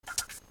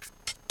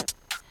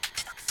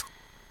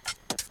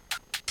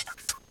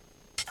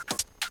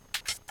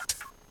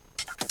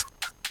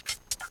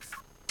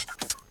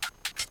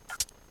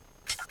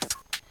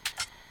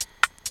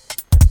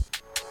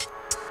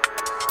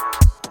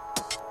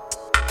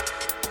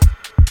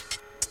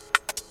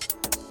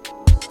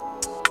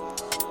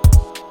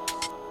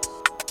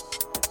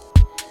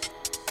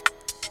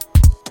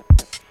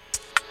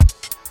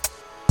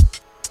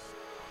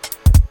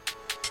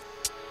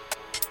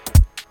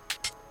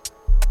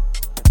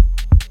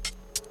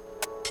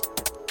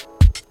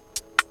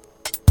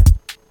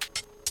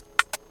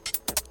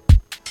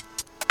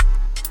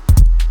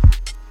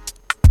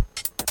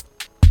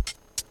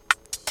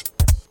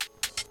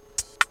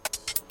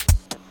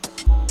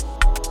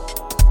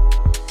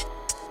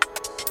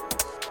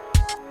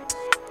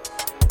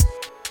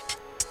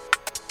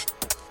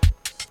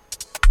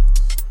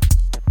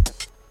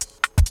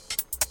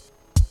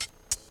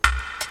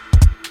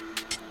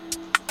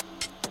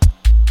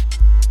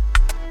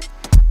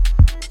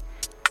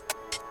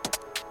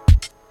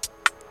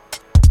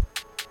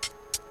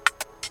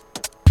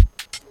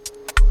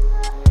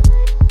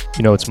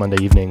You know it's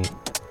Monday evening.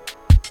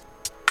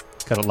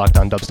 Got it locked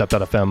on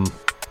dubstep.fm.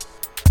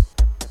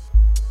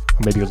 Or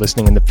maybe you're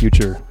listening in the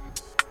future.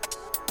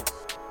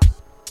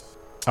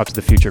 Out to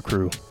the future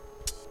crew.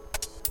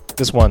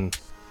 This one,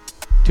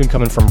 tune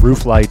coming from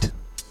Rooflight,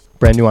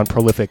 brand new on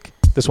Prolific.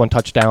 This one,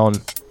 Touchdown.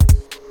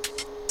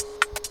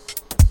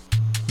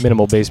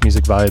 Minimal bass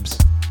music vibes.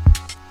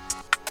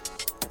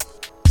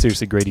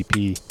 Seriously great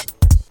EP.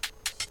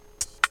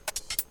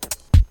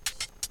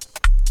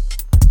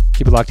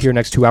 Keep it locked here.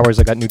 Next 2 hours,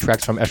 I got new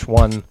tracks from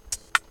Esh1.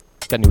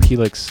 Got new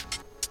Helix.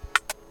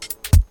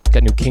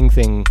 Got new King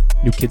Thing.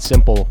 New Kid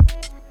Simple.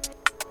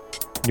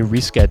 New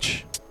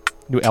Resketch.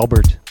 New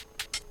Albert.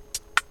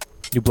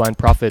 New Blind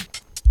Prophet.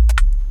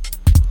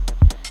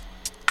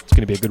 It's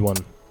going to be a good one.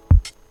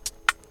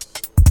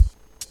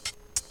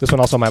 This one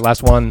also my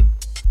last one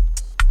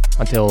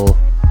until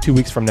 2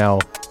 weeks from now.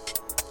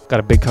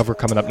 Got a big cover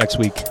coming up next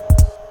week.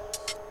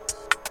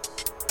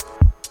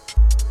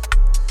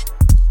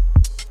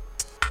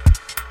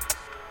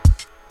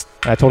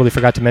 I totally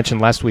forgot to mention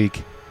last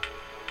week,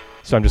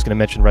 so I'm just going to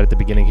mention right at the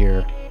beginning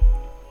here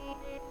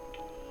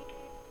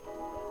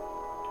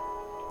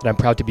that I'm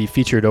proud to be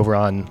featured over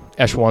on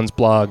Esh1's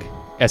blog,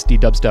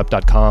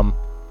 sddubstep.com.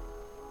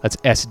 That's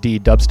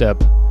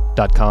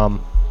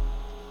sddubstep.com.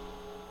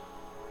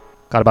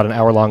 Got about an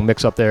hour-long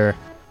mix up there.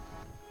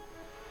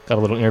 Got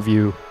a little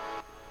interview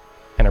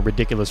and a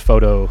ridiculous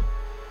photo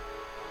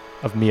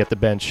of me at the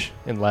bench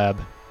in lab.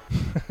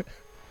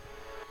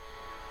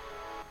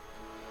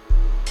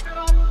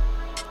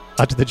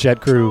 Out to the Jet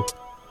crew.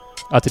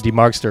 Out to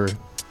D-Markster.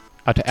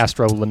 Out to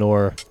Astro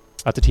Lenore.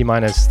 Out to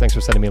T-Minus. Thanks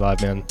for sending me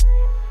live, man.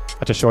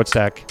 Out to Short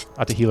Stack.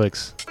 Out to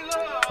Helix.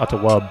 Out to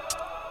Wub.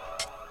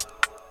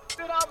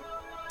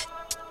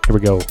 Here we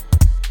go.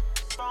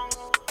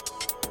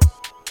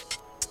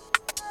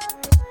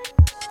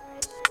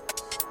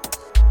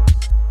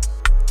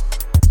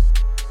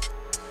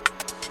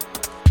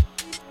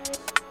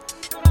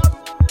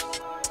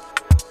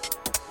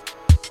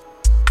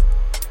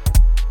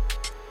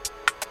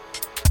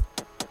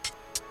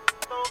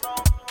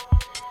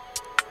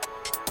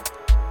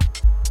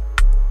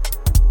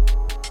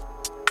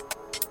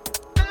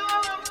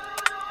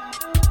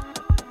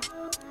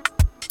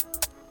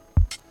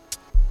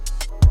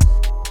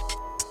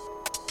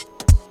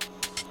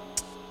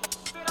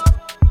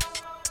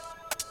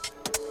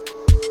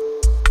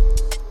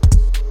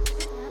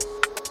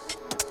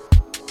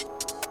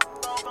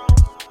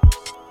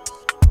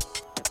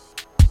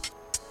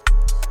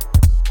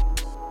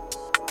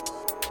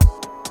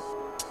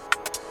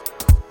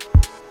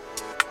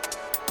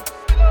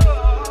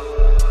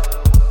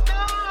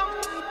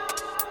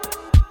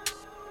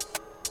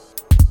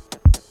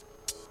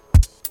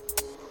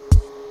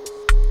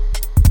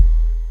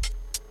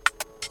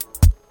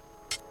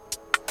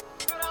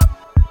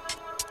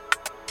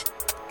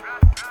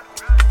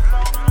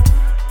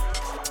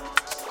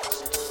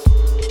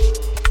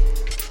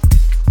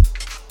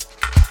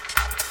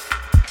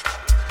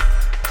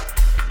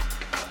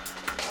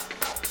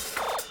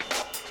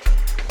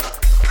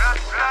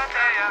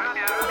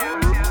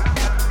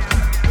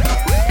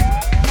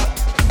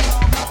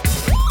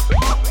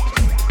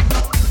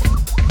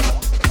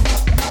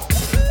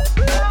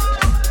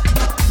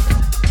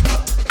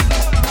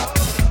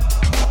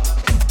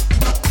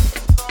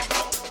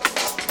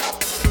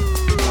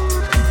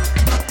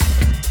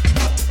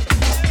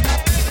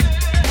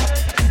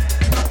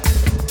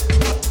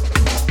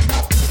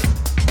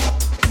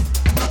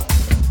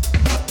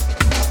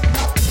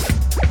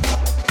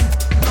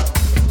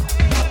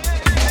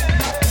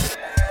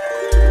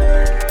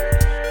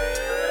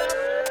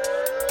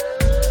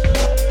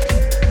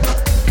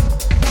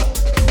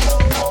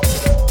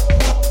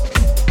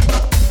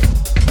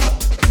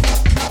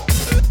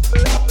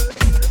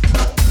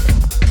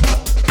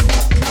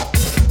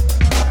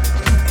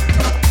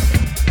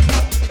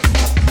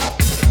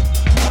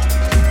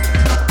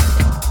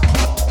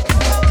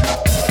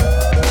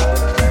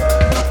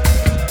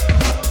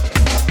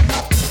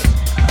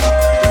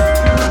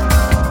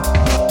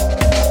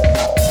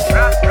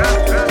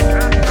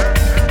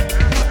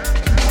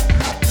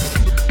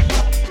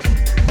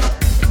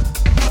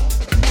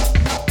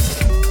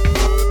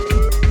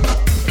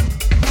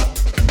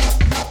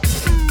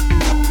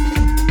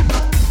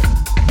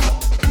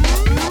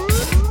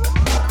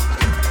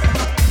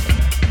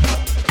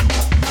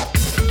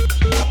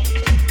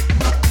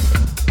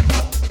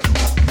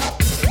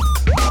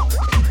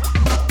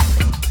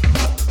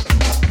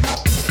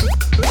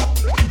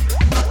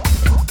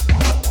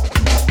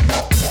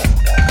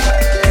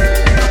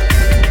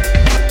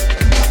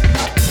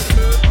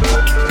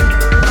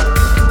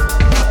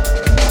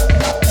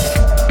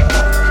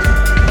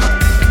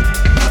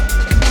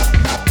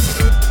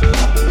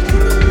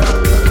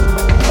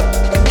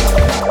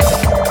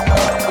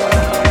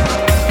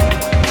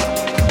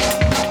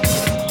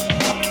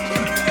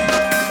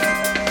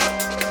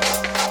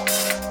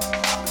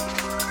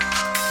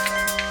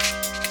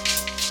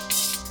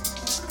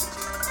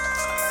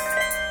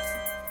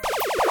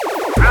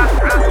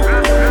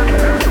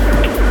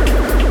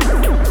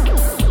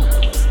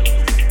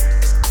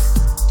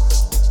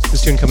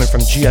 This tune coming from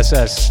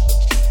GSS.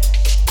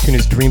 Tune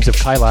is Dreams of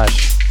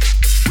Kailash.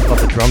 Love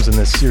the drums in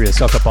this.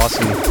 Serious Elka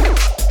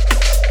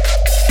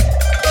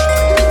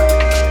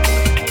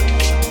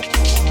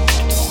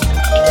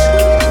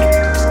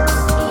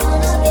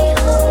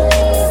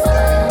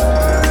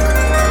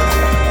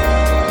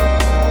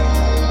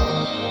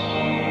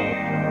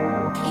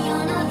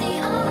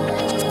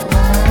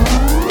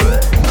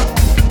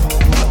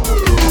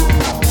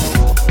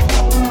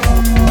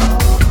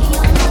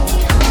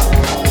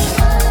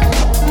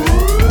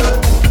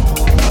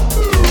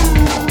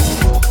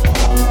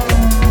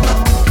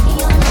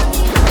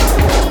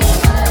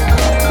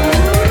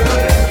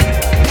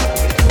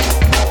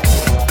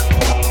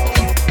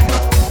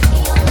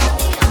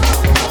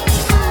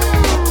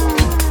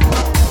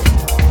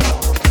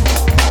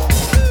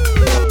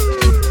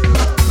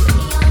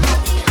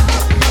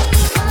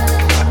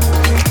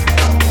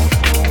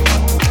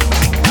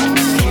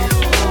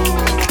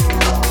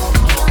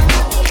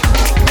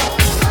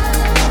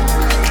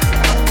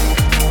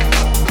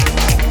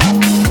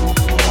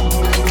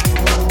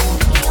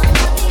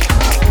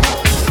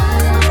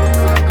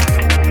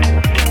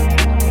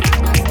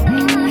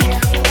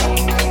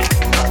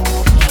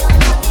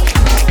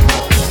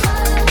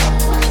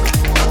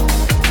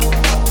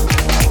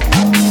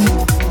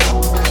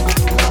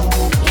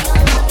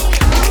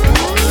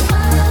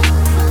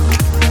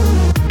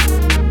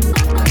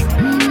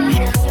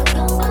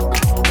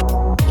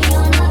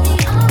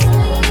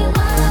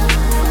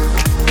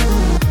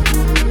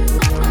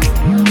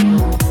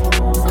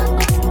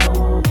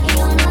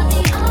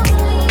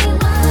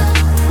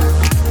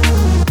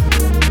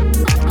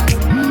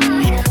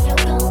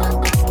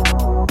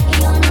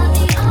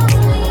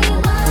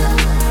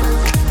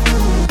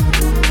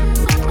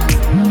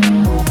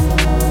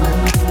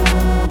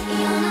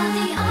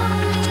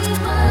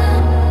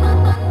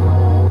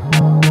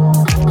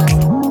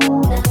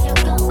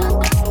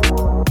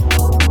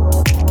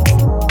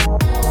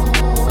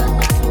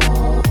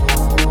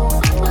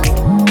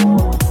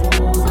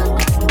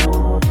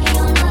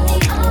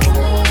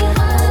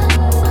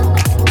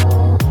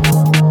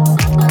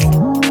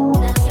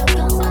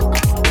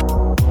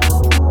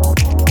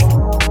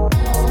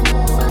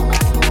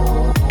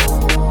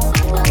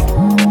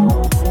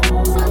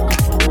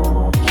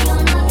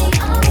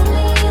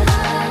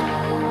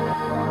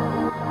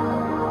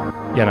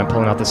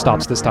The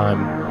stops this time.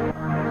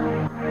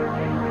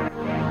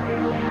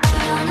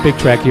 Big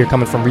track here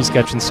coming from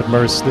Resketch and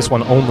Submerse. This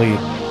one only.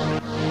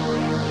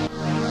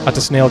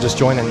 Atta Snail just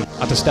joining.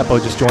 Atta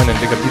Stepo just joining.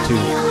 Big up YouTube.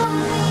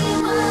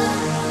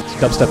 It's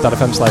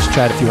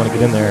dubstep.fm/chat if you want to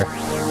get in there.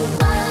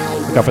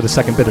 Look out for the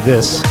second bit of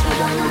this.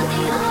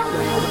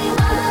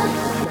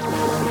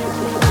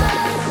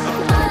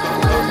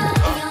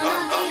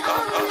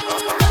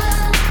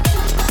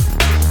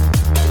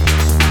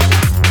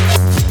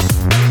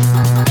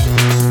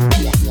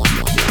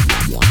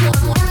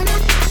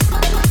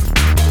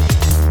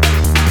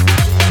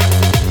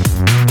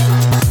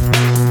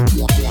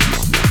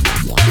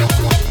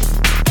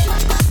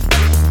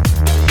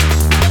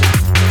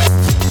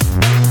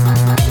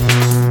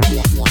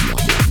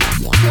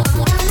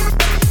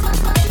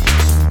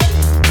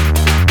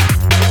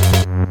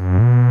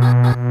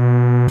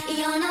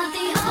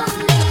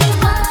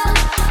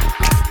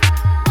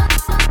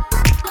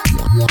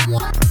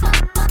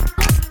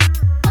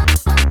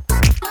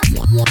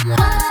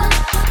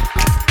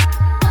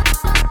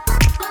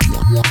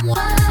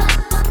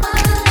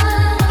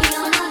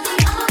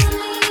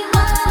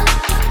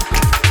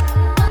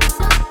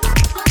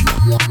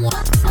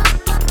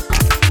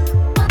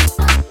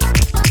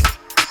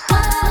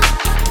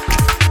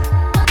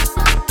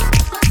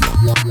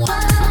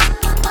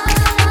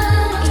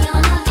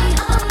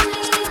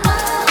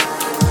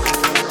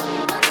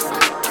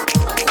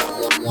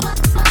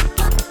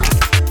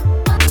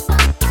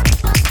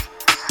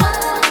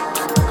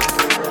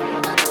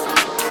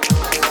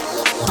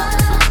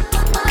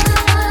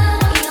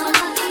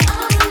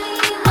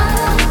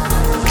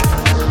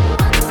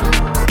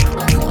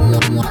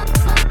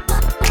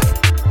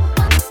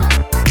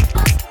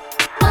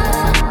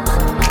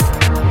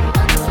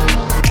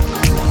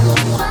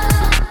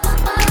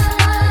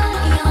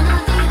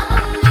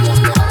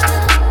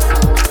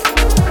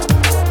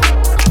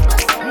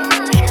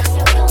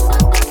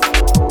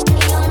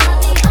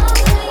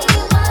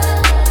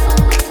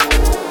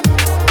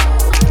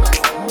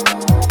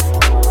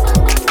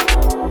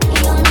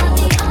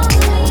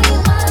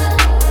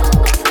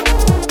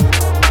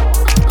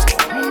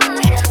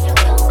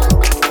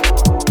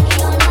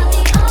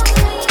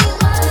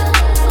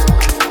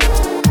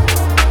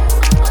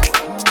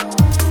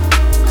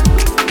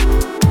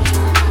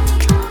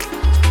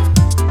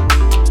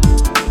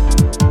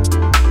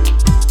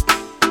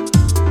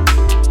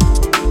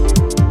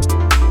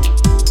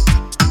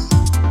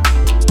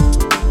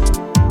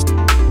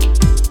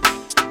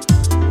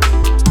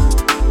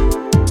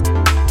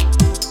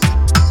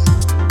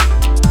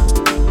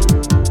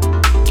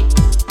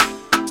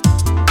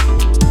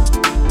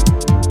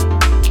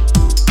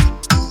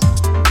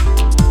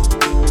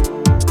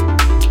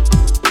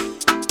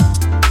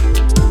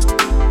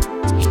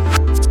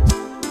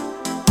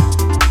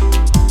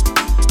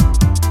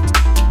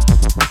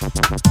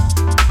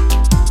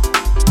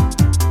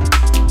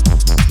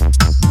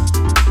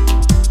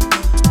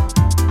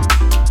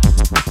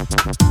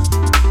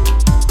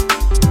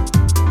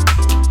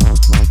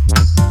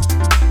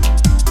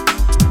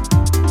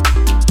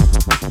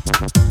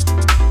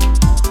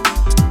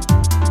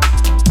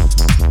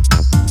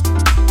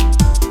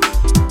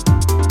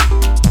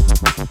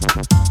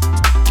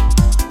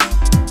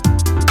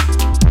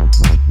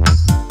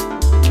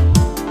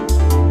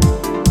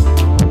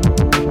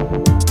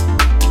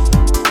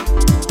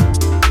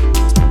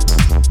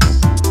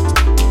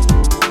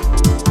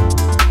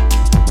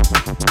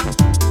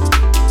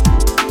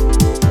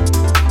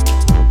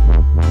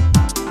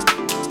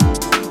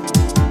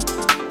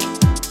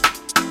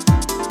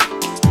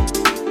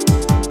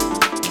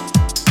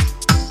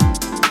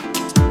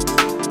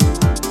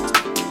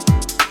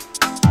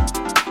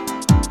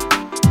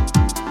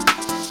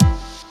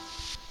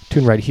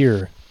 Tune right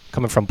here,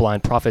 coming from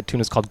Blind Prophet. Tune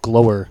is called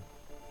Glower.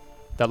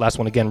 That last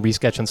one again,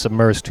 Resketch and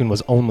Submerse. Tune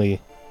was Only.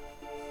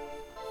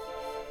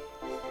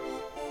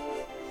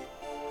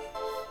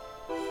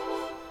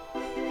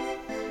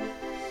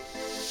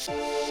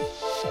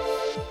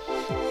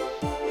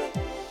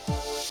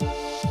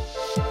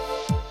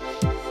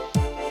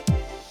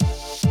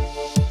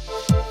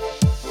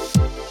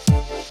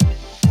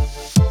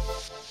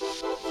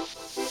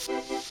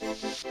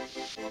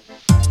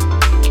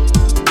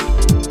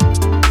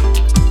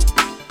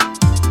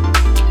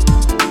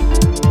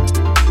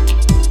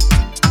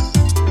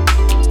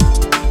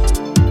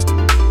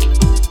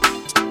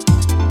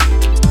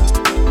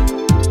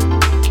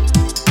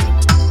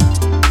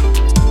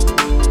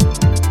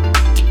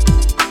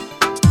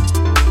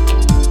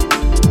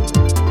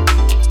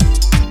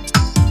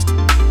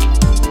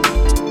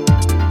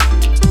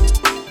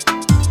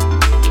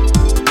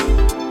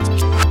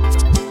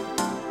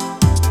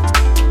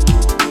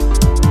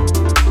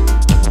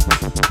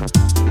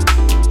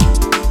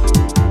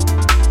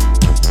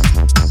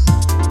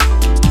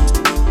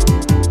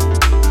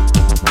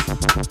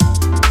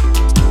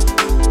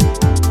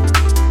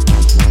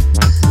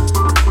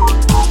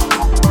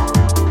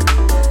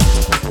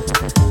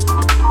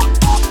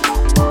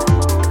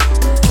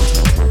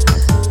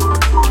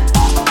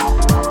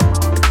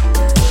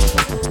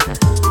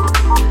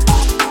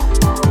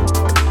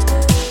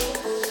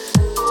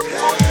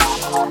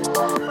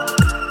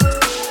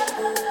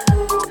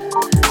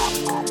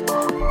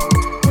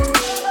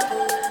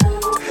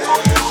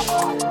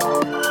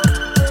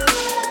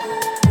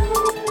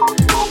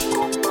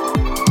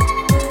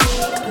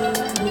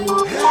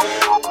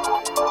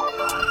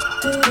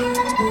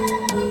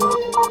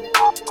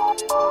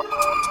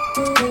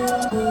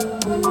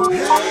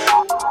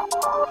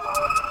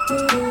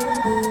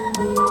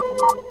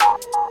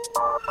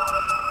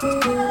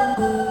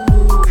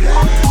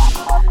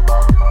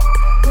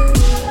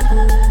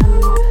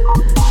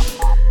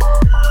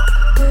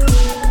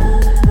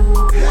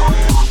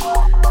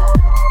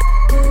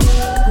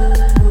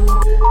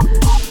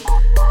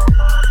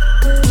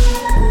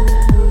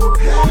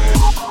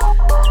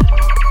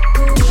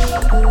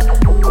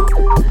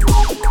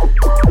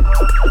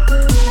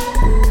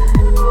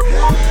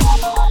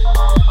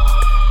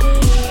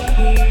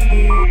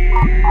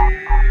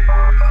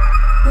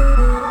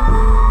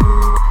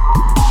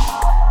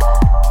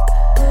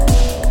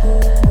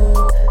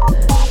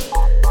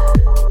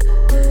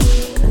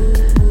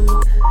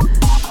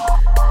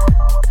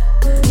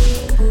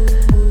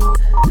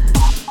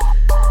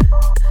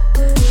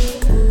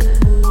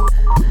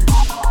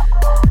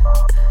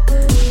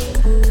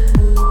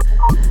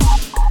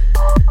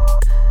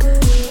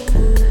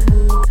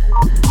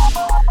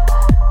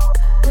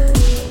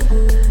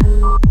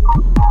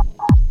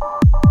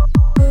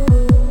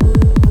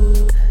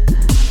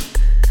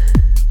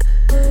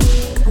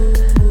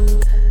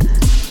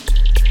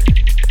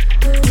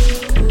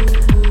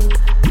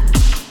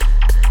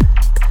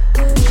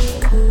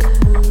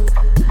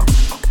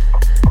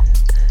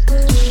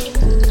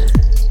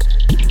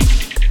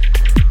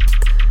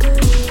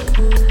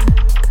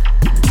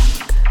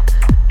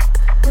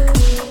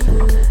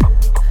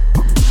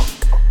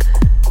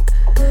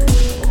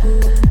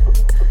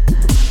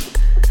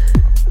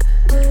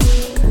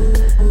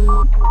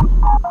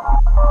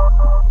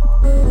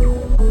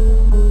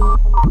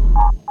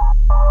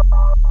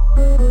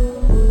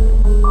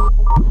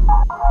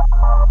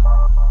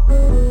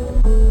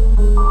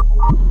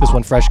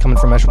 Fresh coming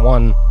from Mesh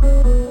 1.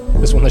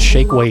 This one, the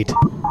Shake Weight.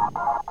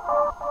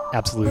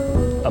 Absolute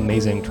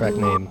amazing track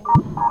name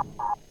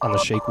on the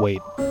Shake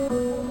Weight.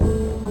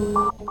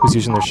 Who's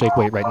using their Shake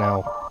Weight right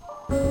now?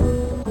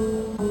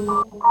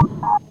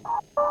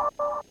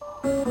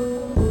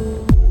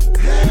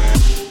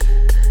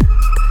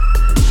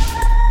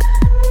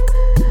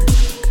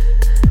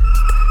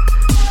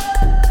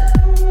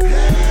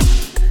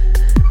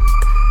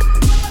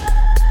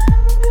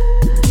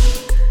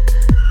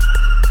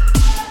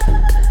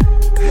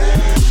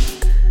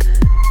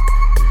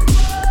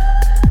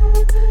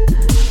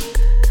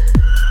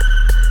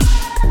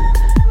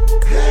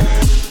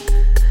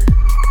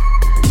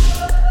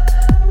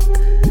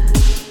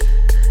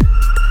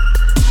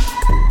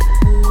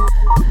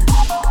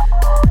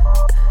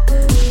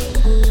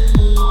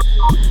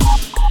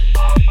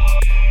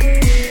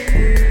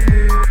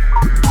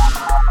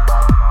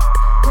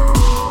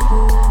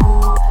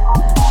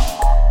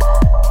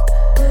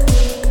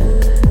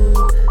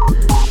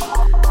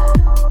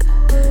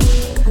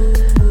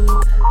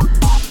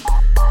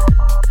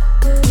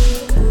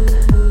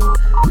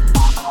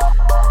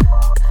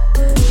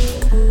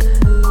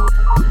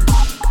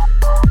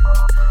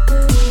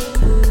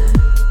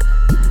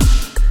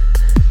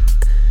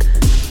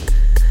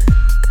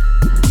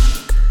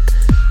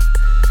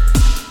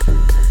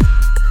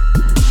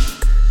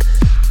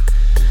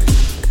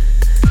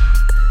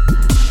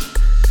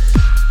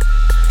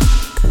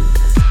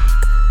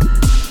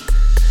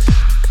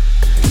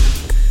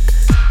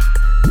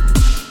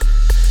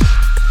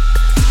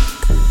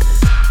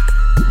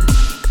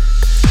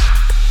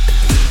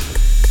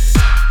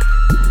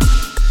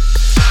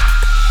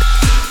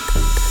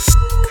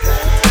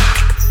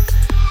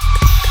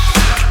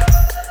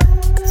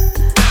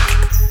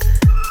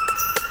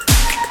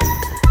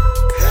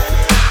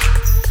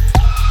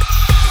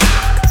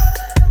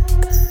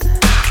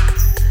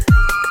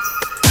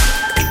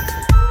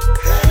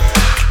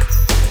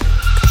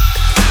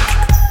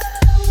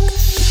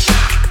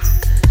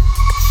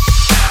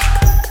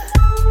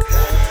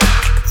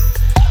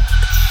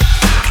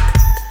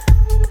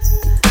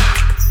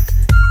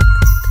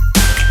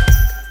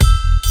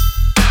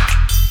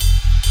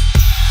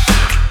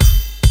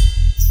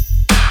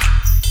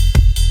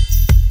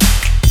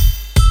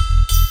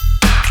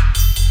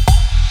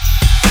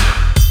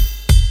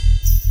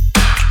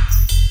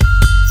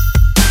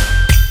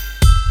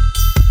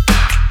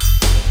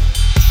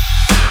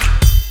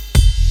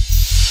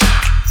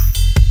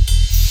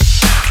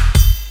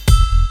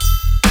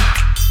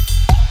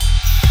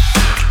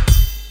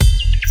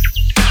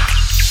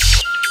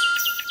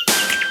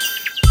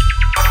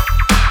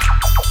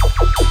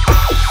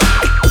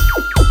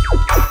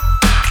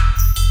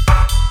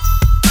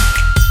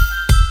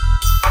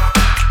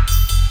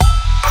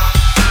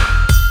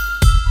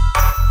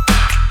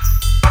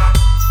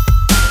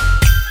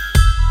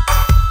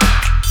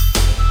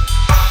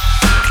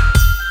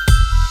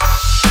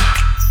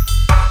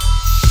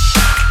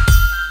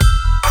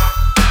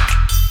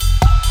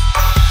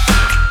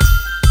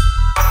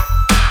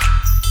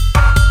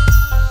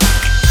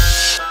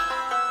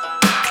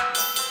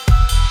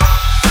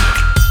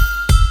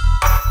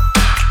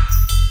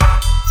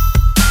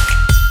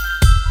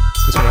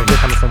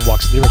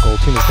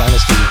 tune is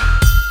Dynasty.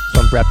 It's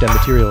from Brap Dead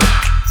Material.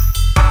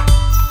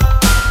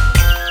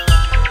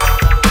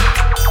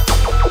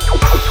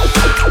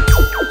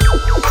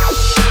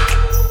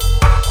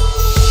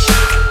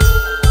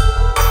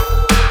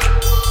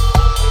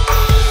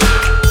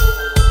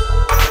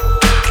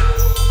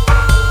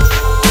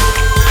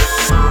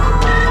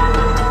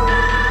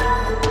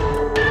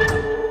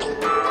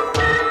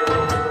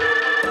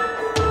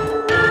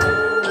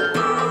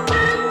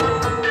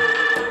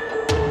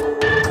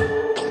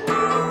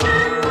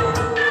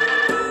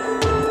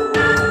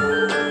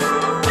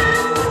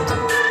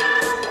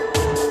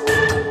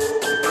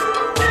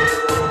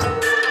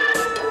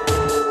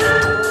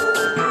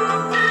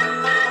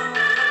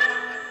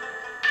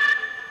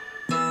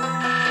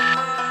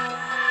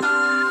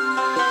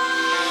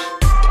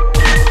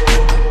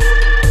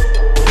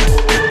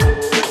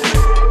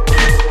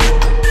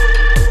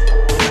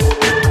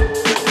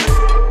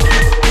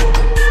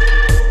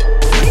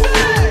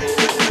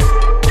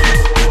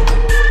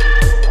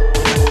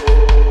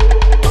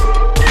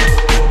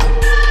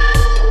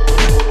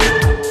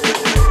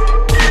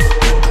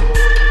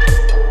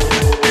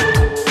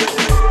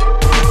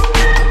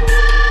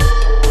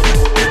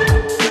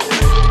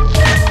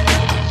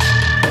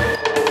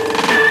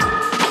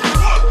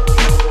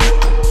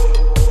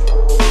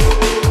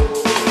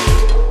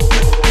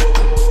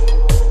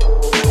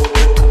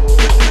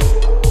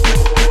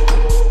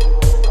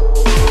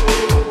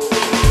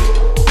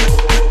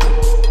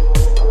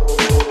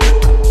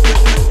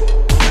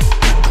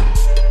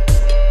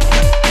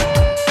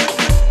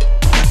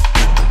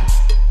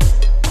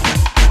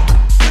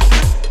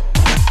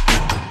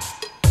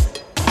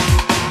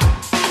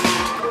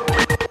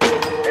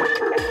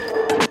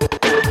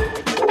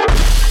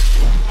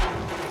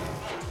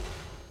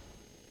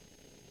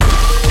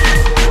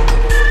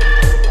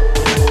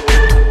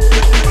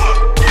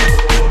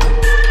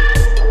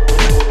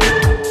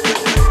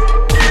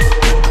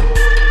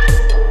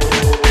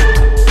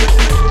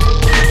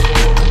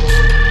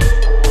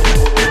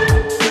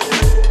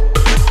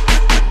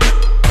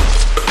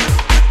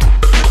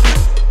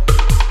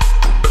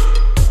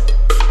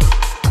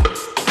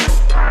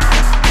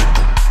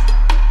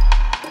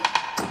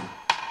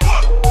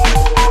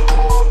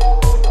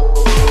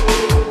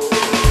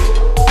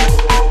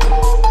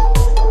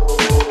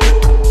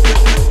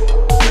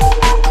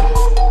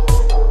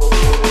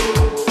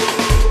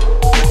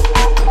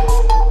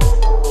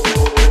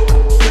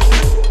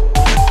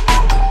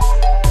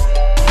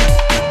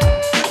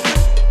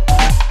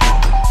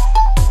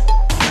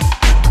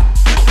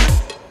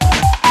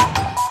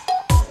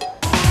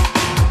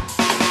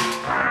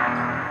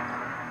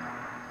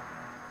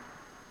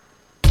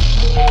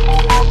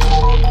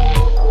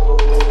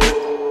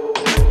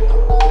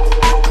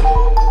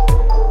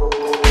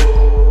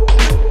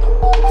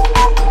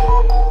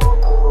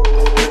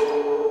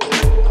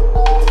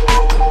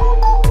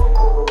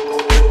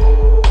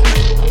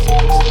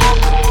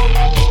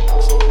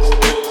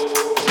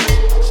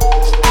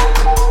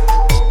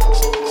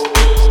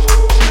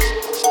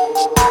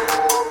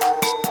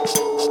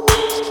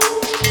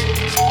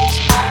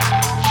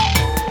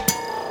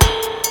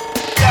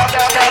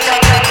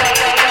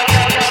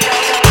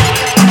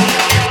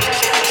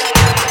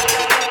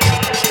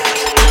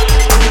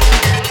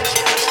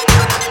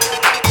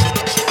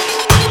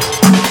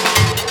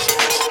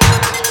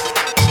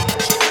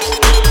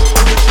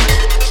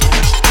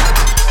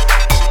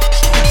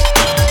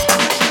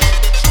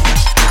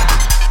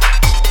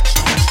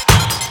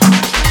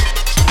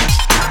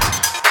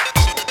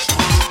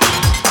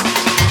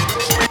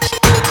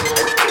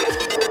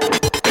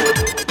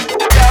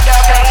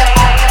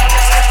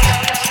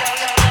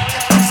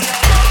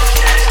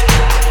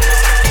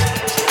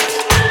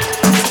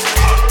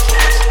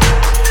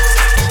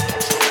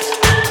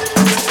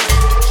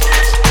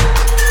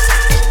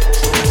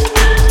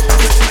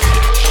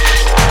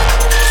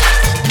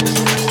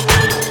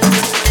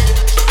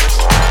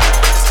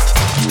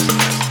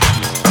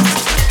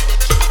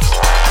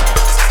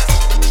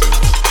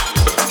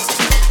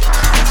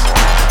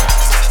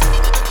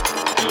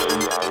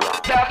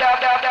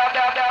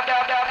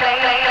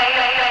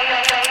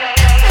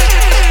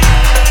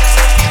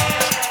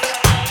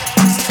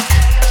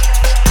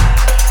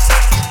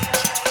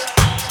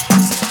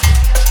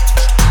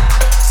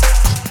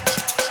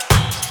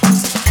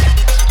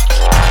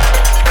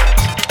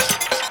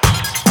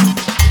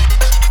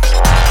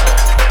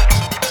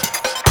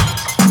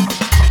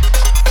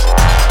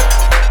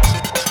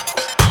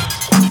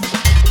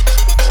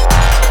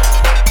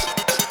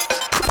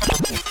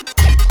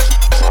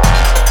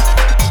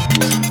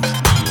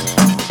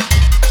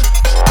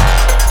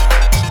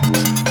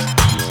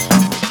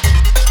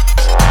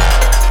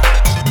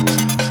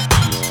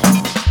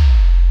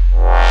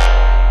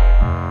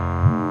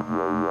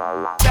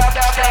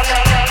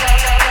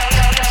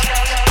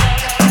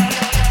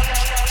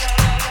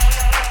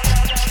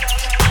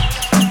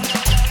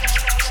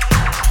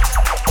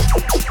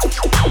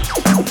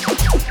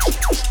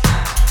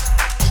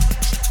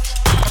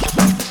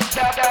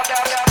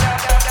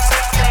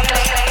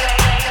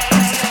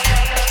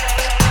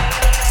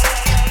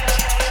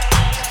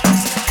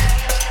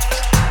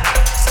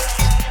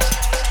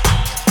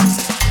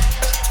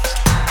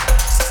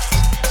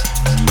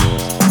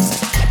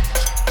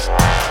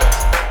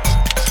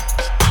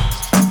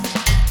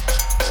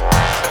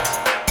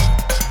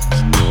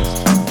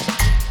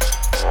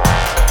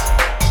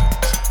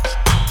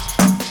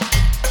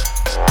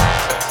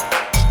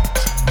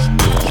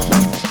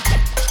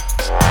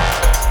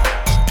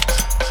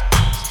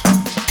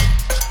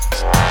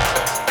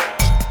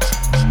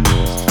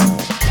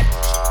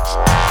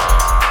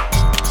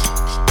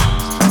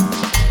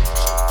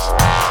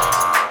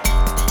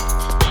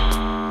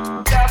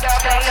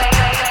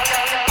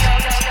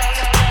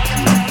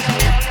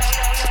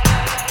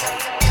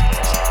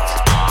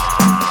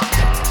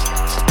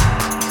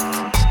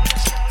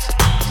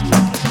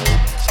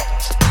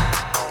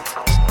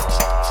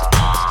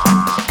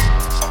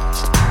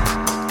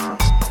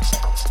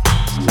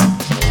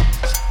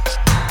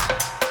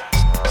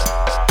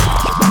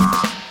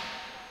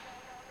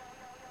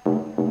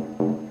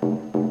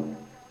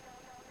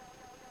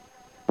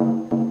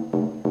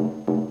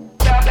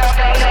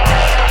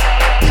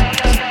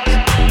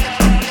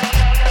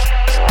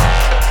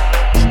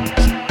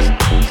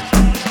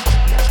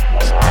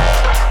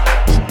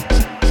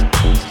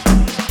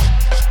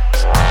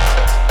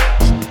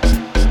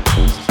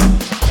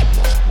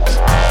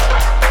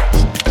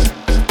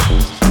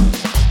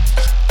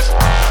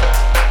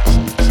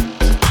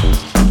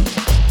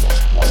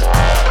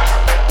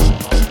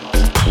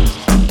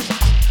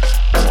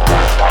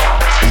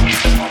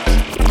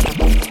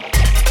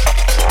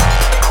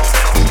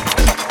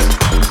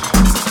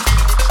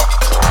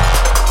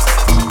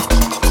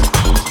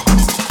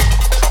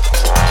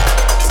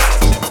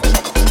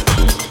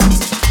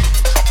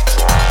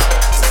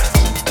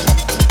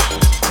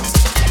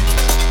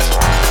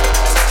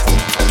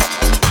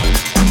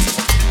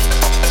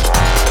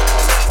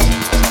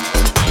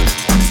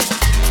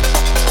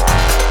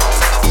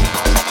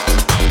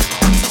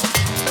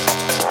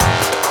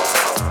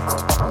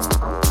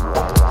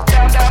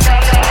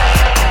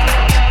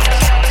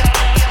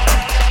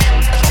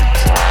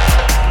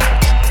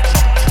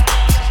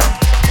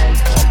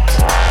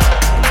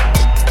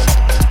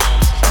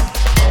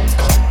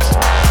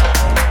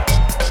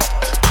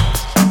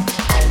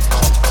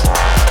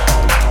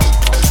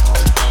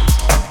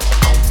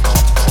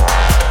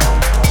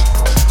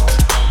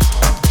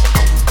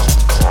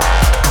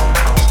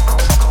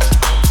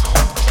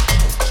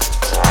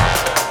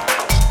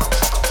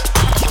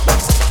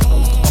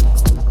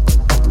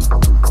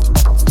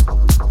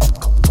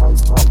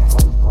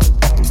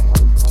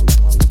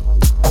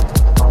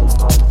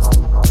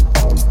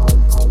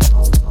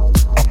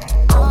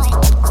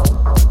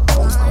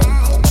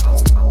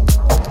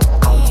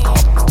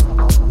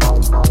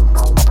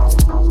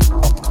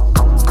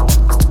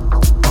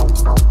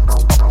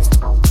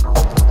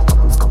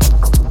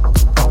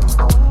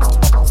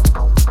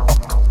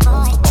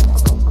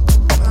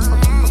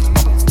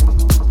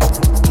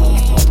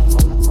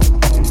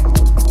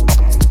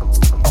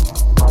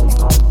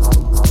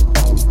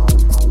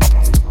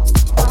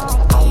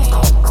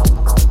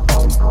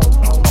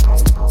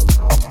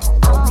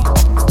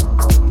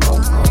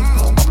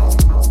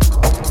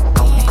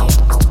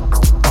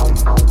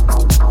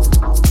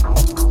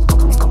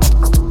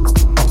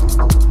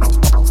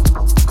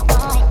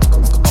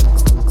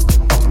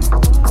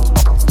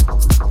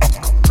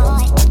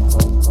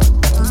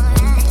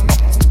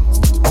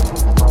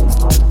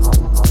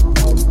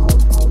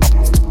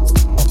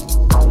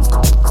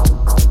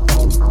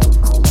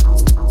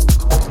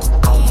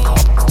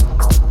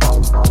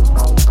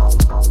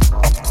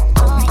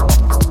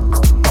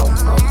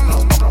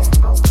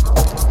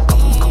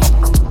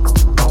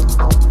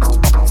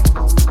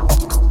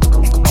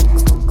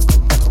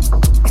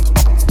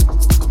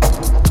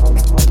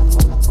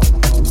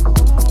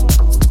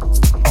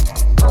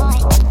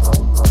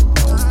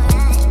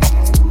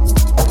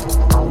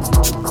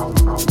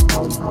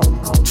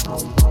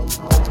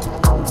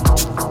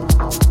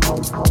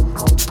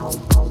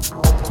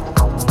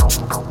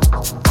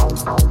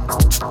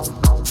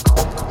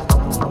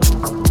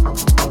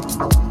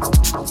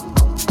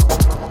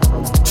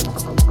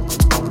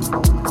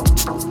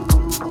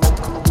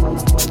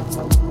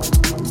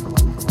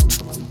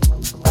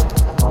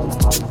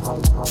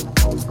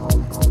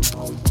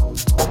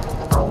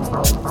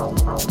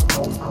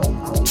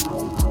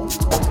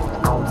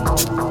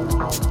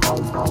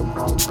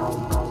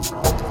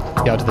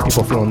 Yeah, to the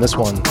people feeling this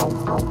one.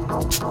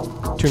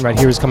 Tune right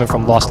here is coming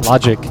from Lost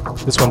Logic.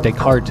 This one,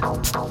 Descartes.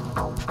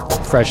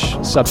 Fresh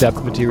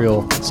sub-depth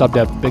material,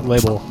 sub-depth, big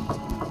label.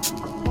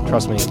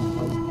 Trust me.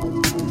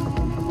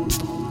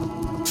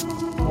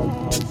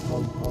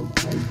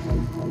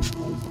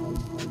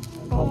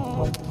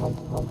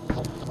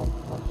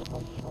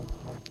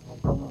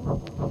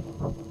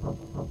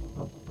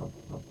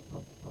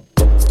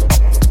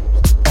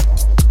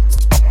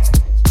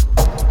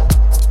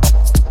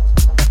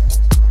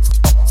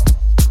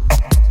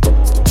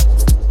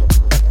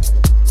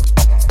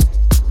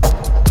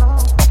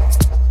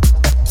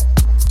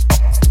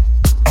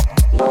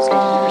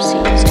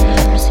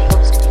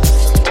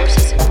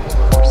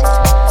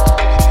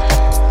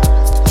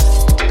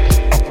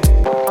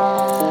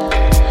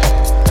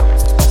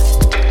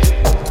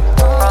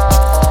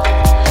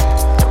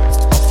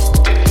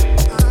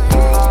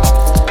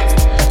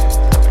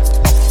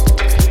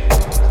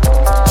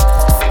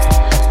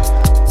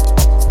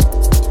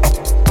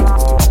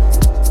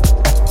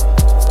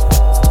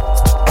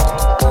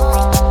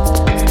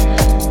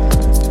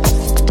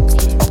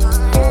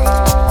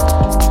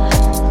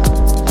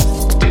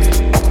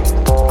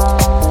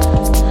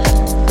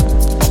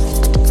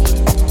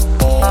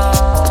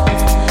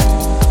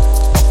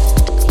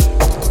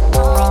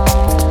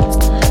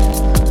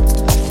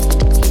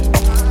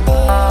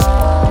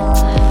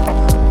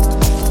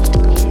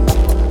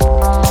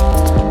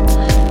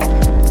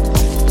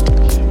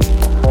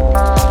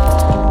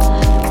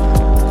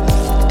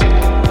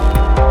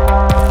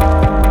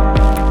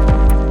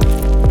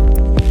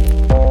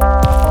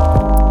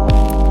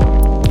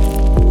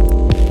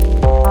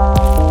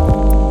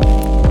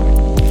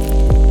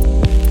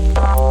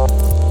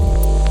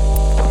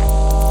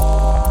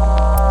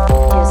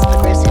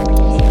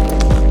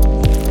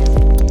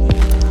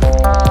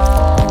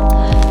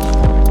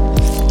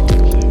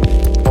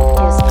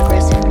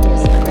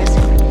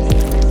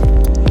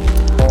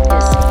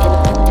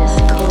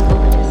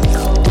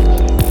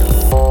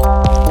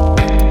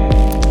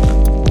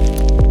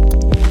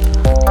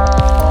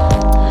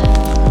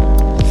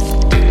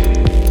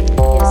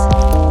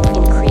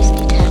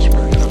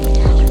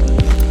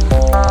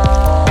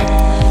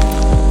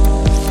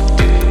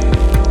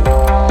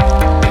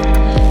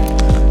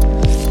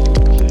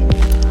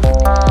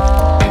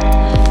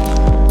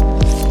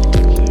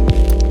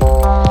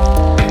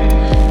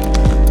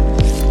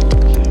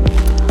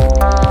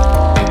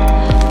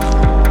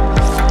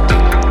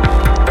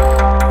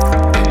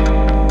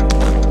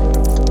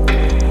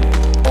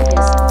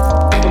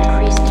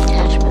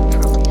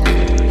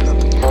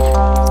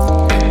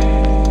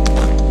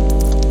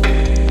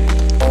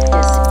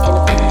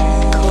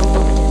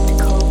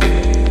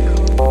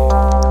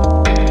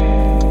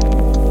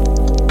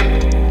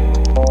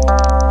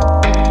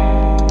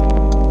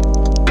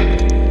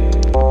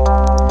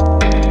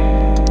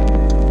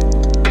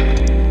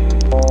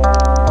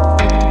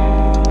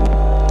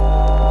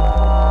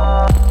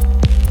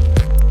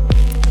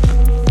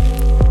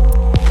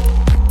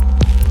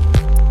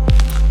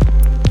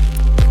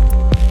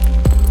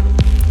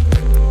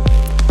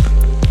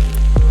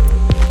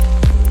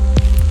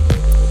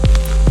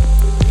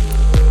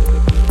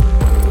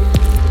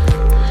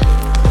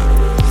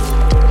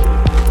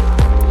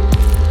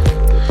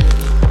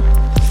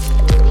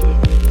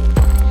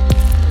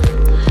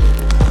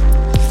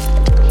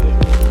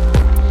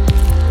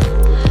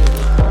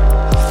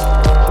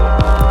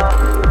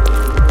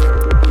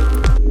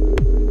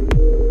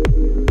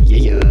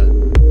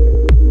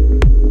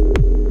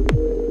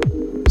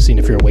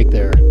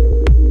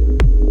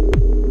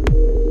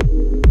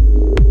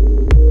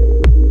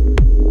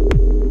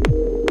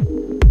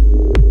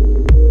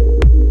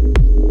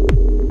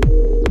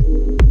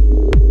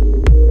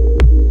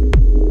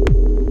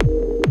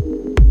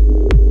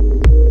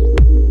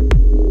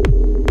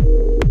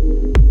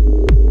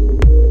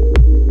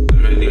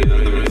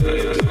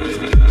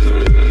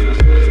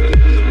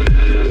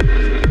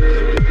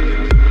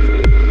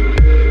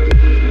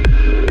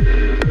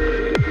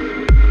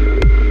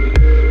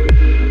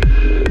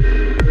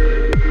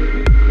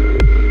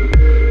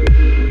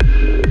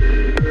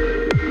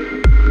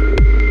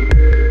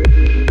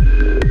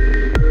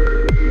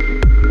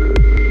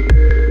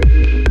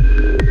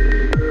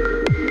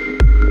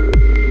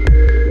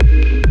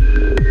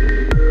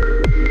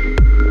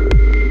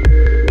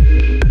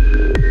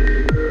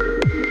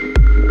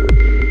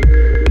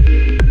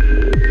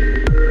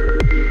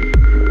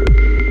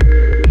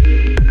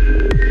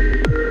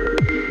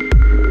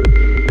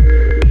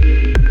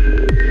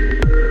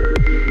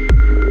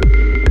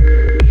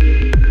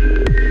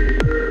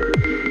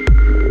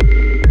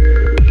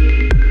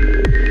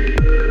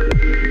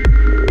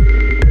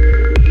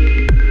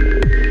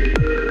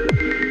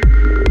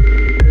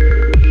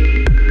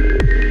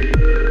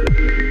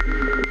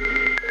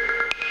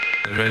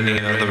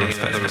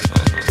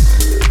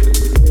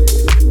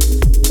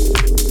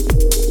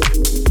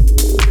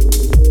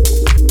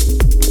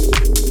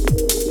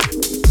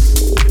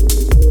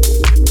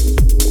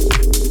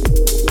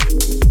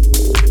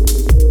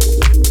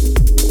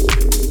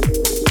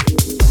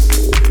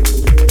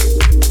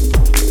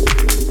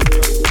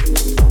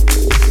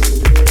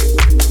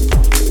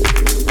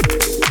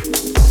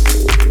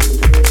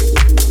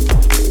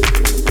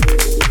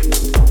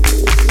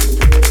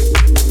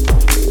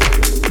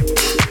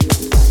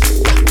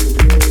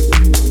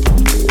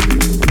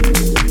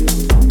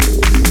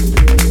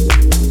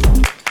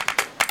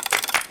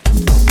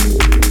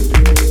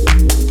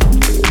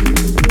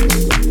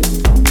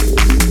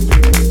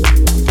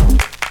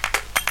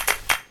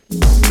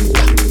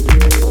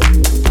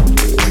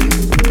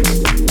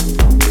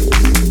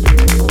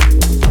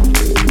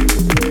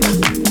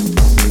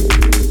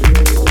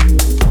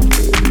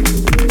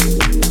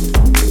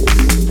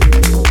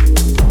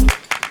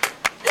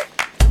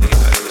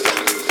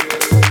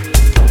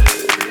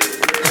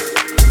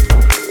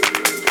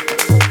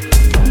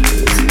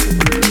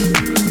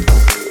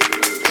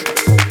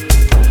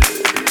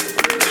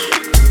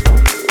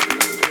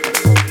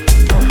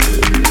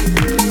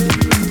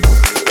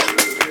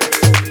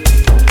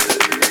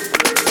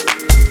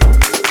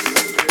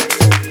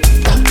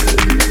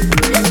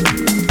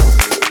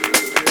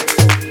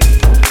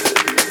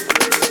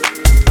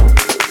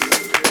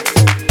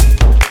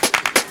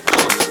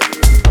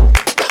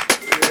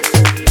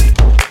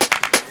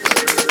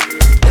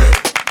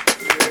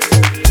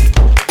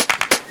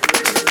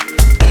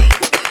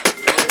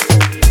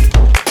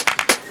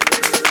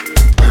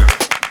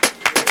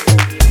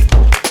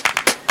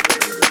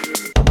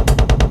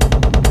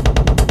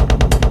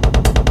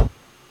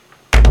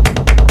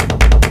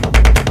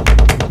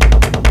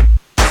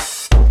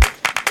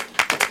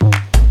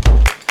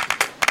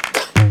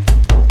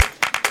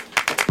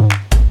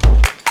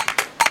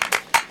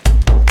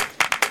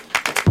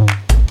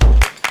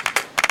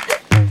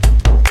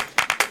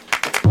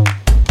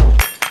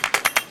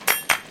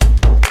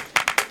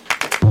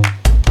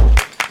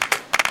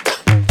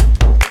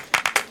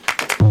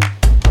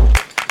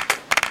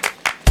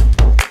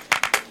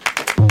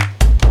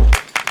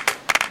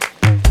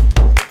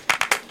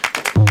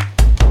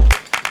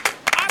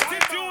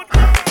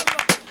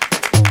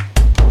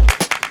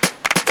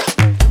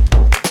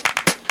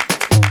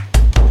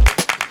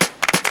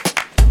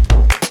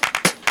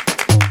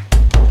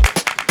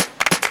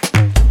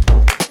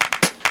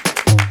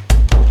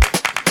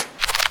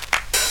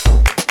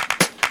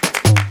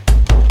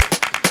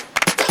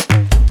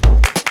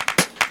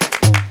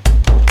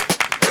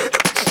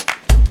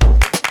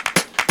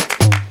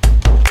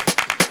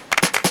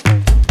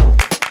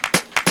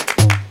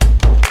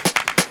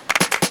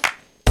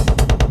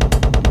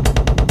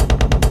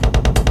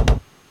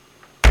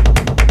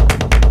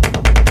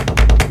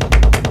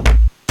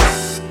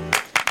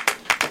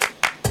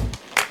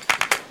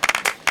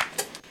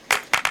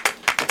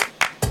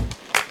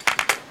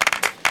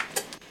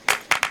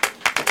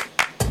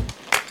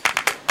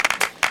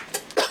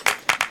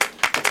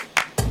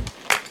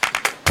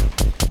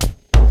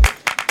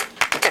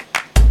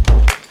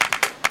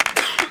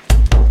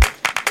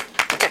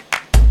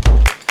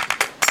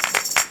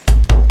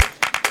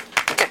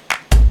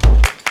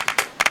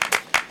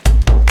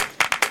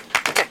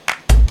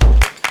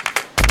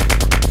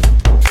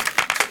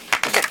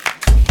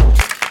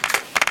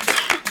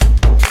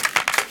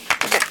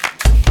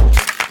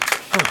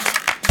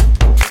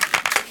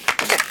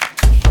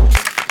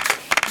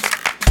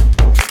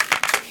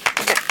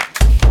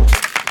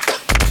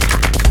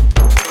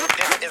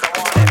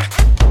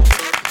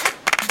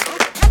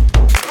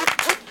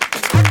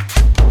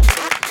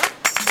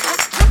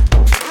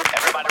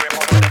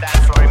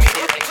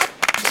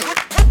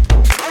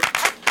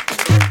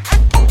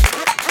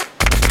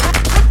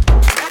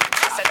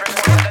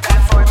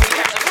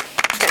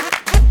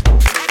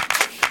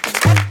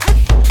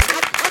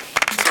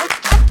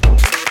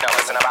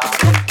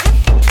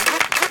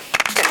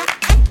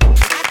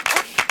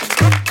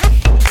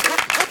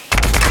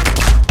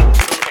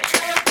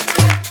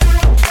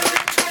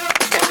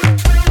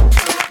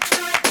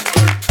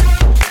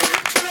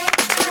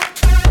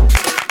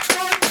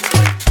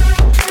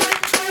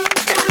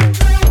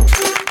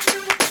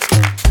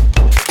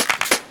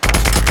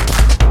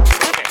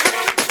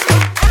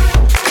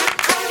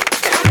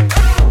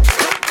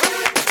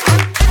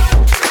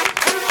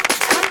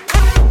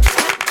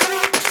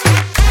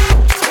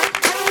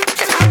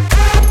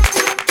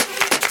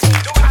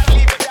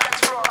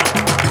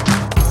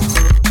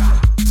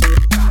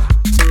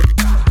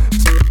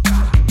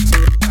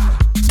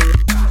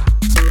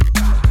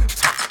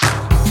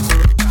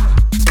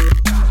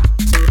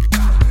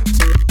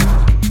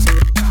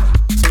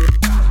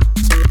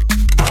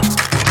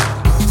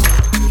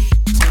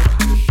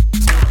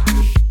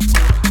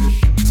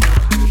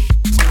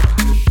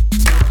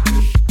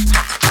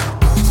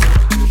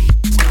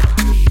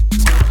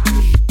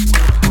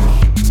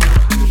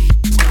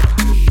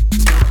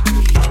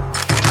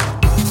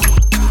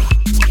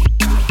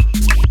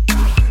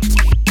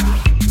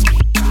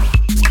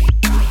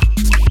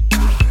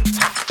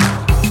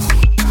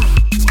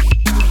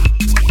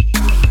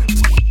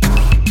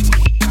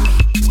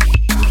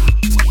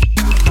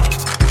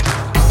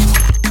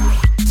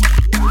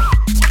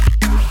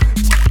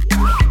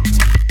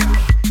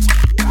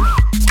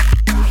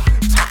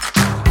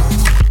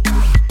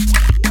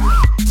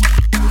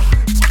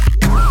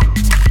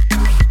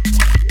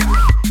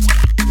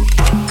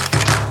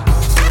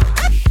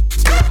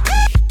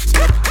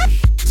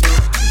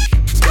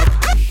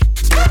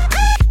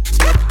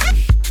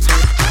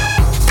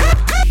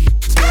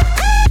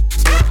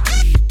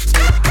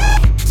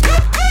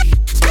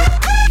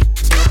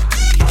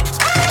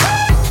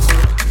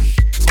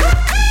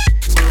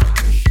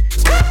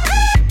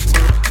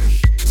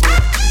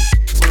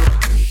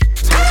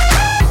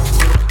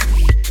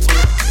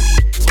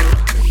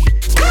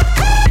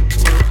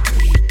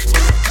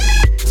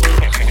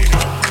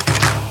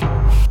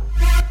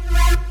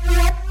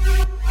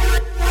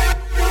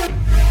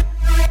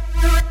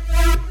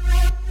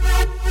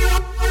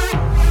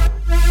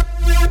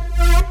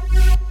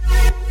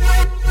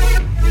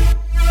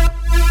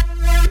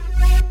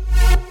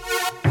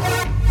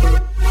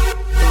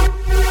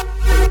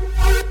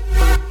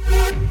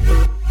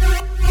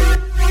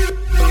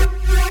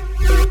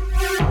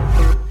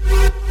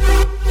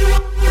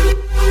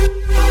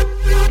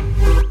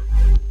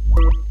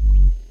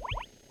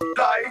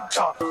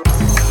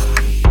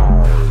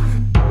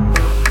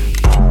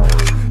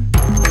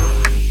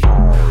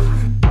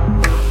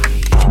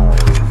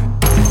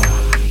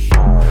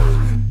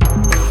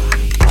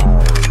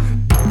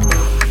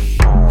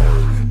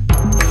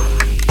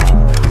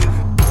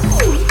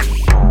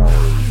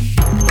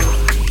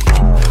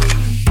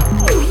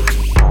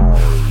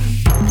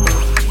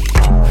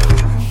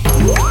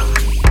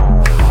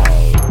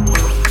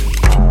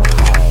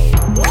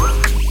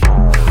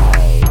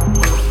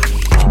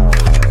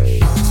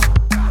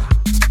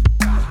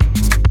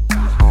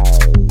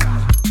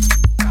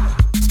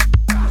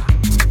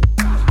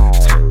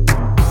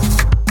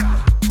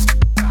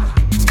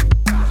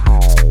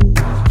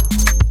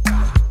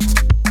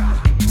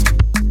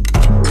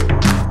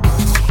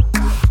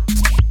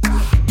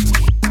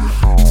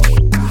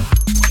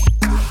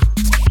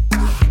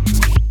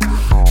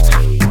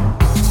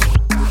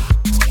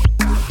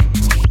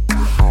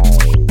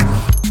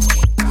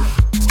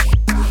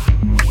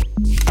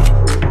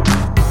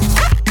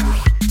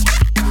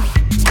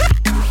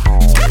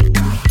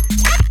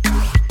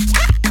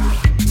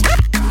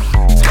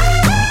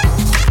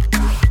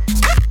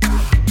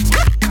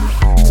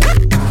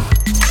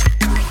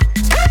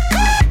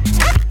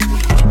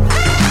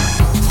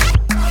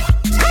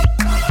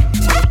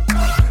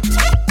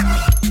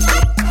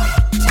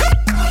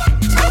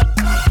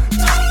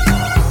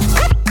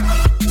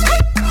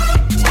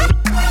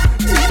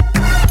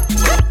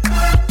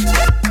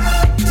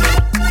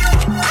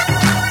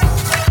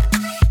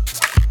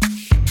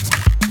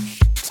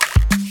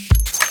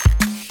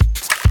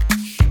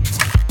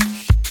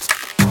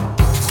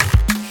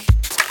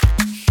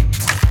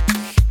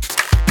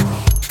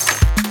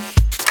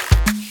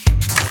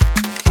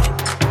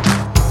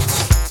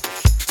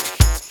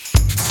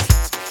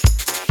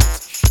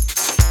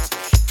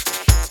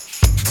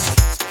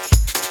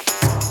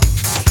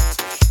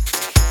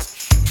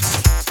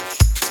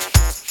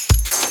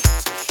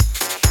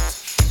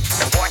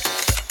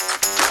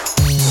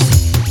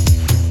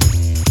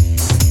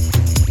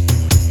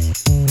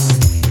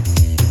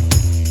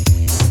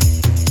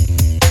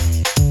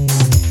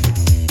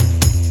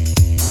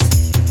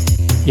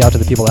 you out to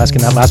the people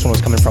asking. That last one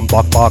was coming from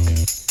Bok Bok.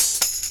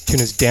 Tune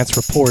is Dance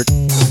Report.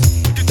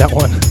 That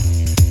one,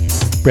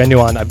 brand new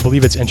on, I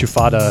believe it's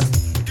Enchufada.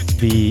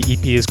 The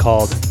EP is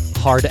called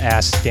Hard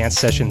Ass Dance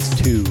Sessions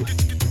 2,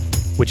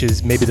 which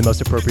is maybe the most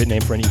appropriate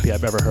name for an EP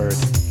I've ever heard.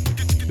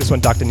 This one,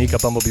 Dr. Nika,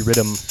 Bumblebee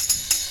Rhythm.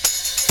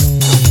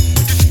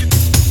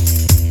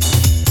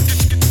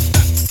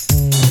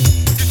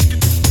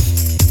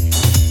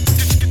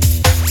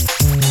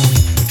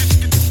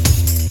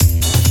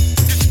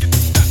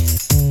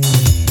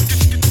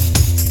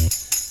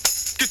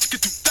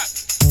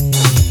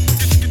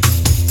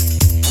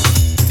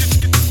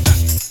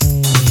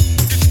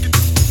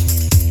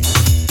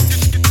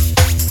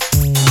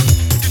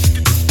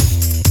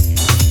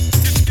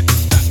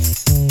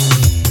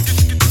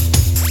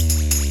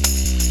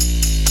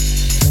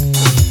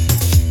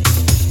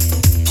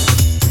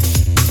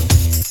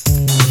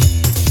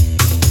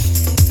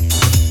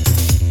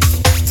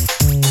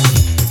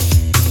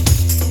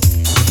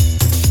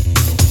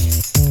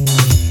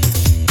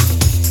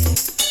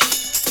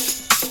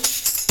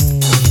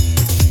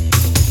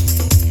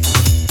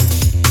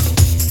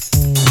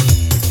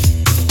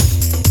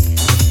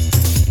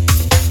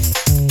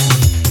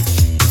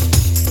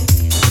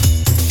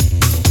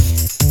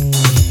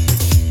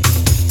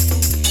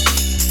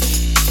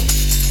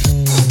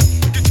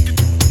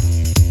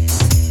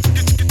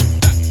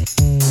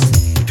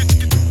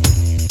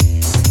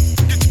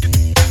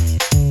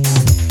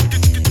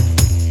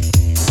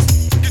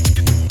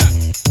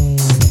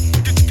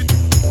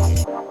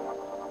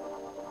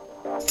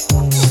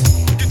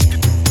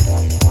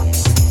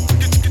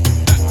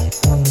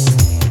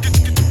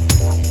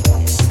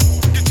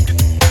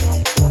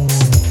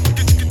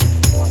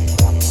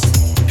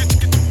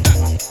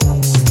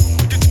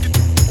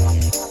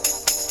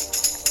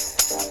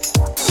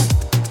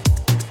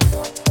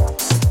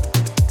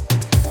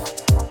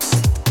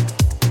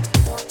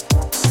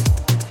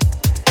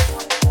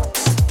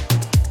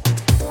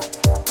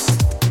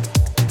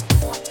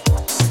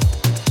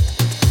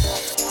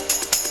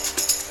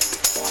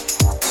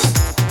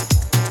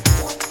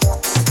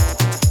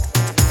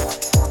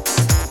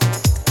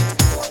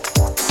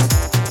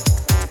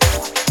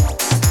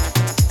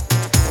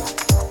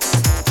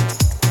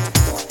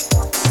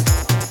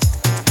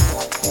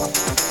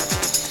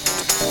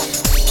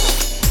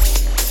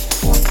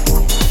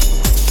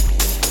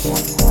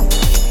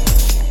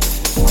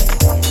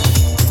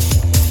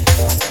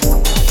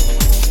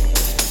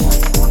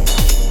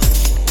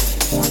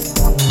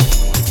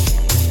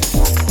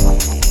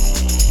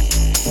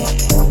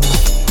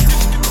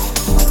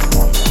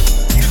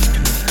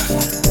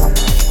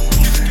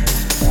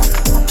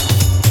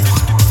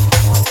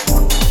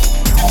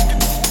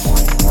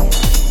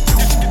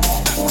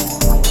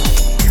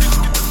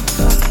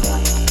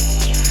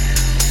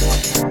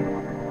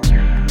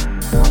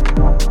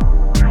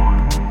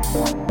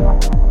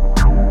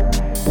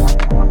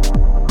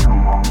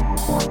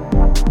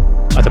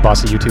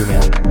 Bossy, you too,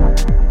 man.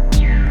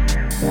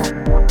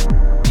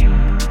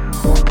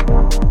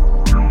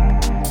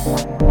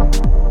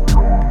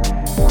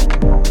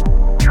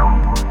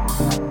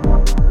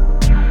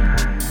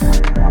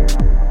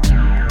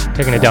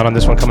 Taking it down on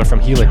this one coming from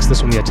Helix.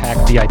 This one, the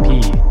Attack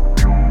VIP.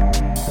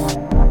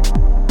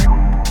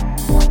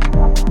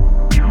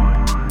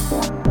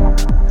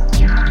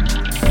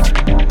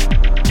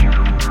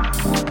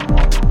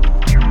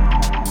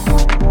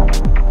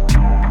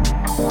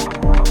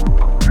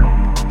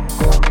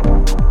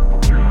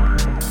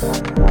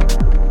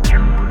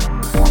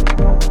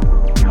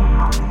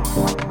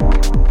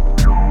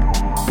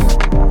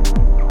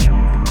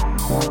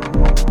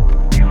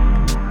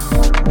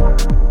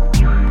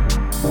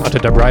 Out to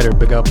Dub Rider,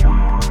 big up.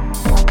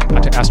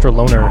 Out to Astro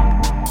Loner.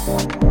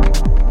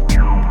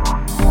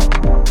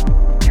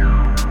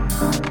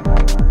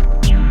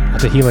 Out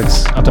to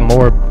Helix. Out to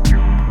Morb.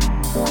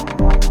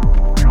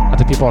 Out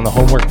to people on the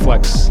Homework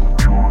Flex.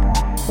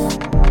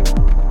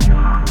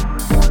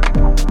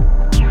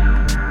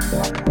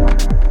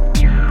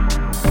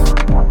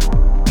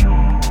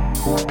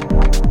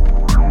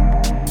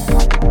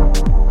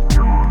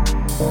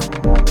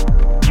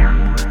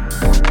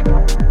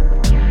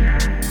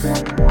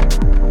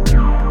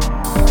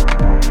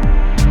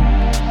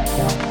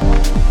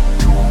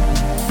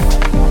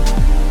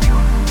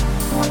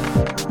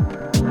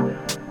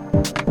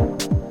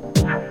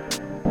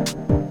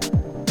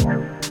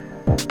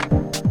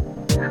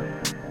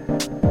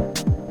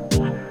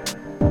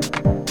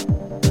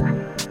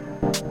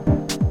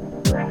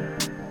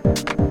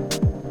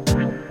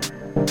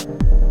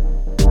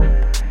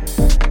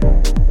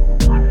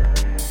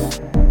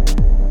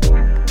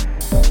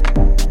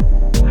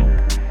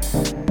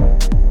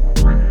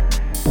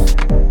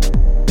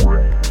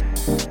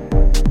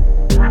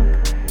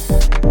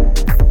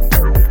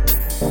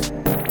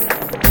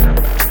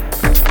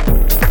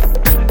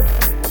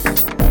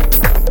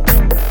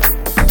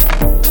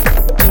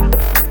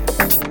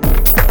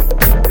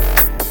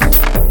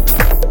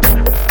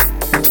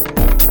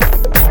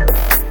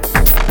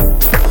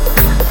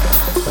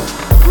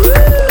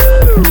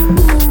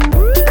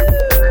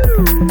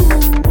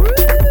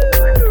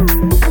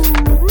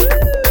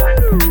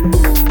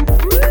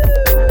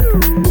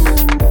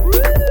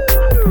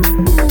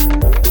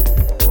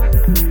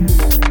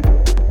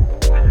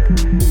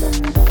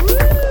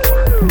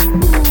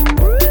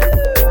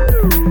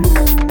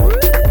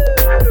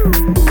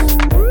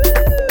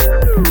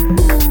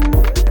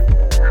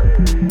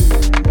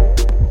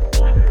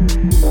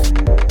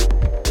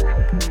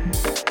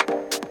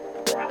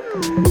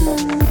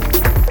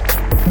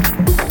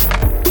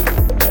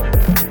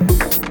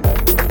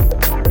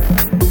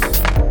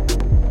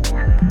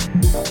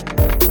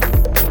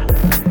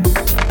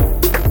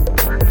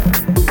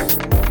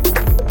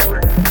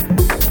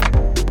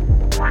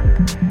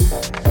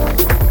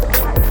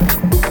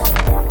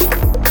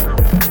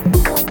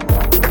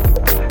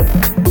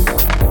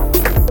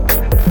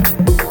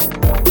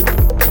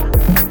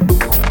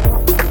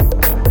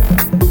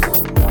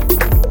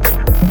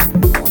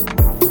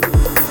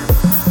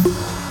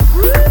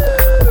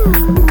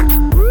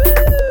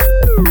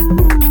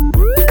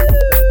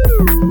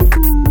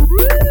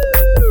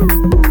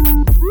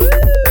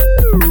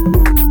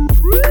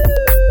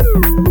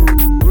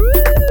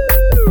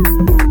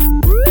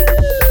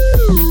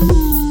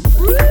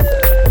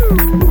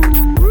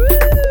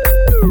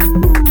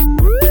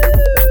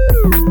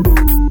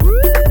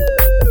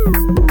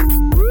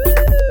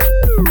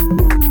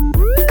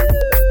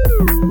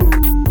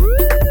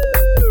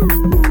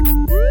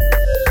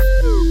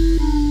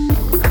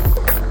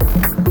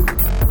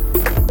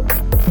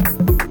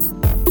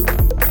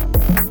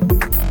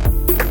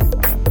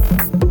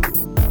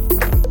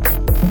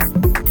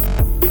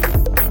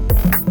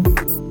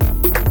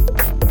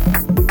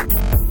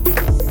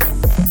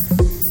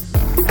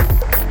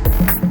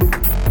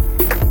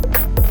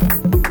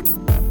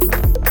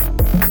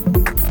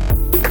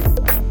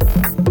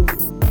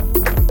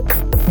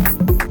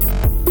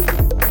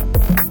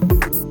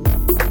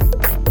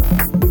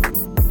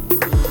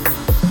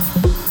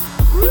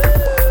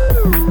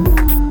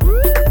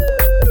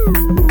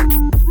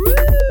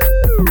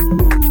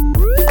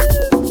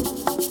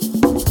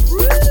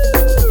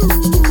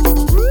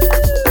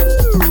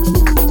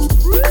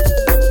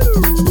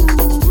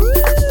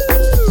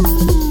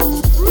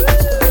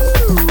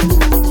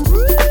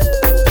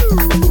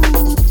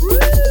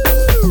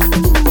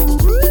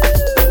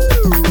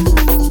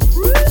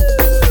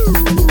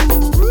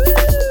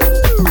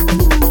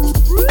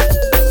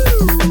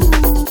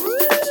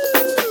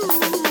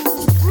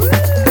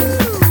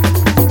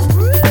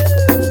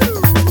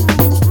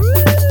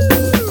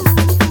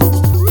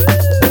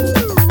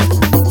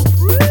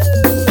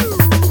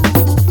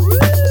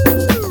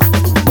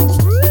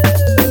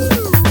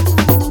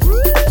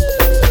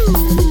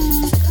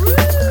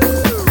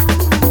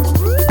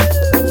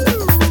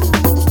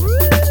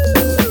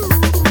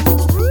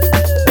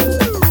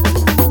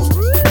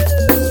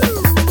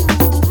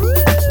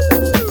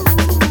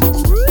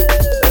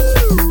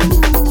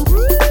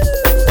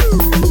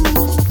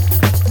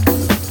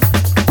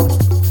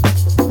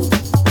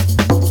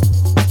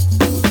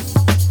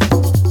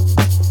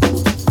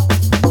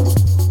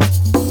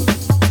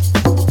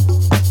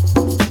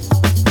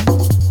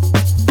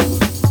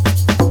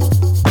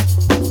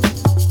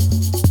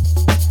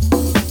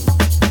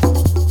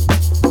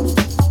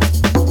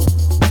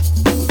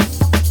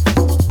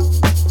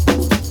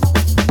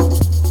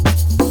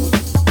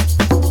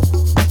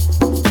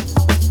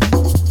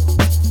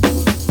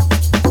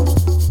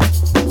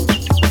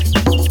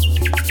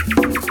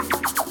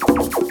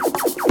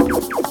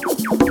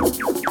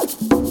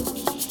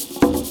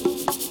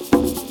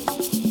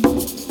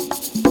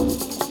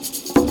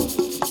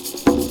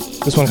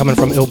 one coming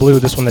from Ill Blue,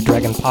 this one the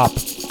Dragon Pop.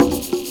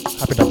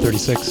 Hyperdub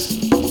 36.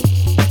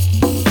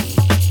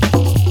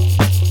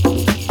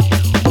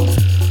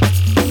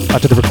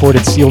 Out to the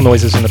recorded seal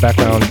noises in the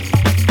background.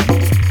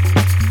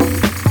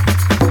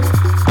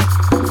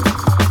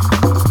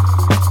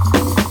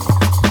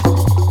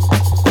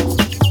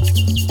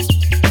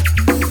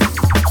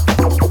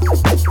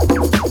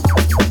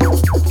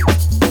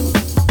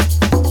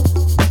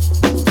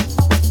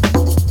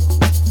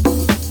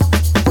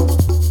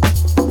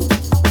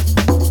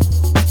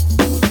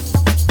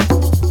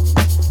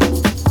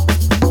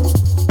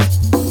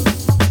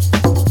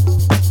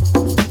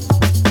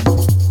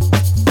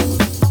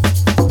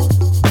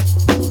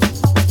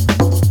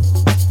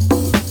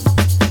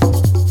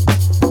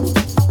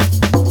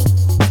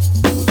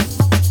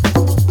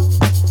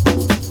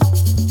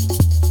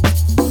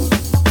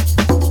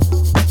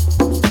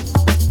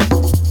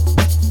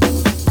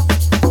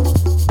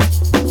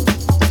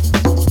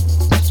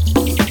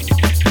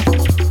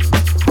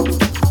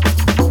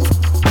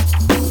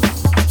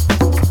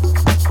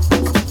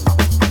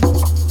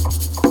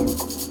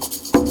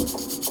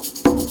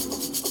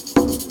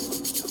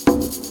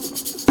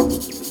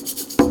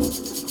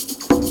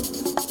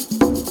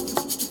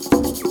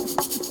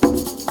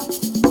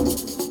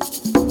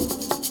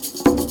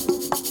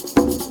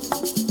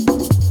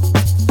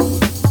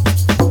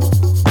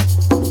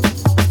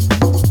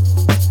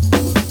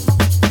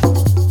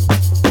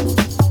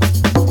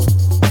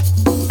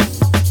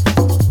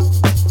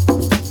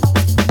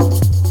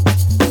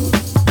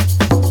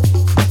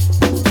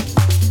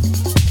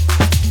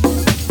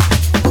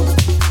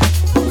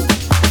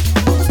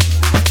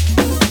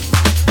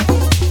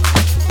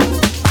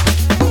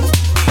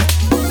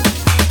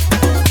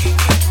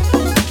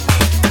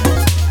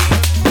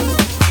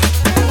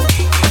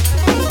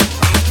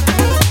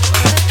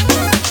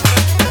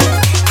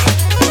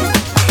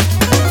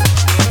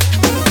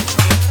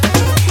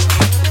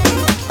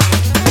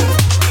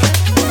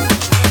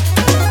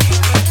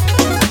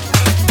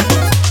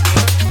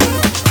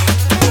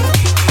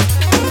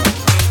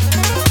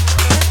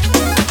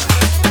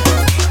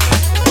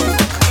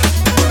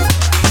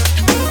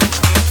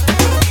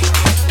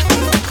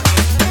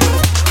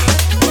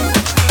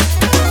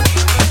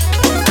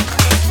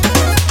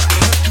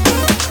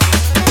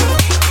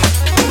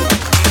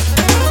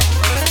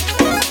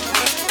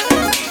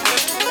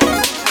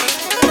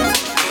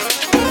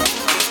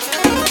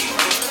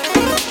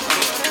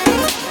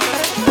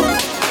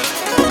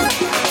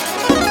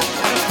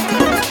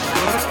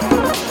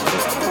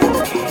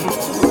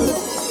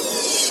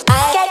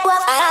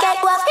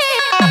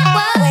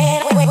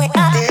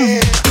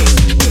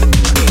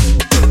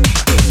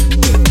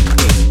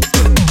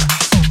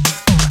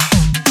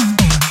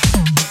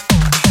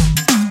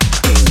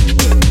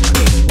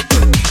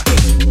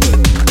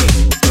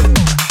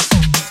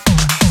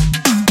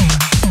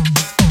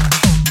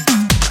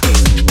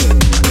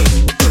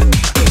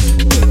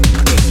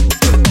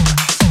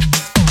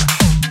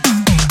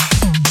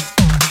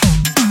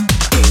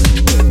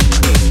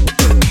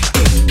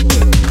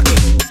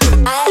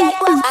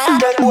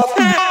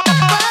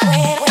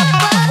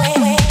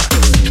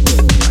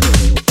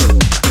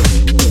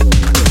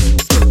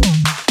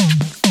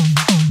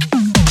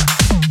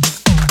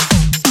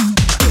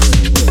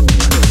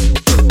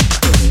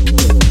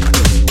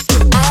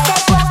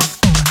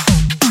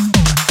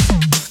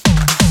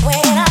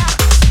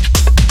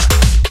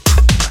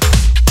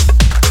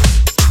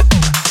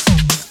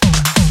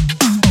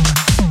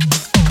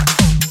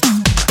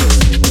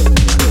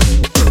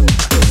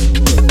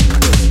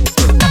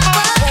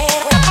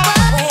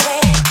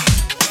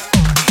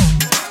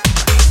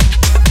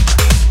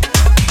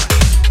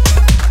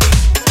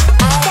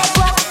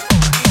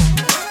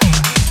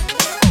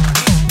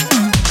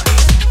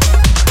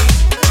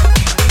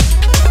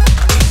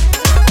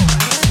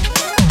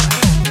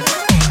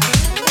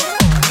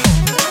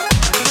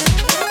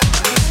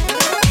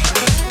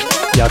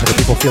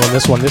 feeling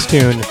this one. This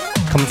tune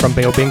coming from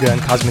Beobinga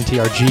and Cosmin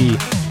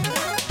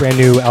TRG. Brand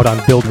new out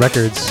on Build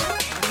Records.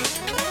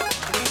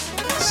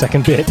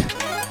 Second bit.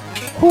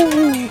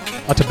 Woo.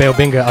 Out to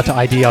Beobinga, out to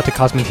ID, out to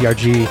Cosmin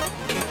TRG.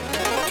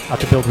 Out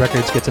to Build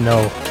Records, get to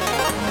know.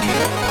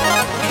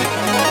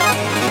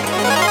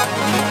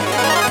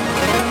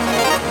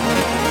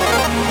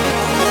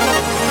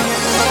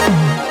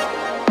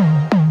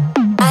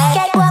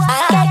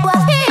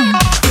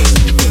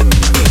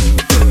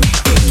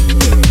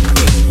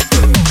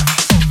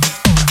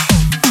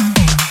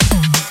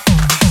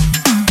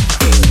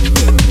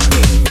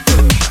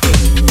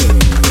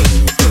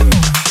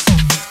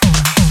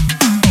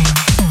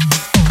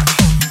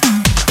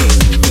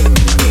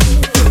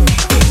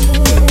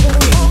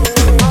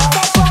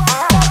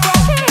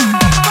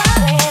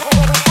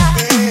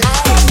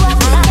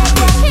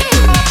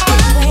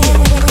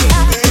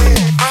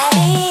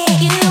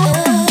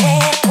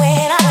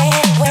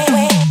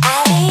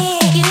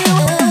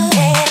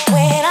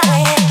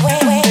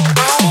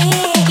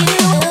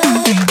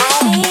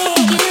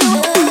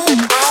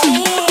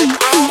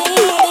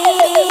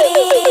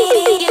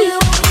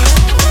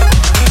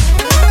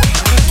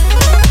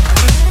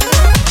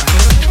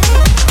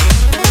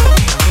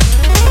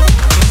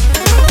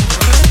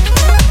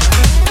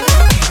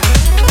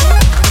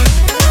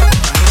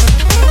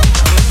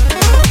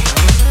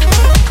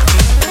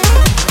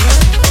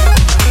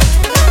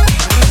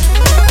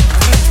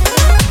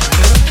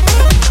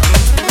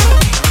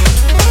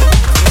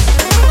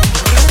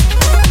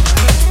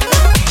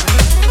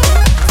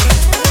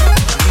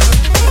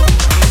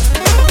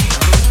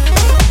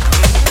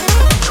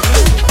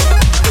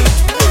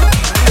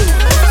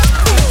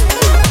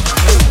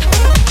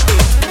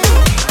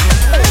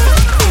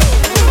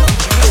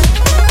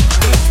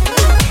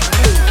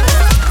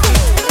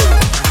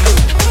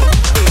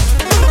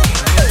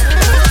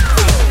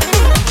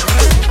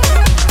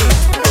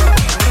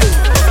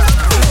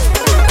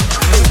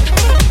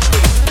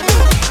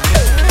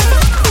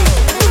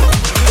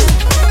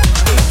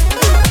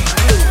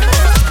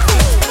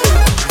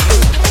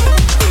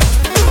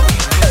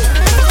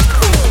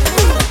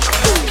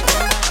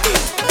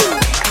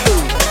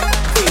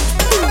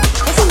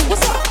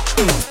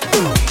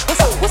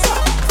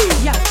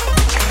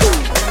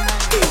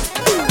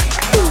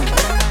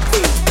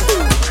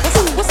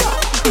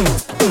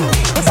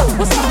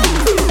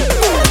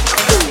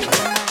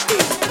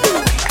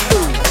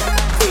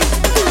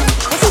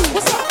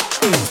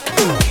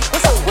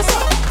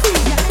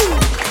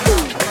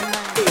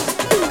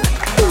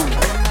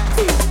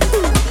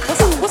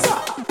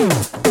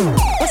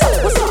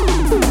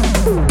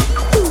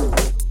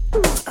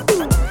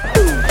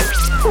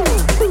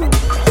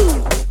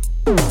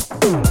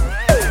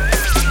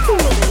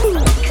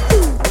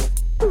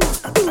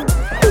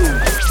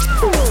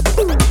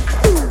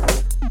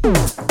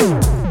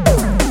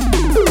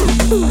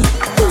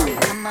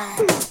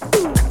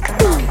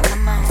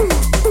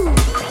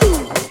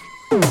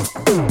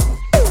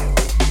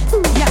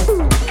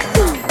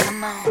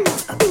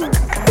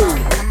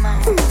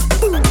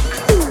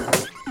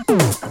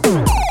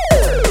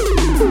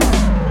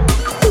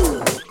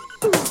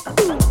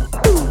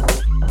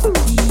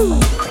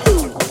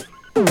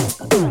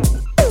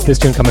 This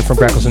tune coming from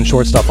Brackles and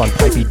Short Stuff on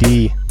Pipey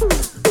D.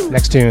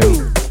 Next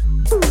tune,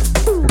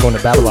 we're going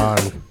to Babylon.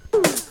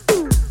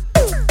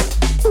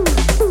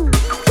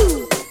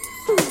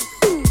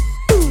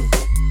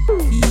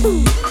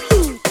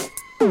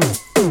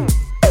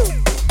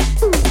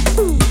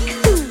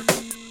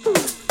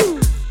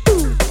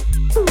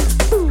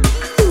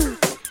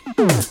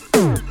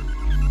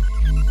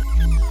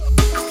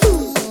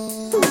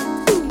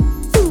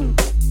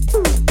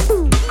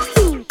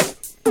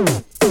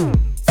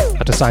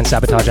 Signed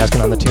Sabotage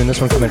asking on the tune. This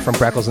one coming from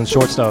Brackles and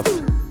Short Stuff.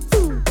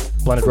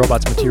 Blended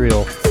Robots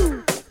material.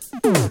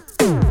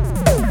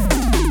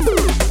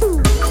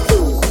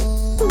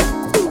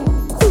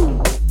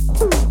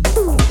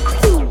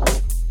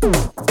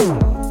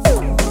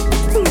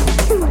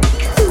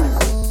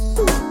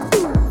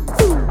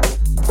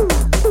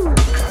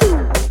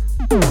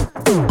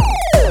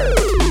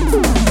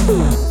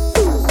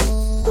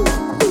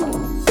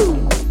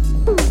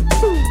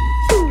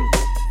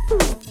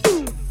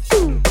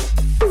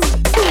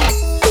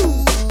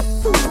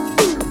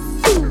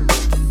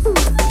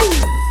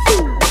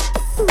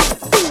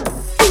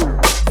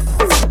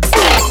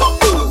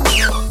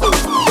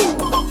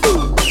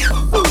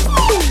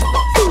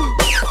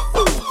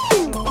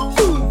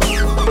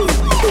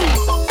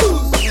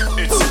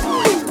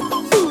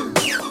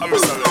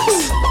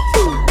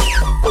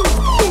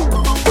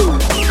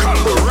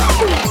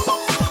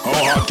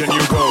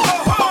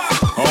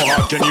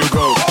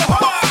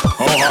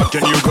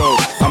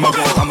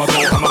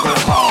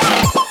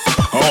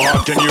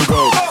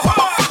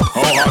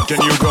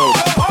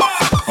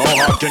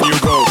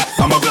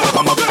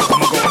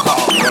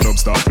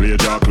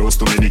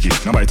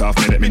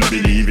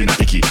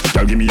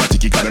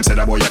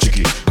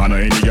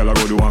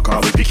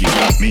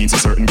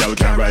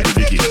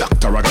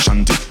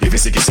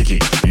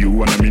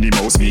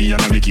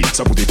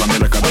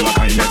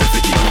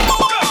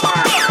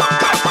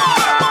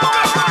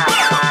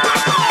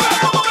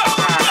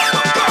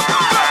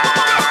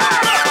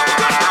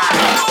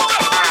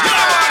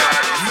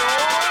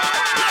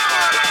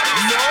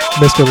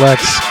 Mr.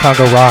 Lex,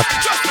 Congo Rock.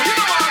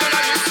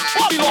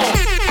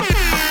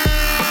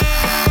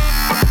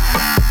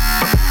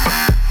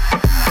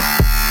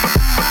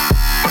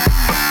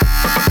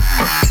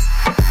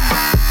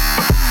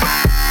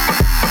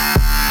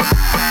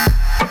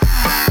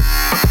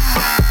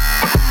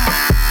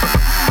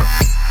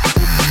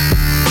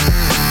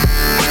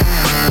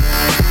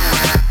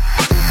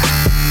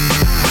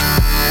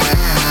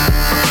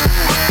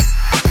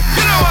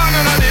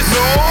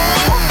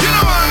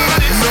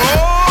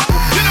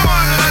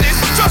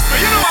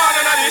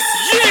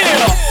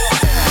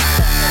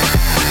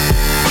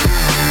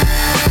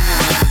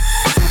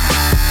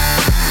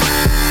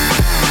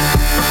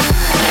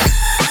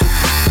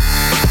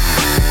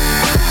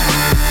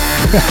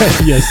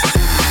 Yes.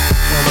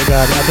 Oh my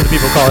god. After the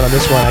people calling on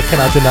this one, I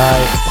cannot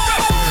deny.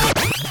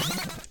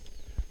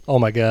 Oh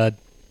my god.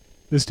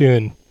 This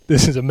tune.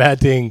 This is a mad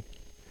thing.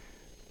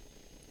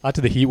 Out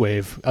to the Heat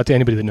Wave. Out to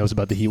anybody that knows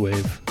about the Heat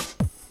Wave.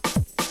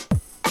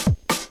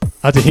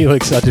 Out to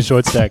Helix. Out to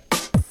Short Stack.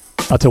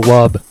 Out to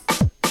Wub.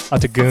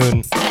 Out to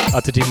Goon.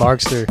 Out to D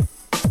Markster.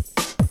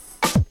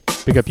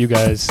 Big up you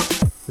guys.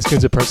 This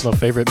tune's a personal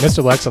favorite.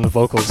 Mr. Lex on the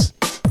vocals.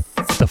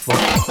 What the fuck?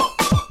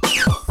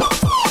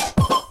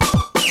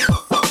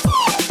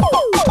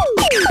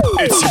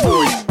 It's your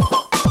boy,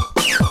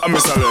 I'm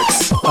Mr.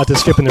 Lex. Out to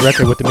skipping the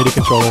record with the MIDI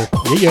controller.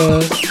 Yeah.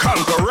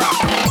 Conquer rap.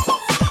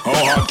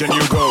 How hard can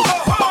you go?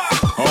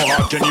 How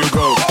hard can you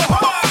go?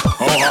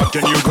 How hard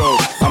can you go?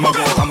 I'ma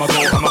go hard.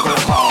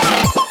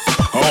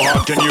 How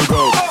hard can you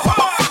go?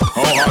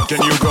 How hard can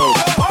you go?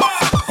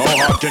 How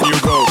hard can you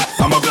go?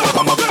 I'ma go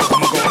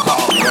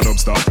hard. One up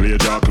stop play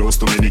jaw close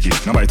to me Nicky.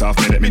 Now bite off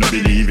me let me no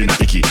believe in a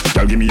icky.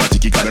 Girl give me a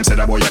ticky 'cause them said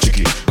that boy a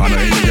chicky. And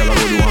I ain't the girl I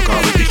go do one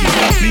call with Vicky.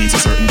 Means a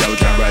certain girl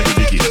can't ride with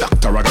Vicky.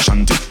 Dr.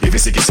 Ragashanti, if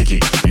it's sicky.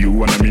 You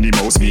want a Minnie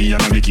Mouse, me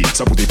and a Mickey.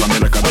 So put it on me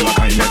like a dollar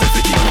kind of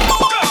flicky.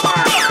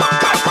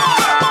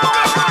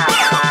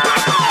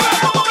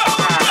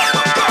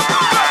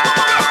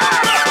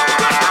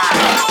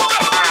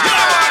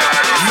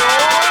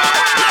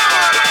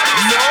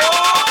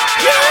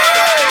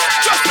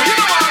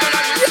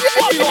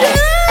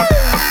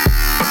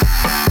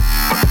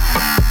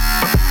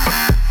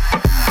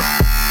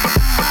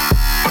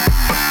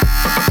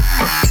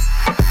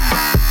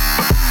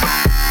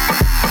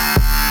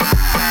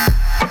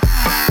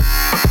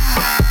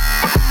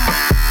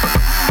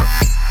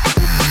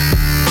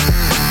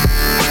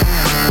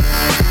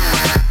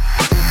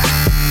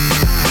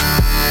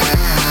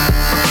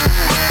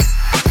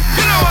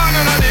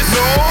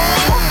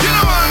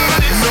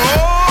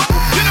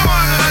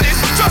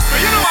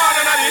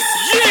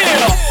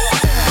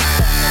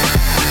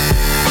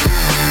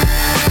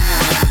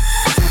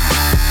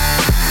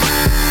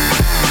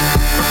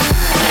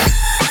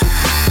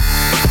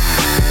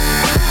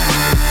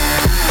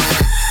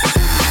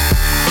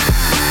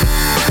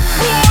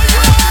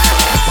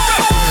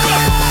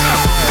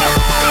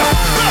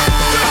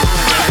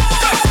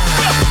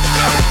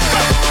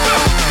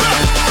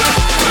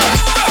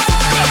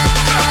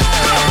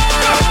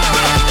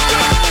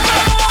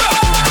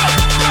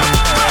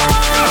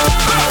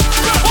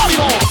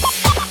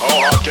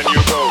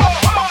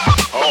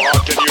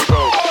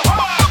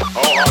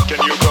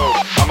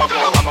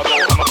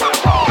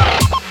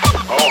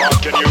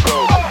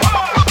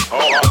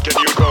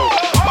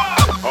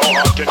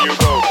 can you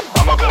go?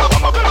 I'ma go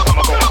hard. I'ma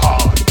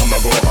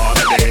go hard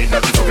and there ain't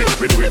nothing to it.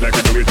 We do it like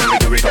we do it, and we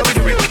do it how we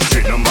do it.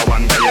 Street number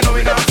one, girl, you know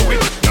we don't do it.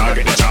 Now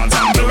get the chance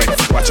and blow it.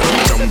 Watch out, me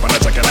jump on the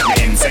track, you like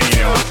me insane,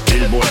 yo.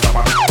 Billboard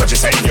topper, what you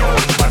saying, yo?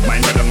 Bad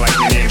mind, but don't like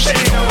me name,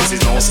 Shane, yo. This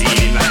is no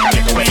ceiling like a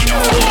little way,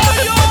 no.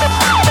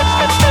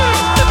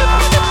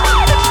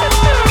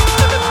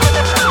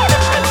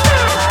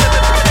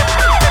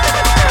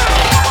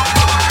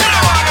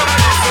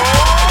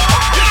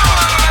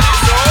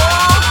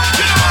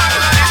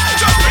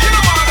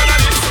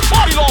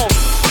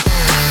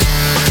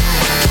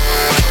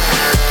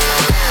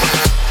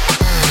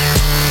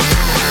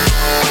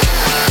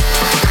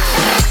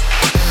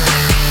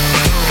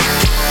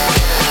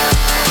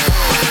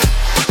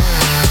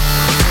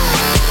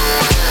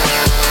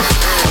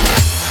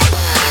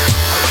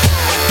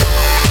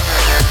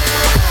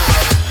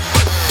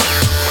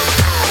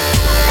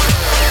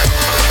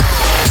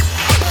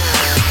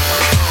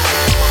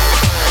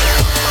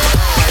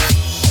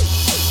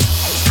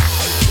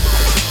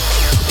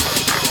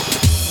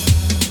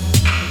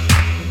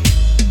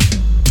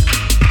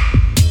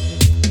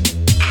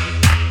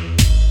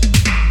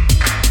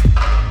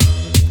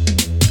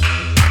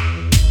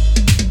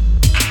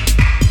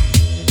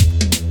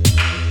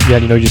 Yeah,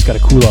 and you know you just got to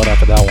cool out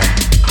after that one.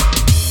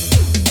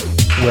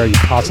 Where are you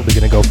possibly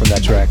going to go from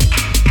that track?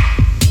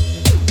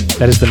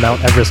 That is the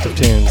Mount Everest of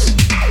tunes.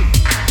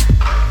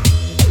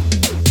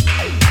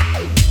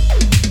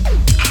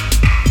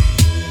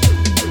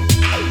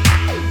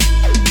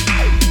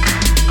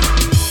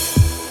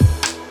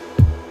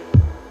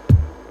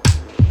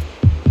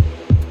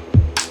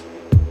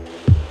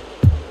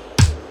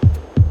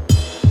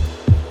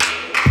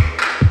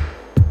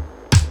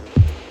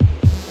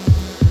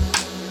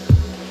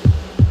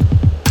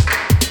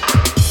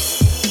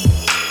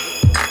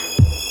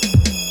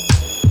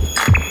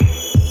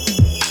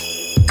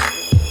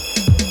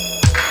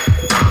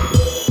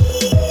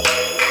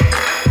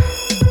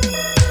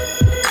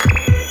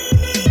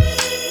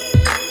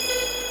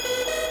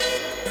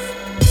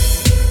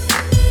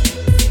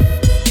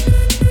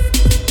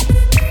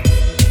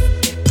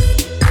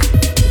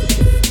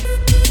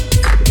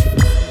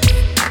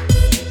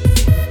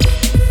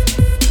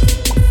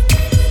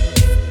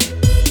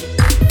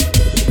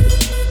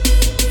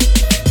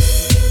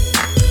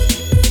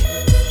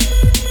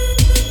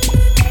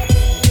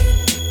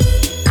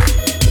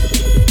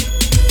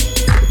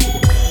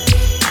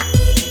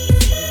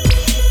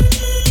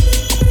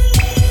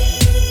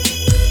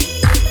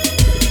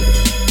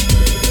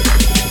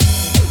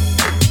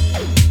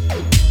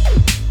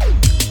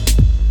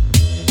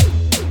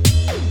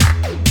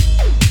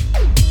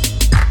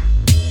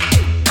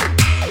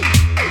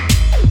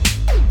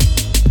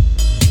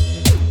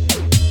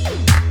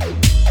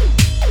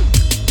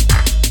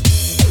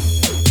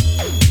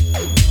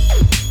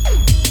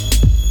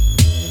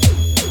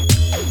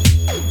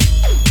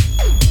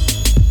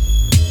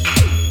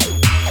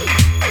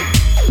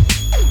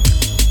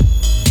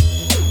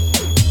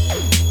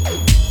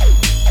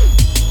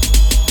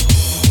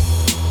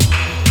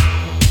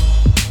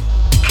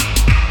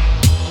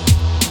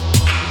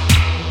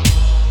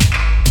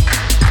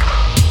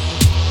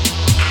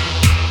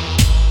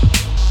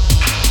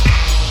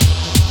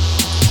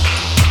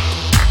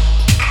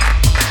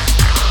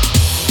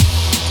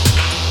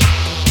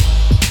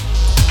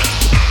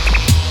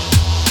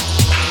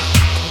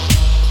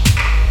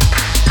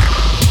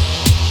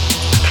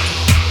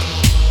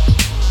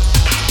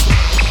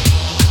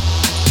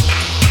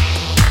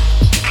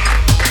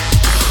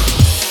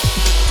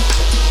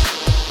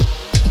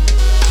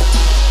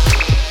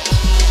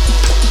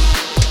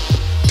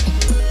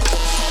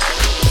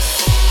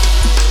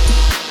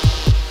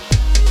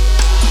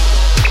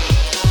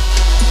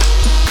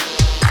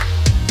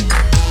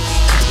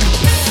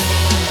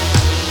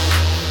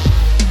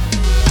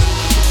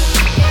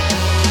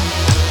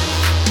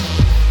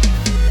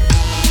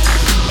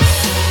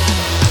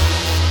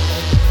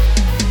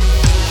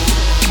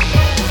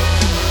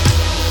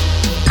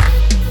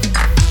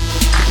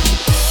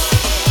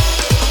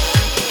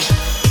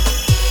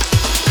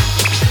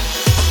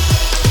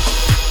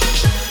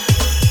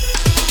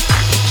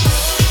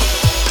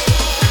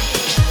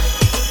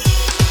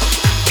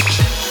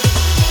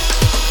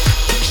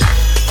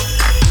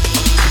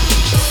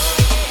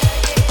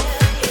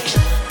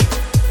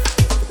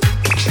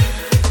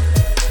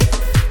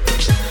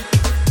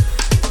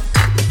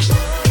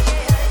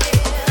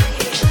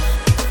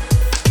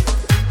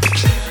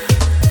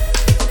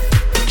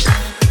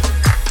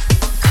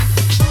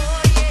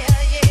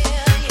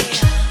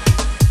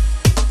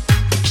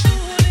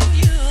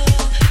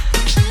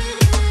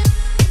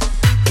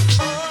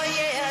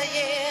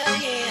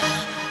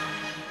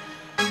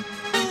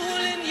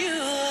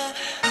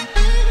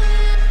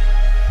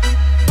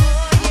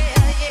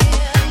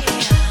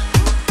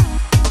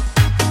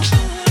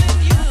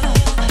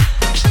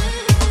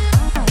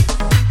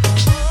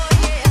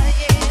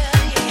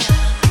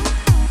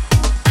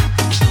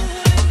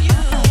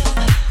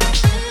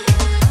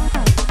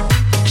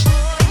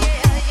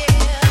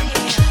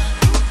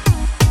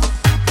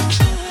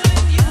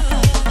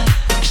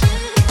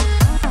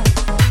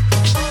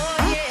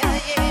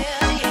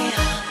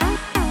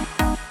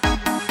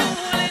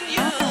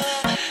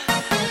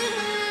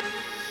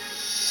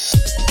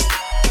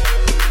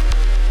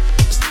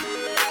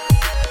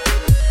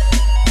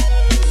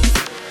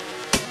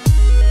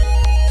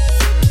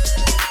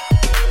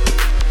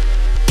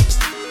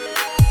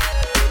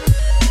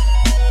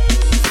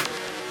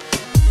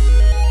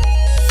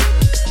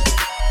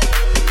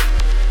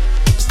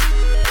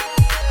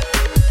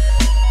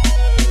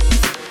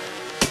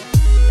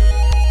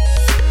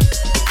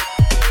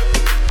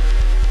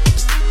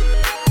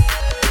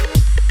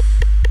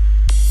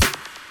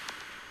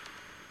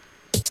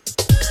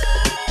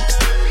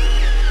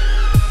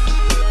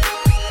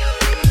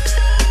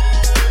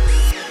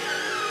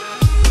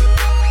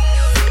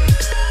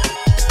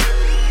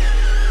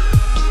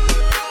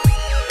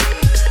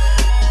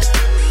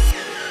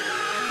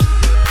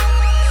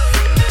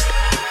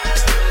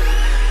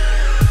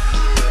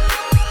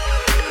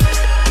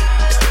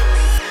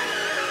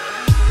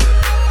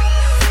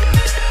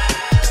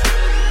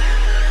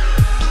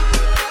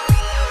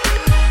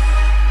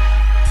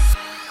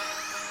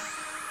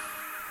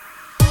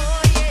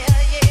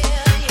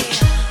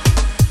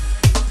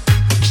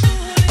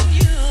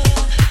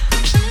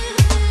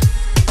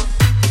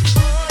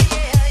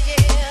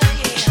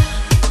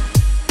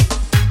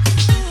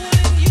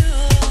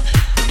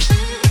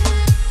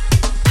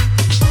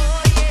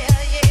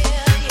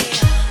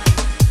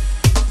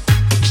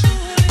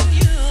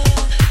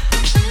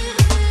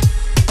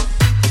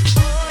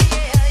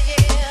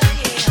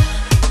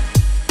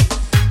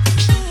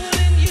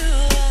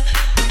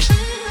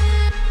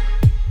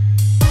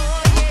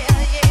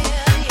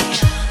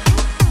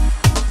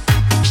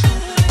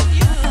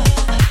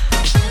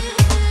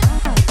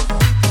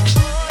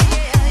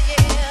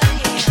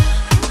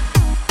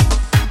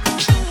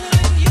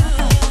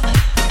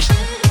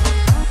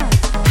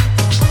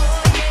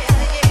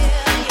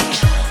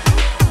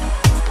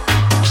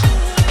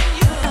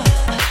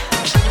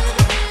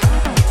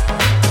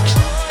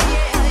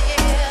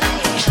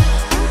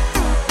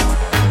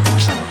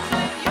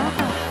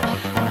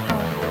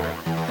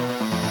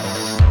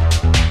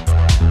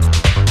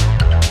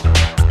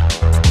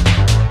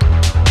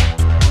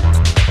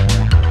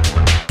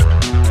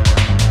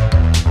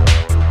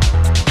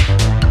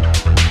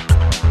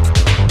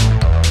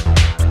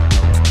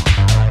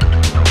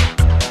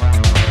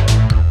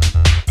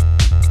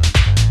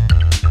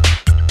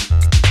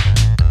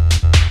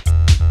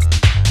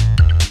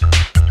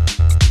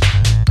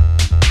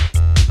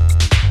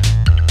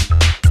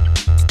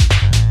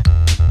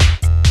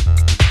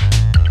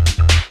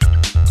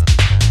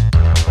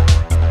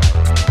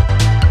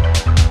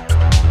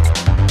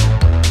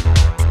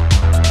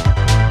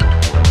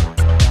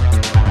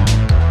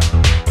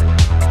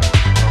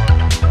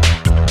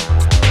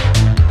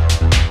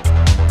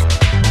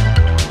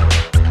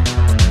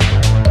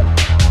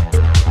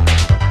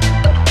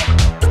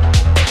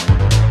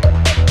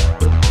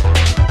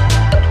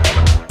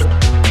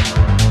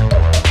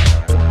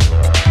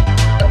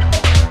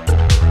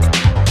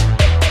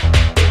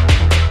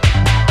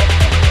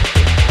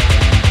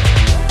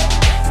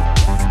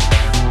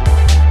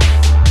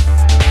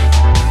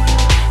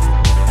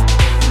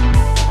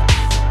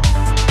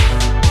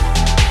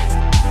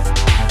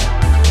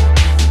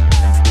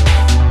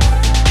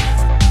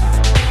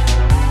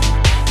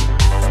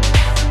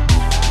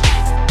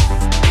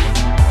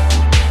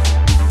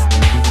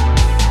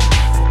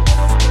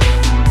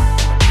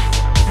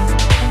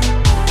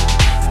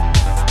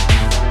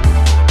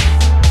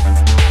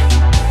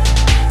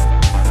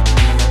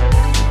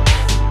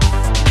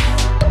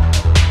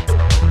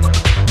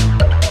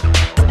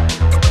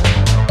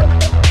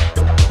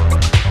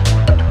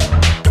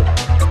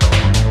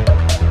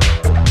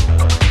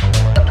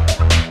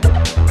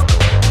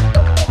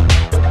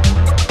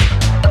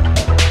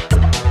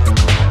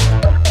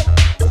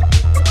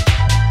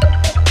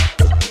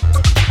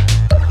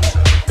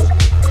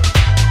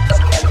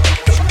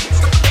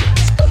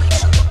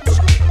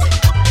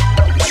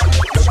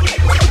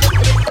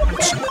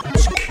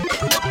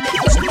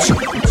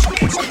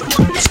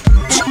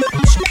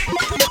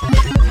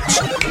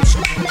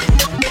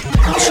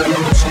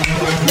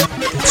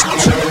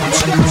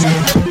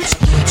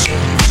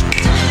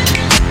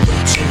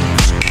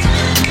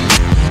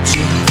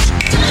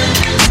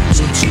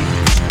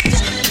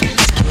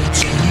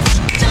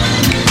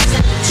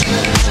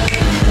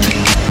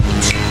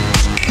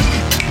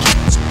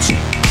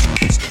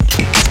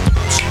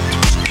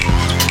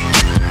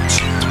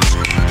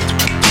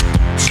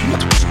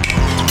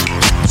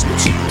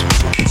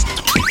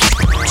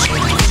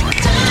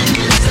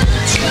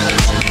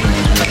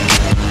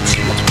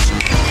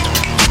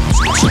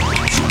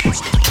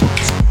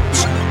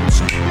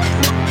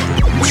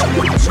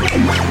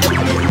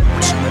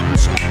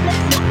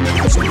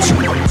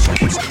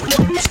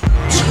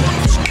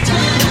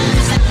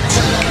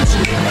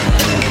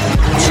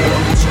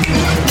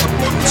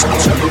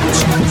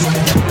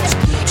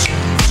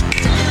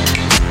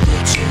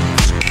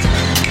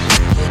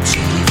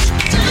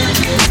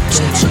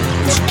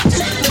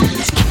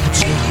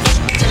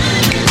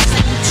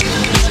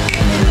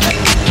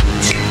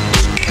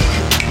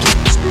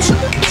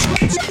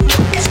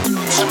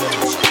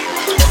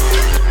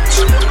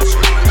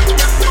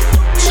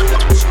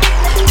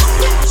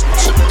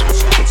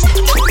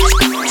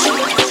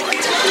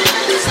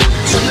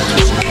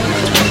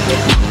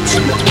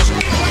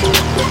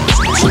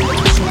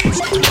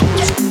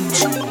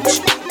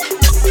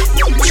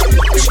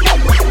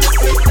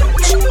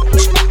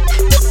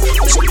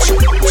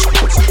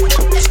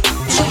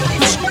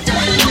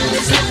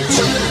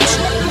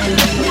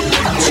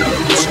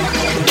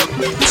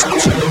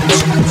 Yes,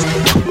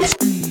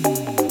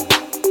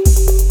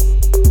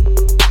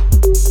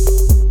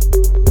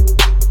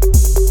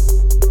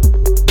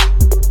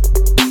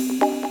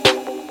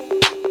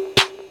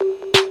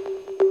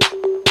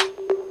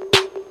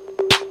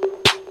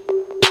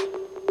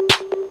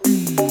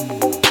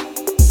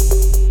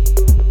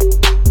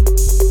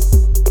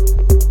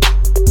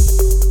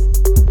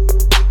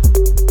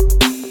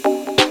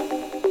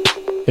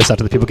 out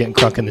to the people getting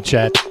crunk in the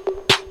chat.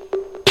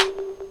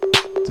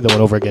 Do that one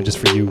over again just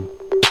for you.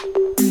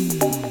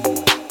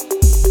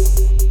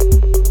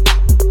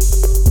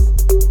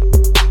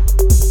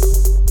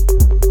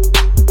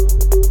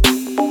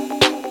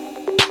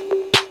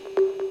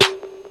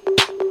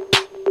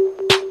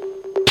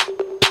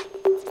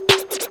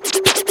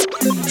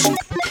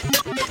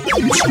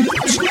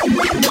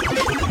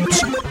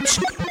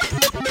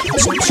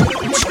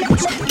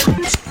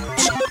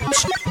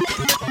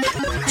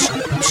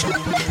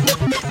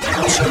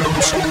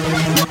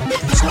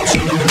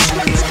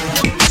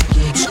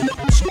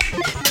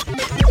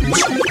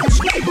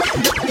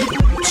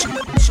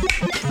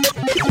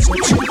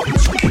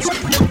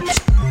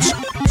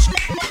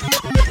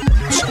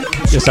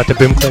 Just out to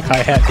Boom Click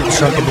Hi-Hat getting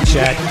drunk in the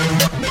chat.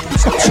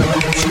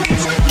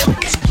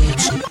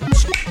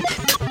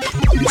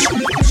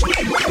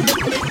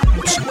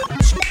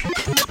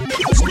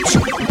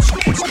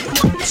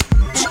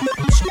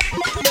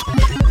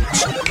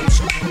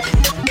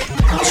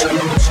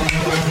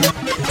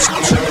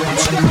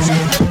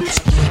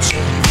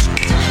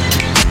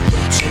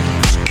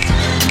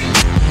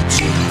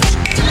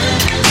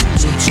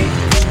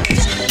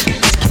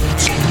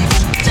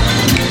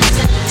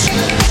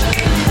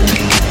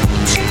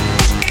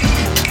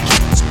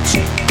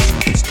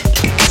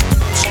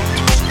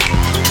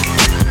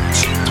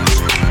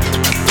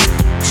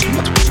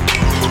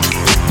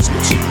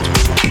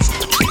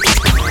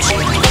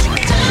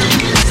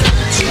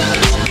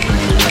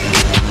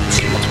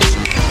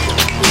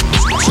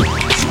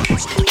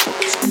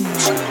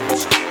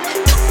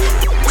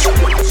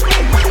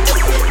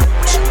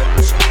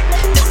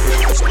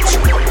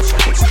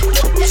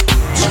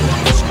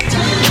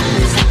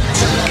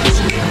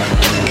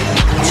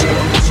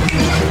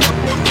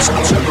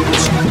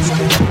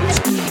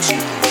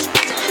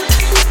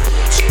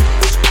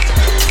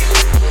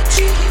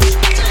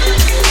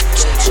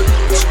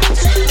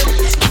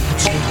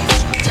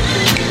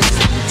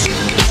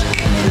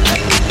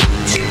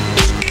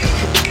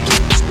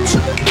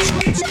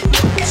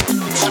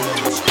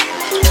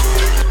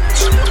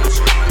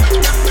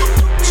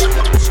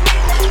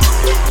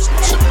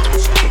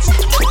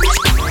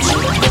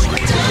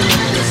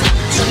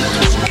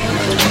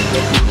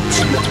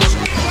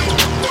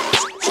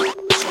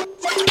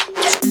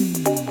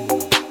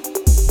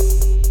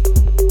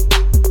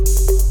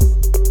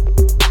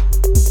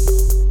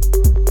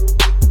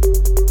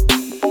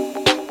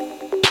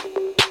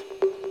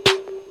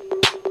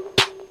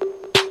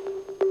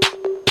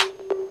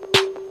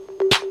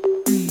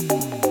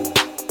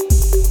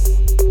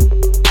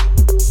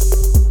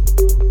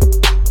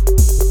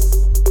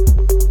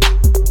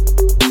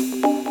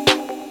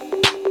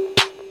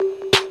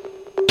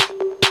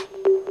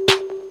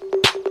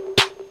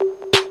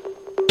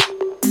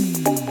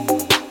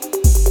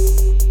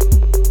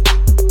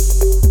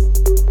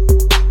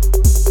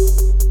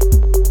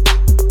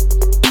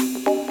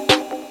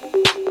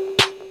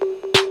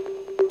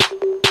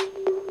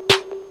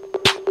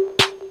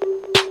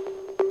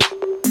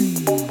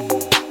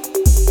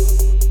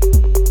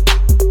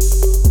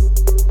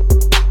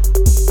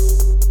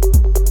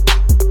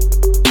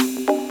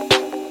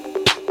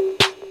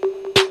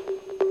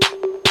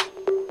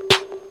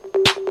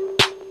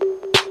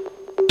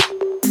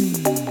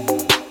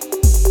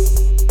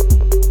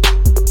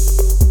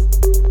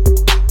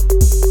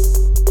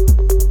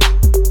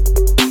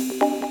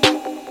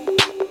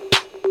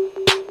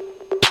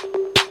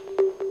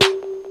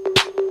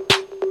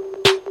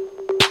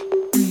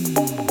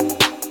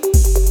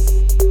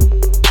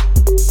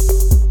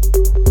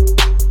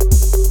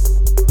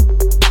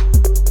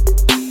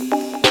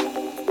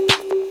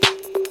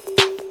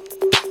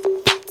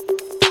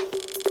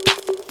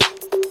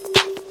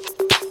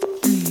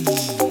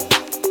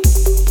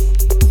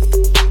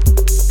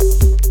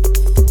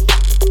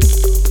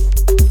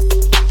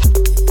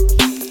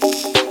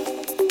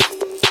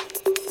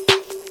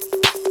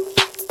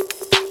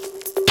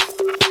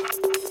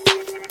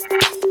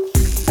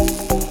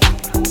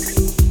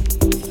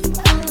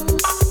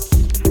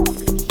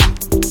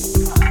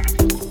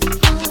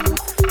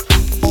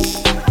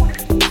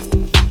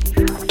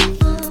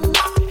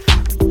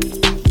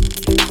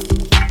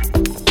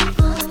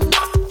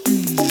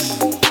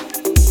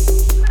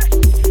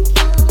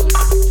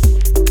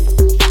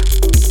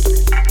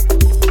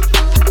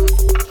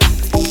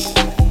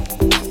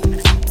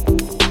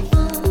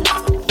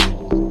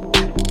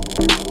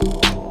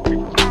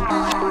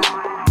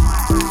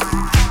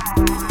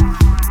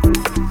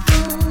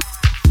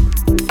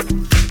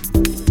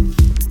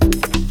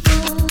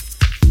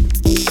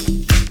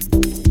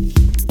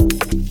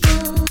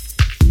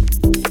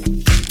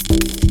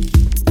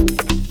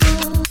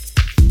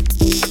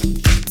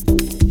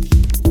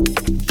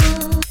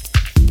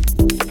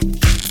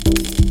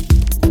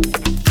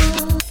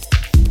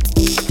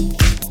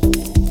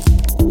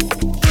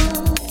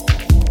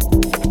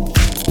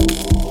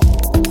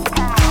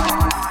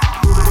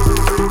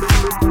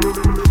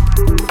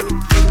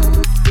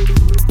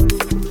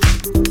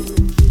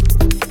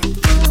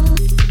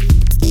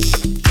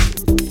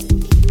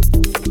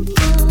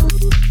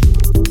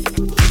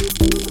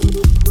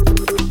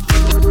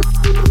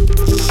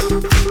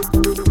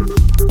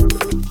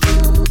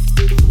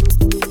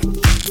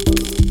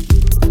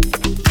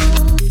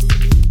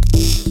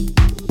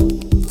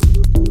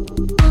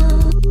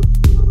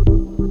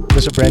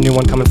 brand new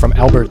one coming from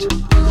Albert. Tune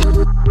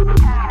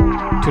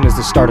is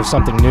the start of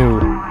something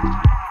new.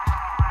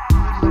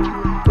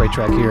 Great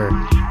track here.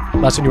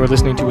 Last one you were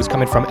listening to was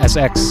coming from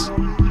SX.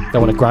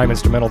 That one a grime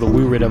instrumental, the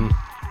Woo Rhythm.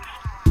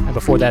 And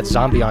before that,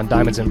 Zombie on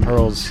Diamonds and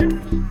Pearls.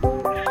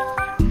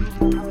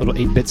 Little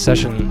 8-bit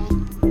session.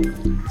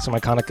 Some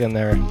Iconic in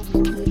there.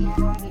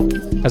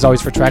 As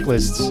always, for track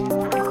lists,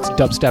 it's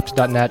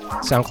dubstepped.net,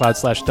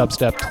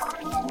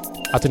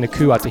 SoundCloud/dubstepped. Out to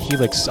Naku, out to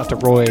Helix, out to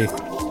Roy,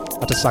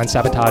 out to Sign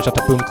Sabotage, out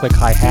to Boom Click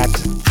Hi Hat.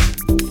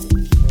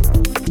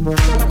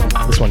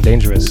 This one,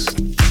 Dangerous.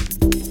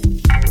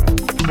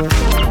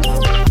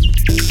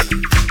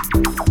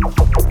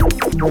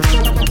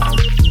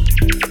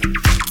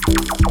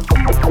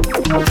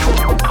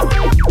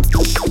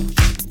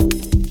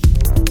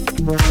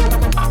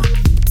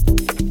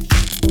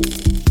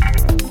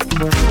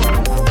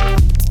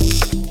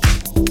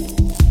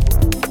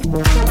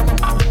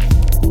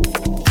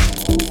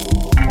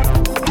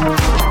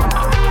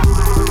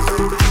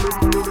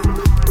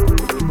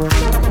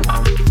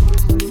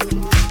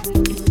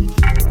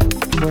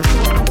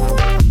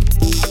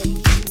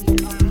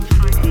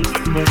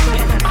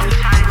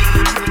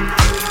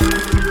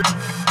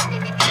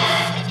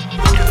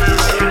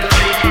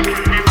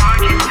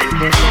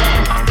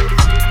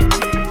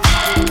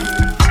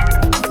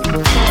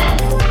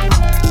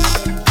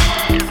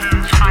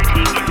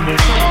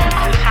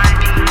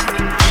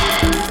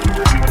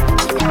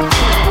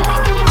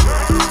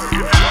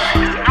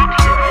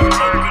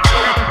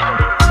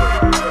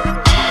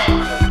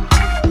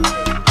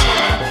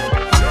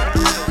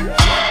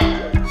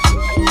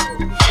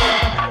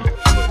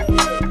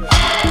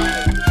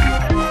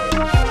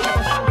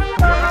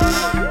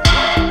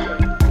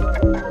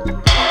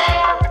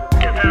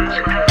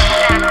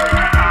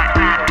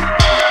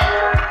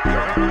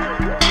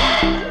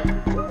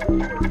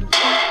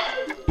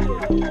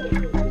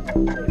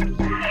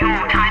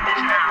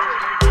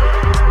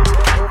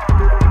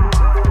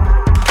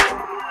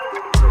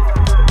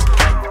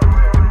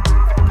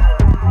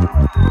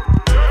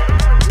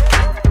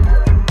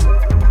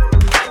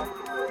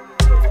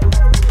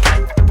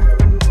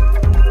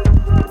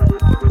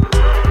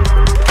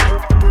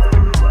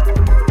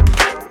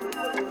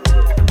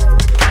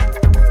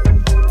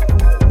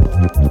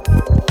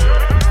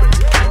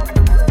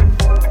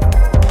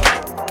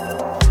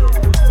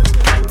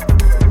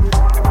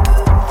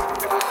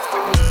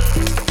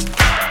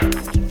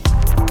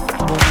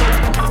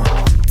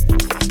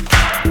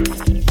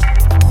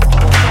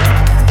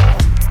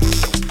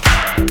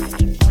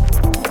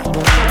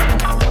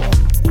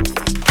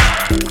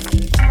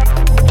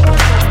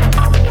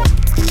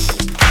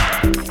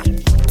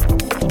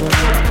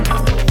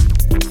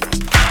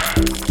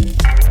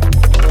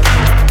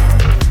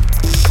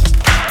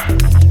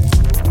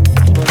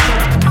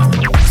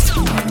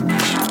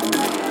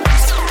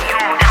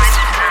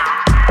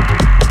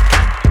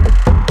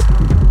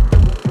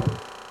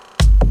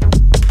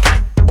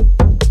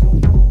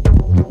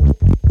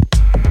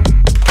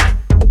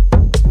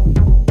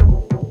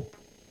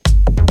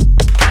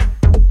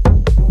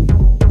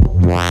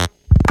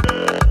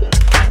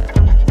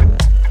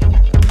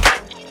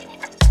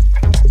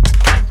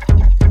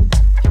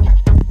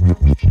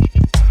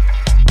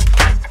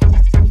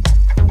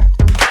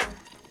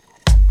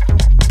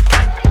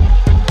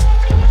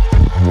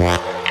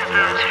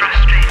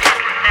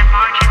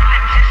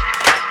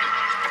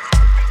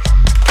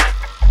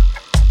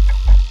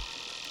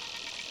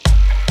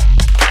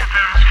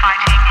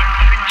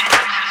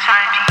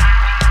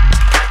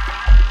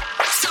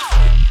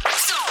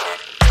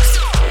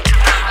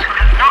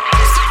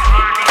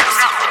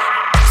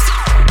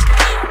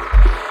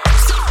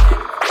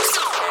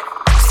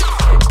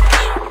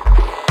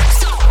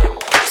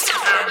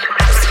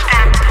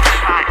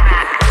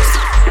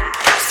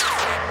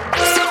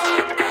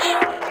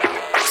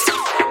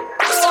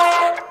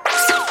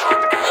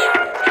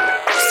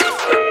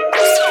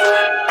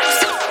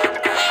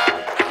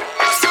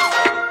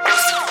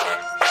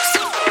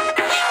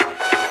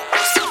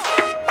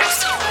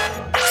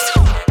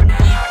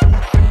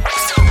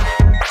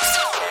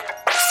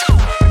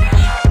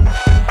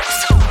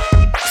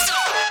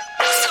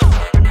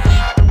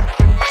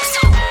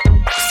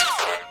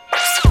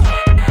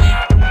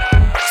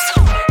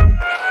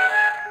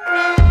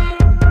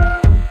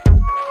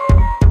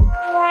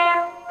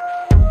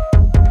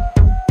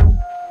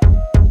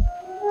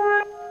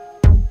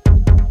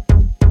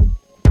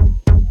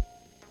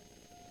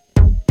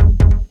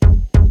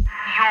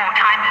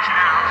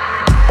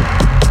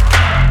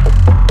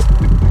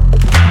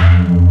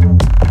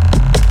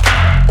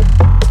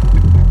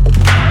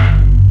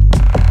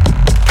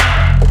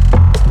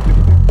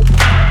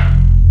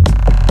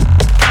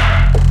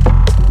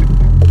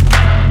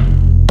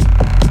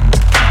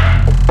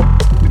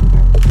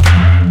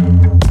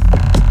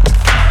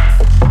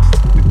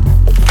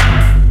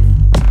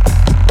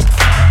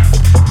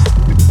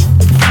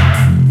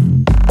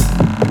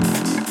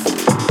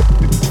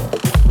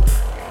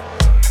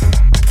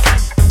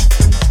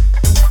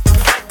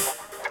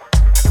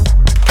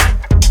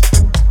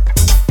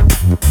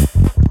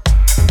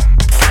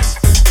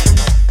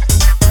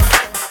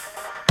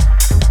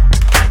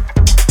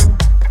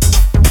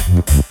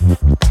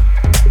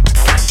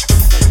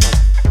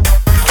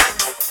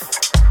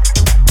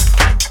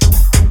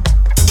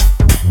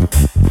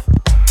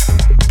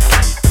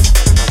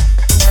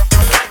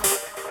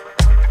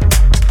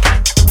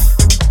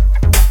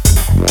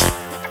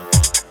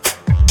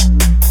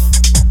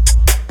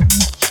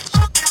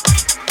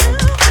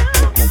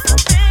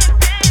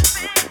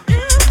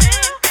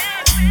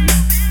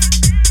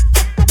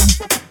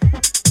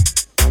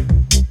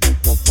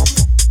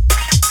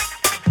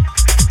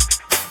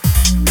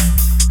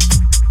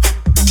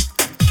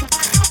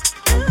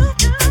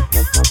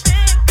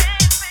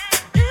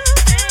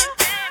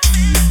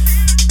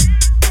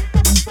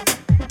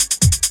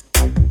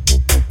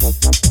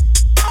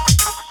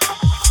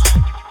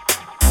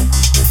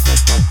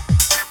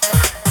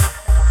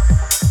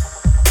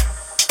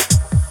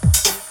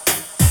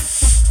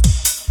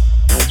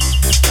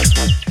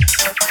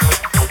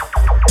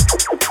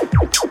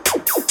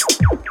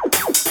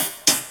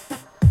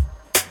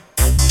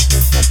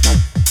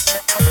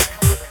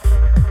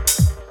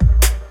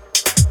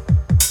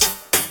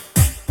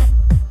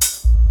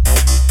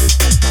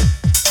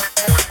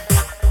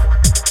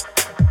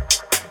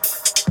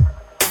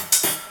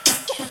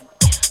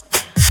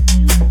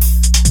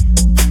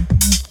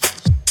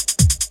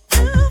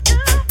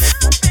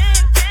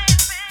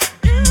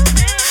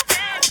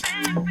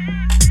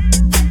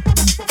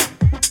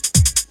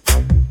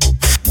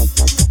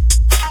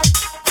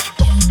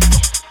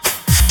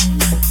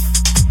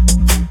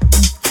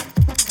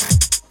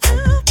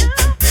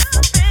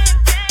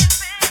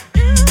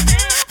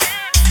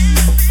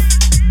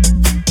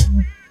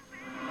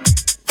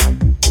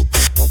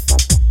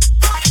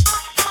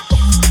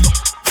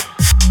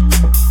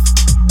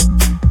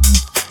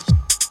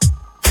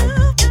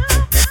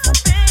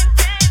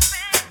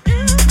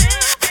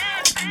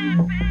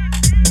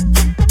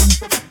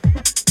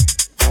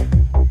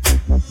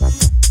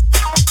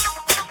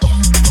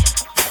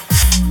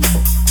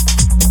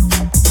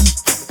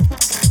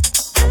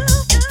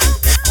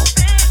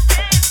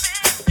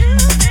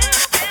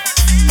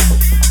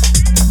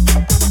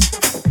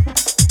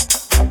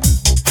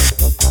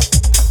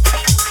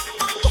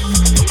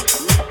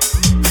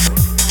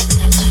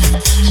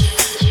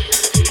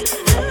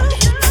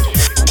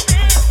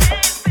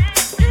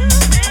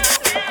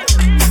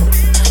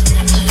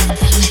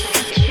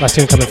 Last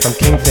tune coming from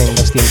King Thing,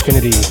 that's the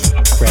Infinity,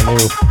 brand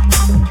new.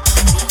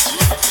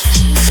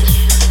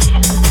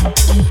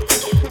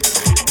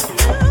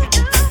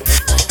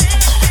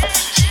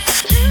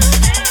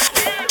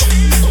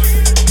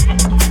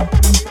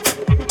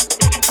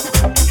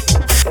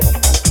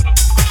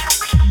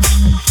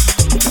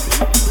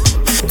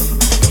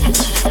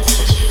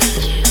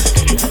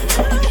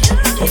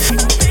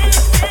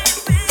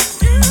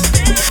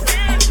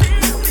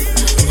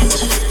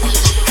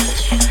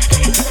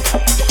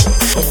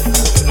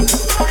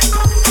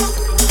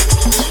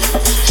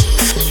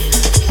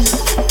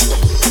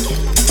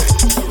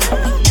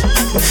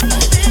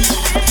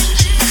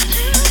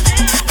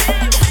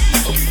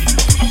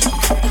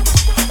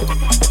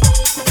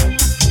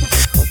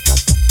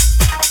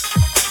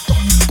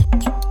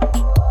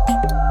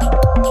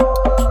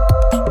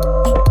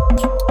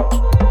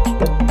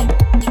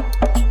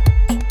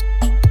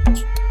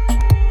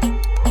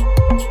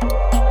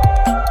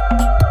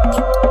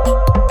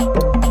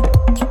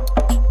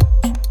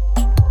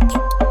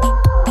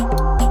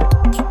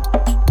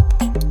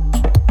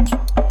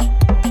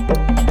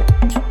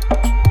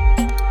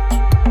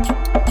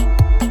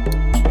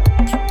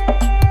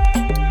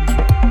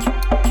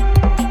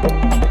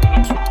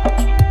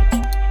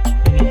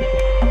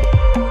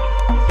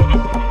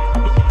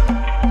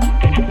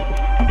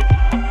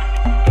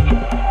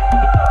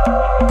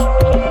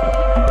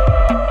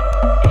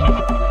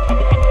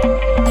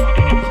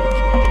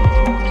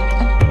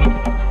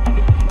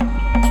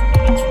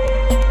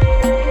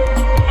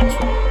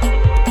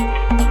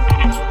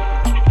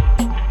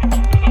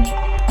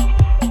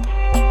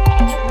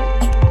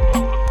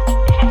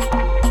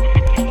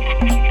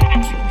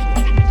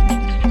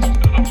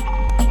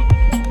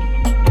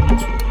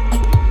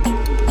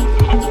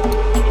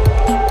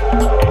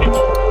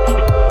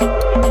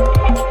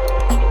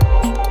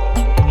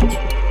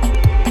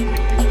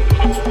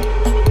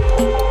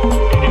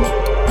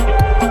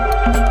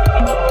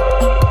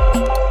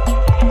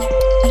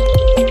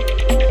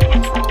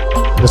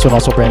 This one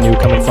also brand new,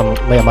 coming from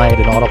Leamite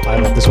and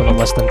Autopilot. This one on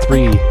Less Than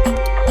 3.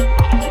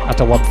 Out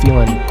to Wub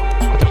Feelin',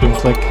 out to Boom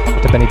Click,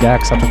 out to Benny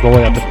Dax, out to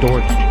Roy, out to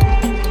Dork,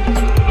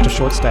 out to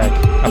Short Stack,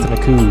 out to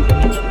Naku.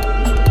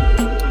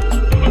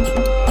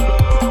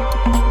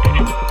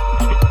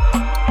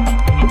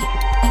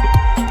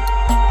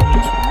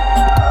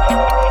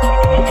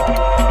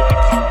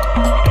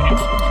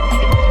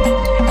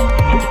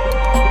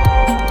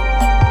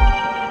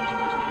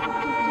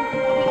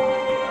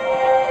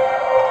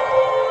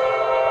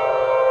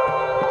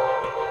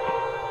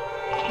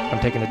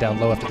 Taking it down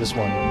low after this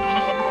one.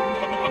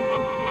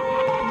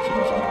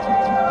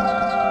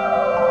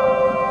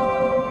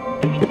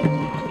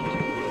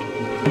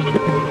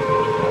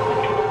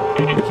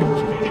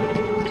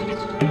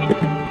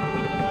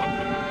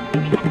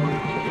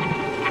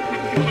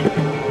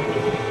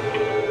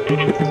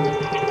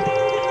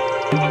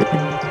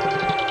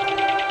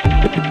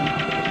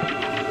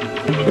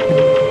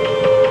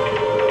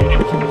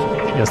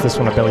 Yes, this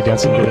one a belly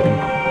dancing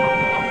rhythm.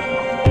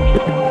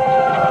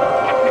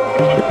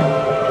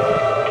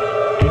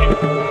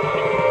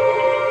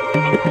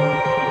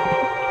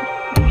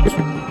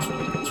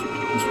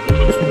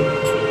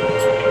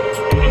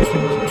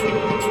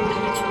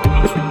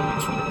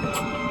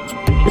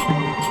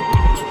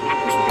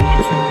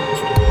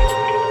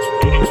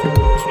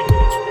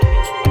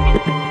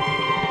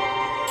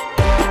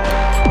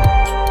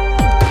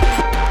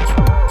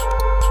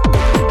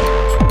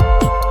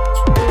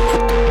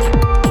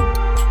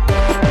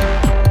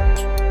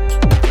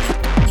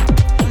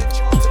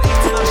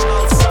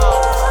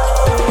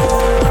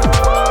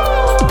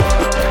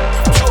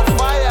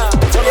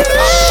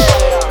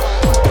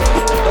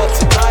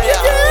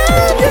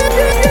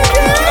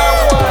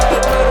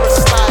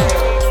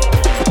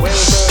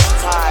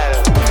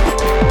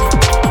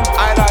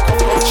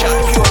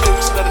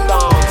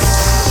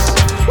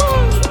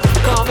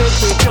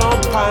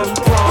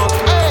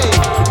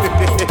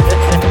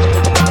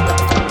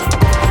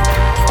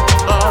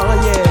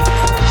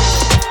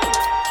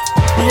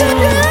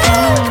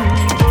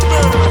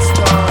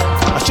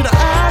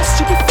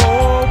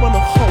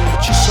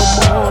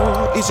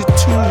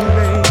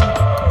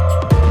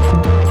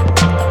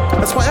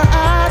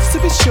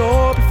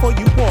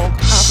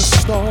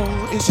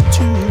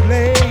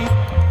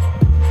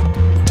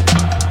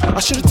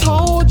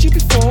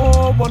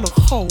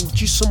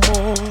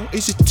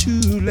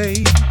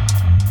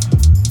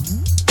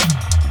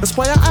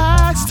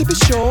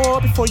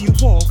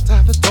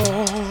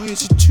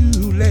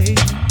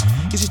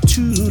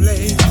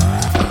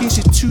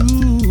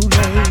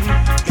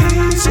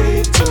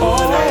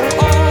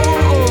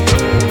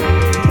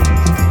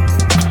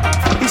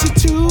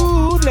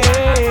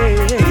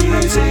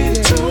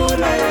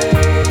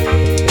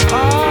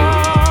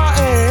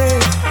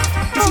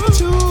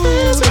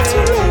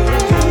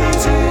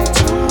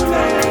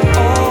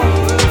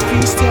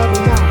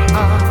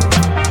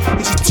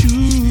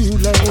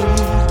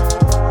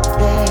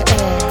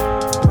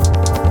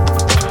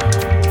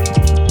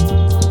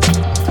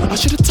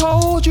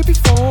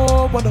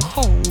 Wanna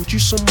hold you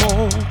some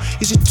more?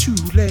 Is it too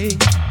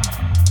late?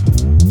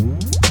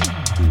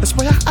 That's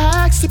why I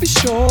asked to be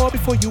sure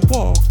before you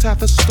walked out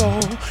the store.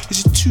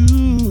 Is it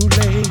too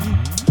late?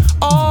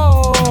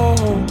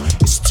 Oh,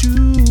 it's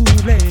too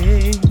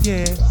late,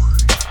 yeah.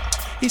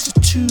 Is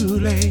it too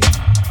late?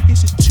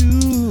 Is it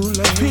too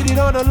late? Put it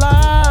on the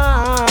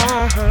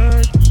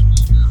line.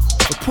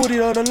 Put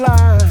it on the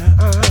line.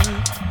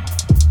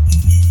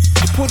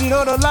 Put it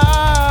on the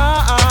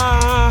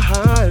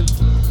line.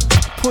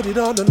 Put it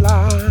on the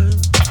line.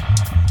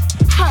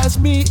 Has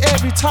me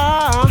every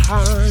time,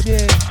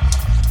 yeah.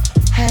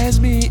 Has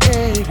me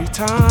every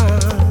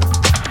time.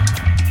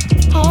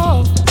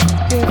 Oh,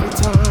 every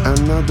time.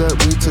 And now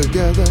that we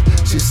together,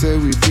 she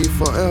said we'd be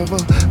forever.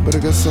 But I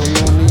guess I'm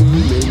lonely,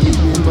 you may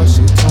leave me, but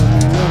she told me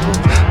never.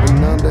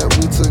 And now that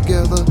we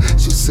together,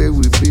 she said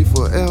we'd be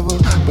forever.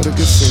 But I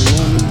guess I'm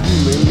lonely,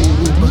 you may leave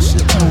me, but she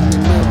told me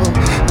never.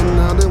 And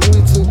now that we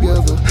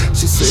together,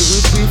 she said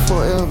we'd be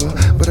forever.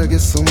 But I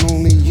guess I'm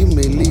lonely, you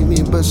may leave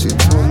me, but she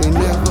told me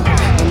never.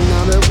 And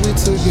now that we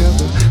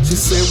together, she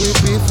said we'd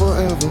be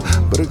forever.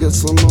 But I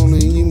guess I'm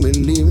lonely, you may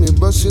leave me,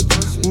 but she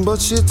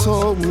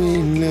told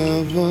me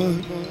never.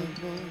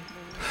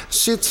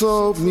 She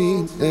told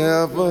me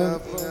never,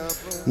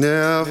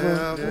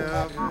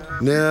 never,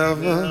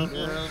 never,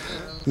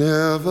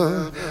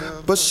 never.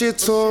 But she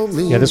told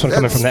me. Yeah, this one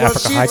coming from the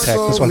Africa High Tech.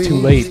 This one Too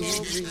Late,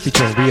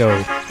 featuring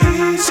Rio.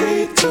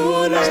 Steve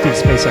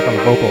Spacek on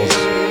the vocals.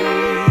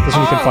 This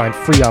one you can find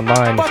free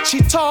online. If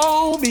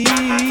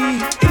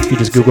you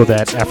just Google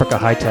that, Africa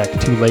High Tech,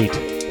 Too Late.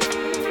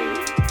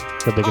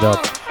 Go dig it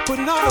up. Put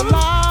it on the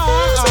line.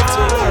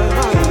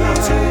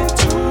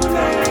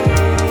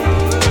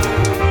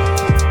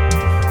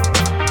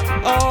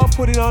 Oh,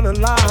 put it on the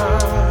line.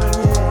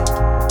 Yeah.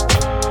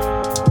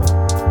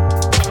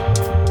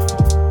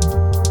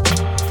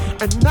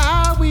 And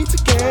now we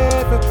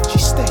together. She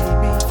stayed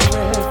me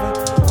forever.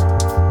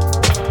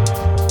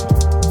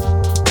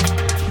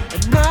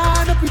 And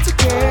now that we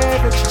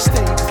together, she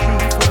stayed with me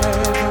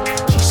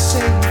forever. She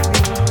saved me.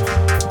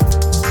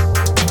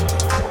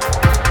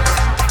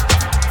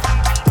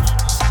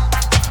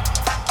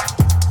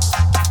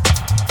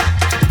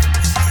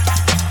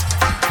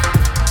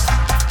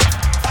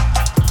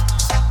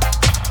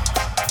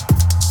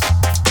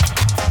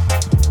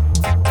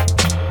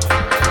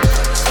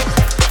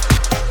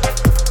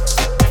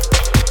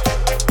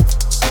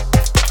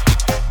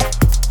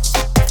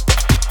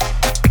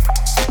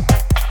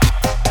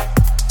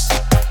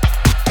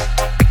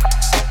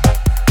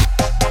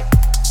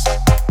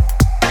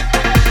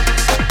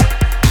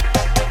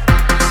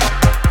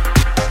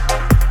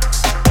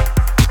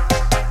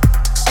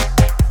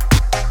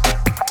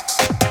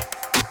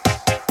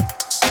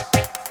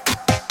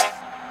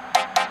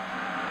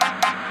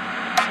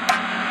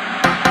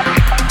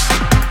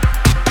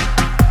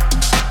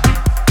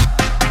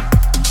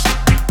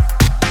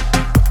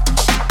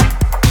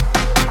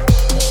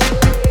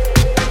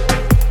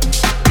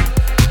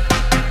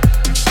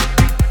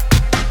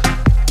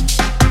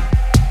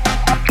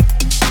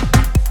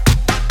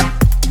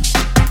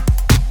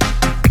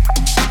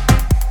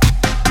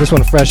 This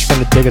one fresh from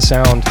the Digga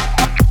Sound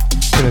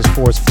in his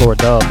fourth floor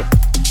dub.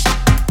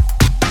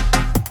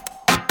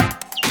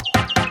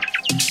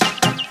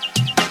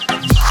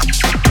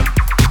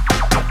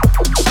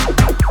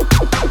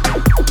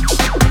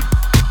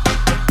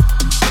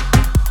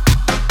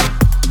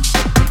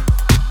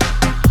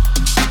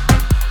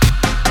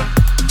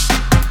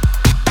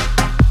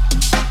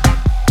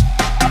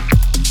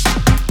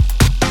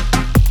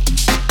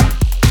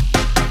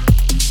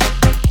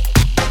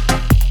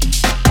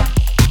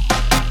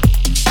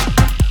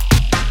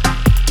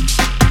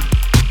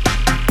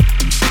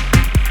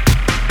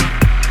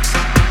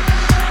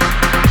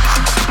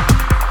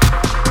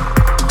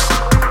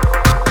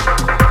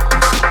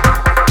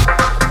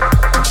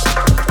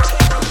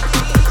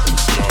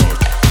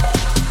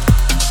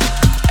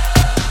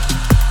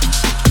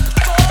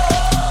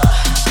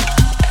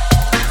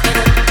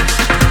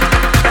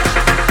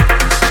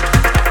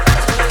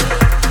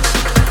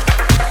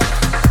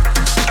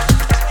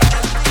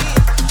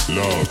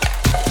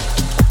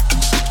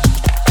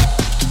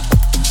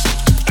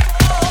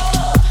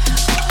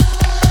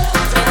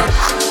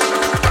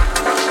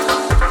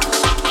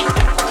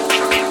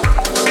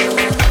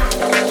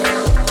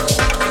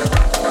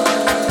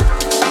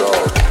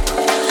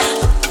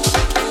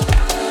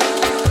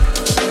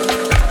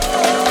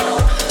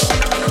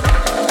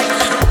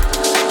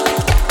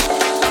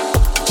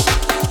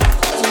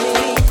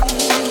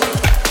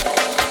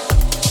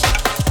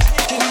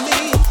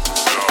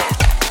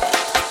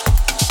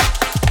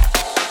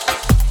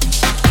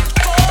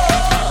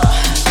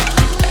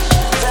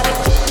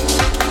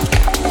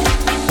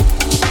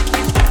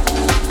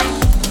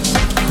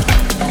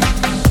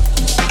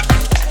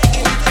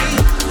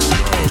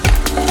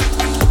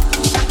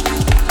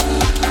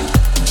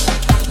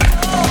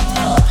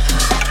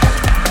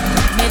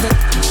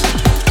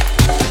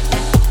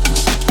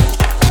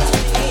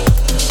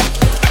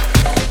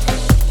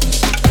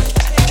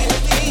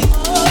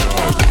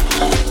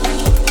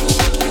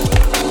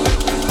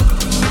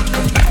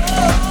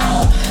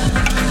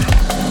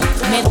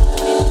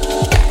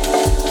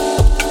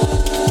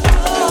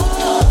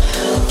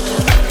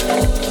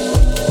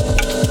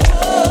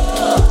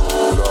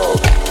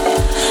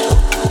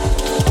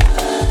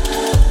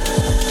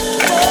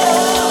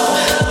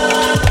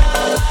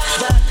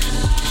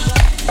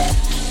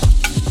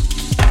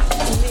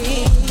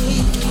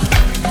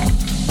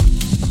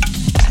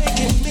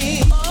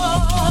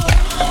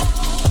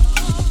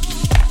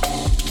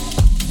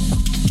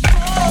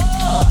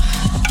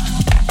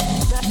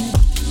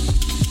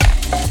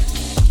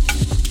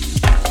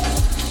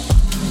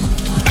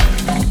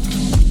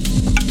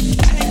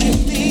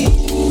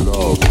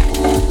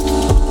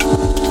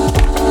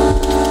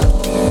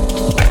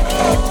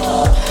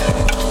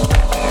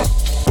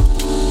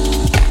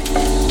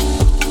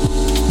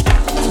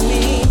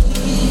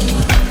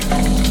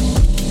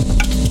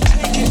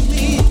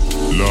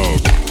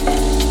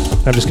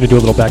 I'm just going to do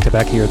a little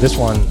back-to-back here. This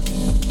one,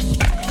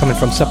 coming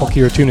from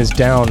Sepultura, Tune is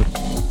Down.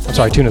 I'm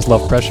sorry, Tune is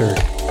Love Pressure.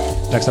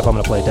 Next up, I'm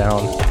going to play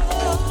Down.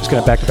 Just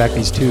going to back-to-back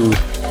these two,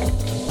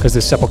 because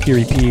this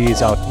Sepultura EP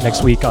is out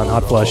next week on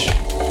Hot Flush.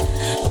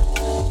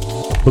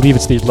 I believe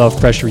it's the Love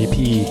Pressure EP,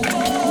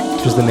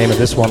 which is the name of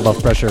this one,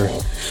 Love Pressure.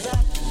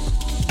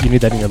 You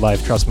need that in your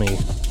life, trust me.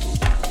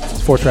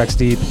 It's 4 tracks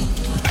deep.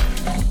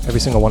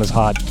 Every single one is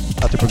hot.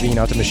 Out to Praveen,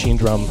 out to Machine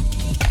Drum,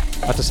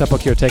 out to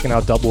Sepultura taking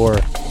out Dub War.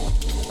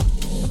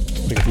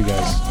 Look at you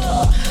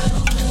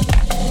guys.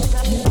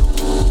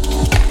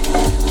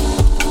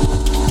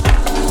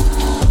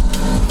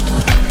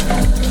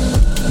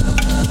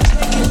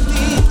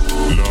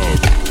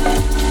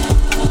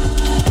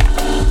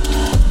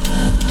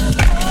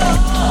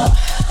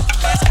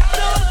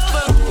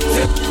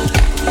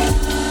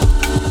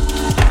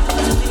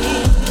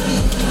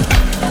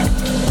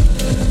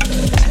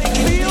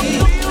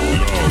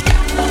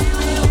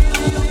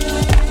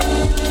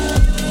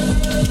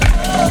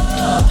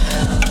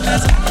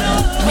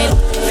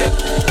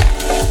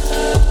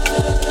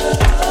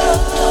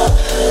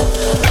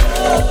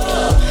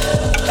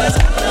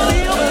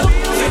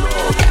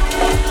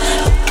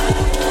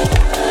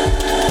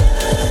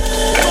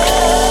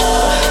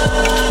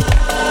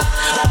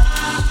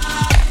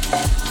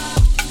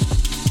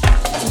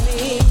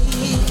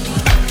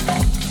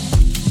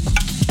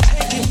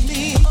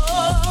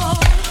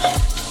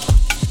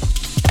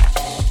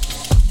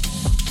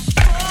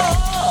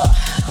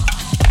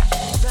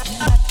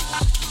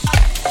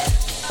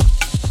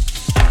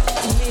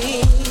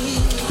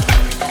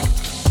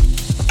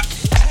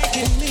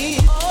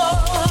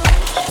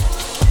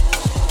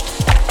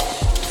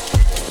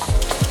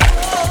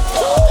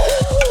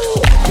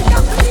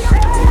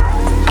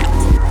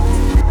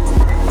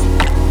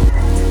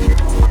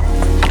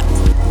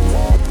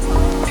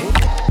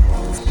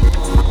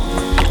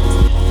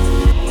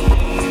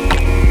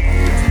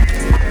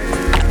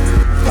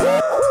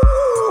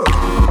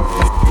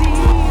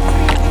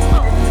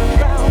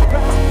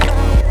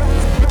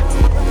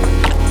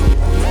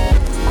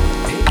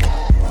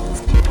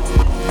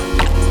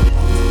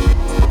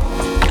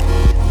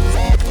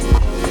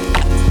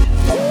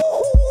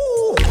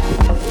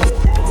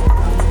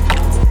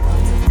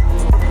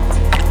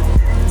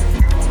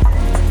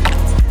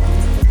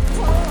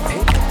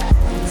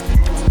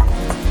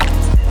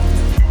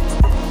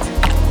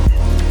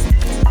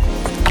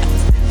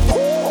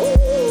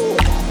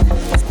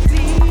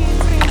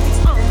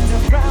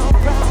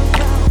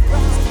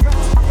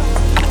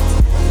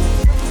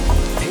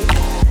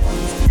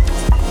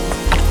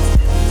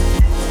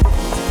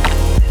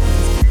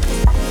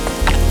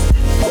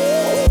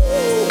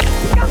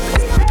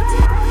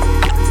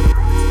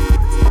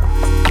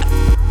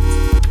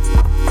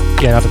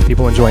 Again, out to the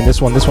people enjoying this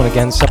one. This one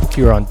again,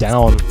 Sepultura on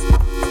Down.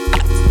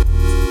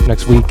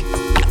 Next week.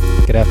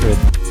 Get after it.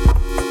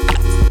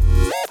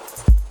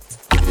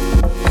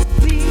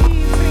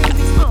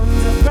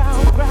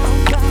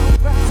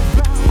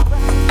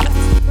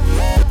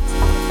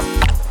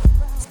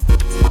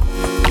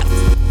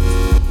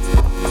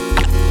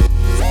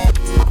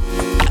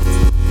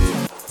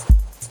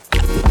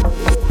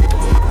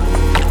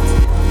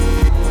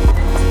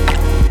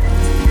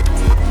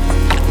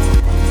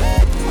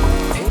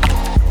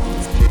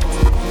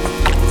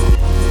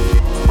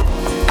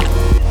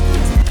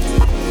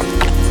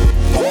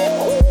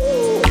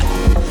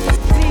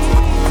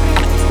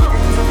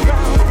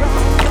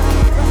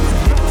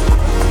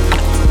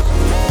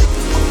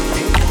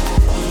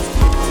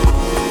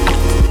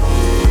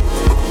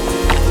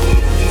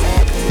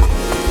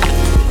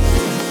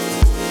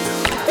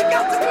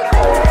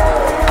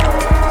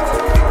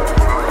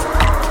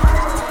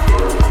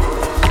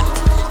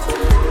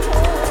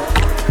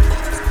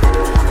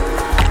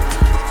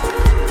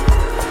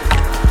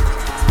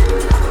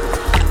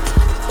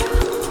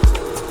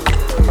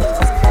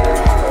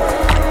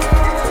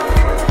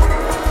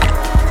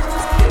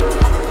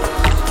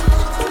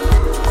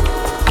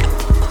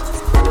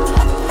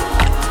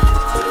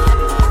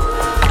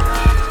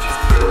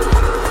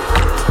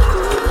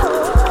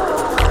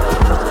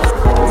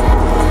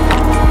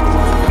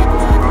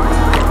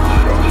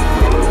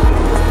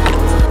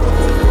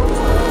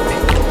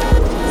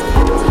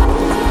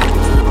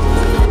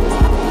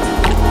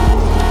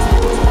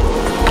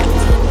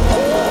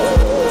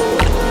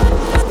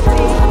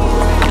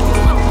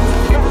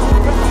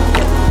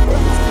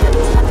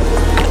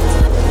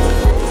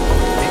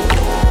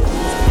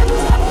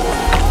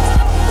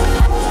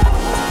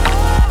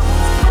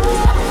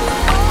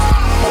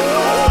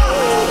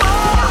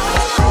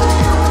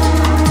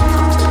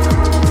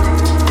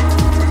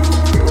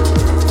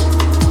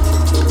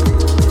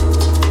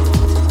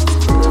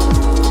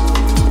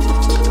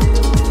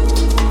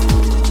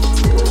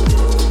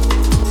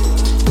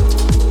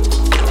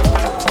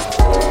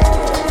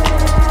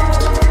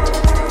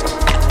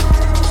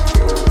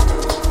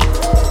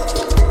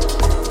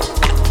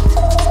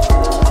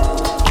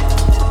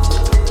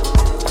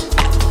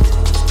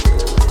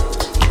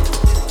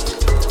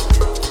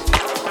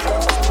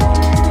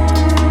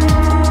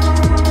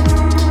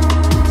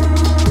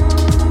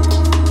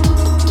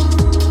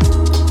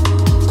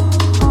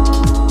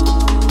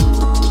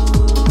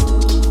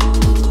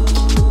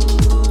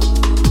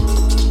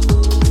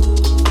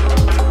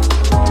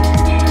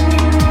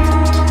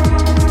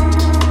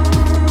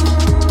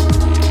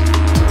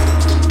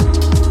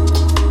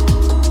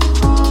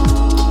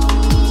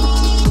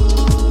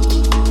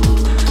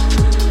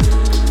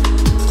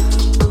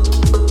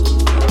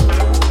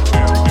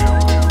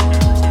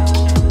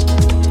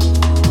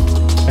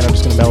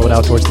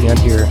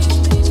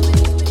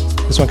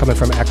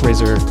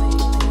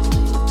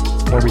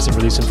 more recent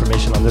release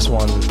information on this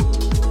one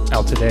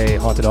out today,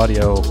 Haunted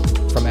Audio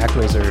from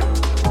Actraiser.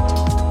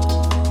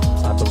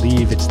 I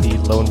believe it's the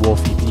Lone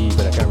Wolf EP,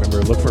 but I can't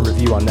remember. Look for a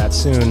review on that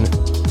soon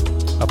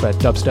up at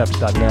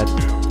dubsteps.net.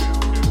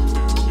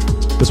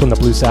 This one, the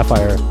Blue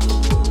Sapphire,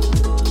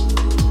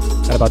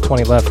 at about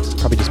 20 left,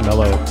 probably just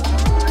mellow.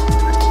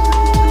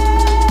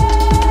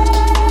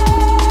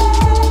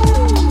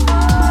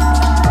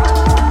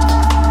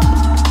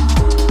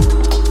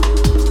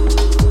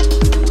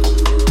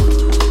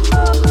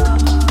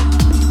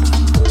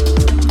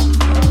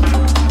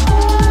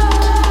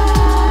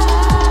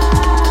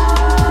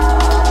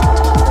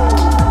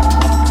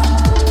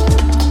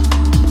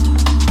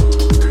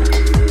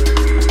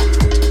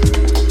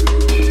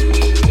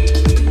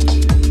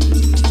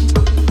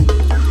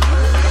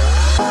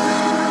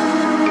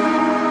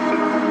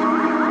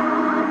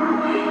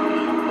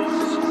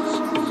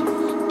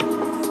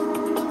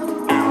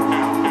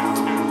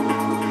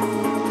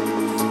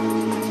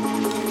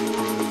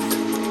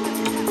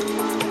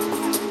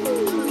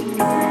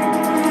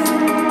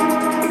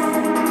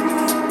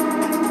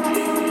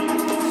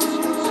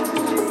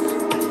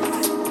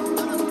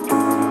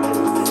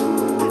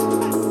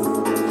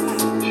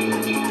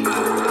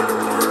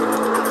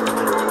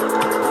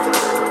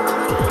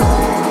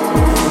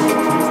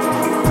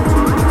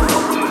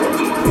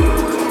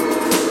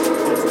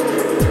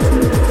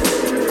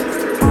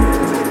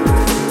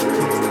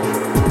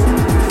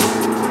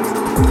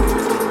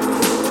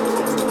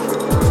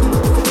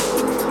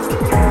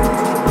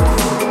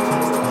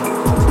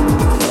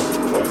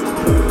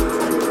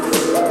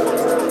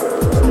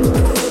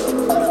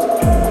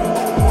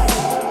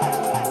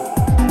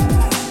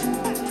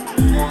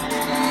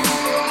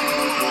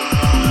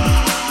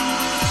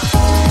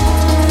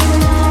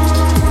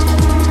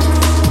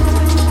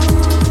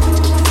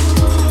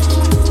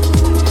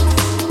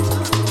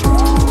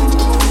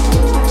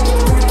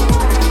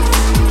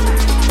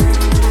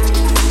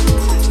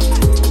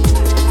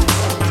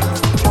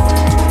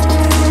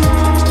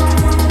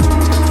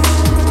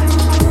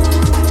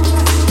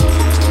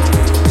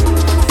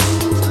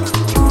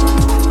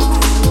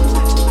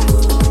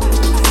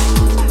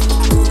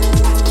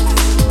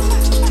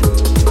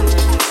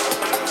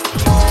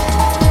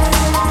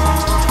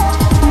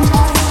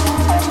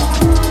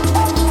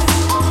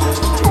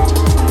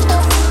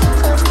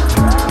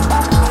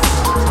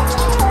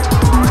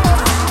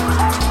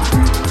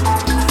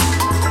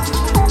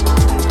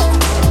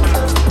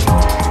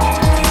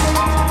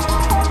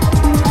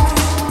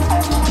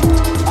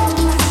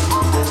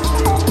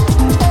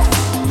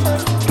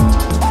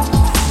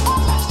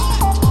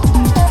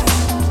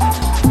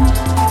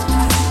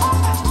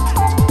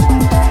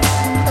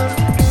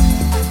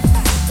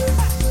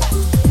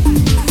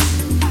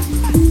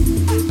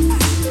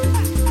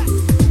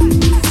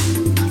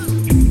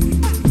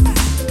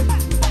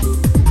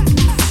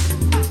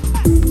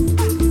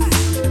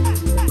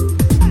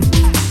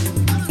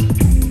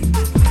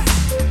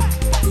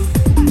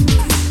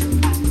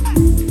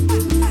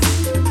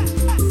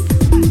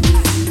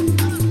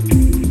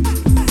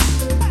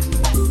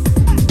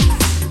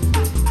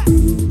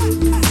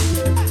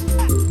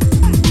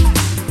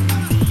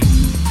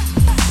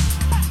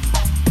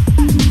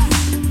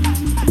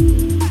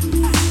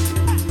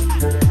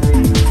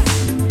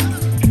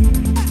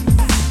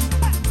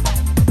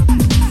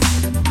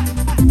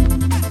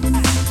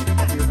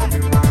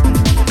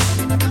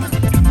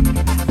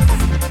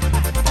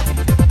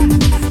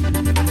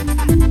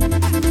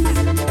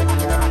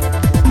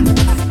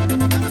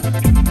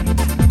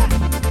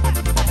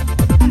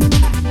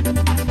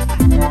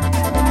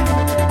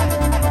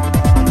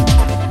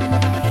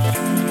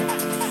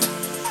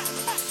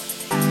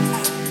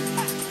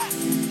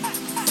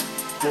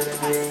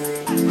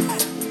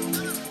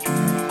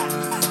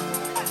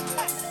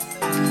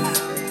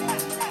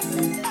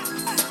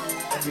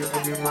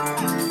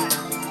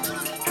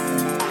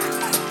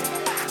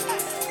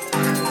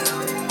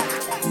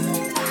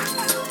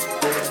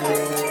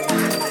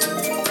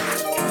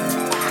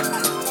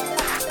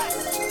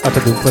 Out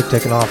to Boom Click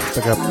taking off.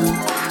 Pick up.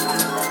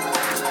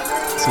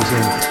 See you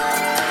soon.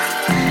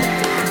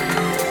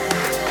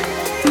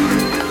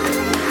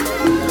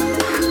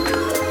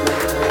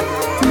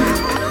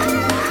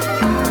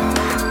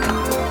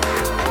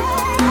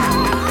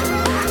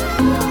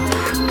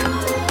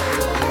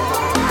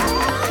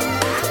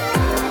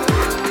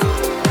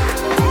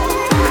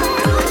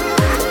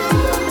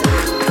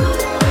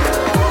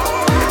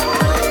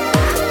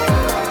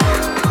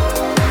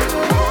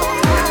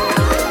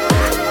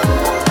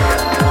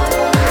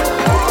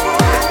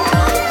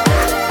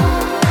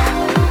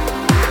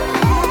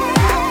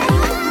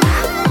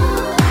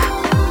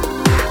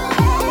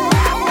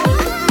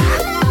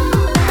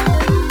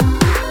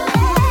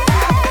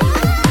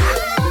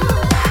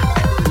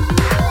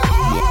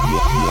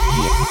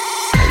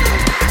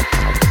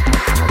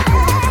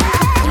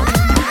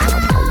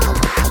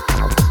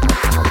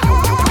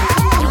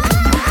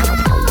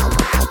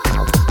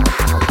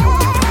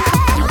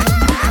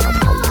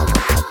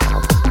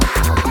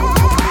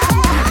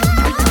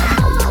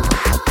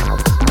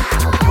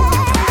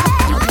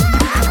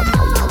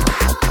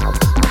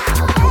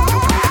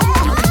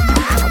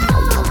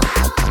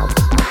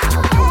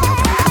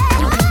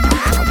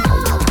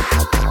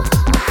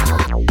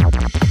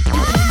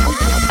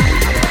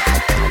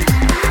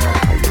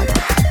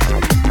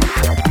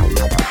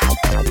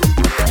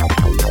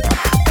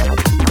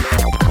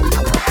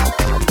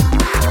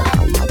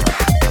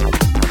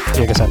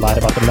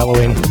 the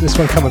mellowing. This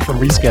one coming from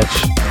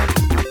Resketch.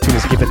 Tune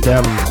is Give It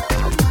Dem.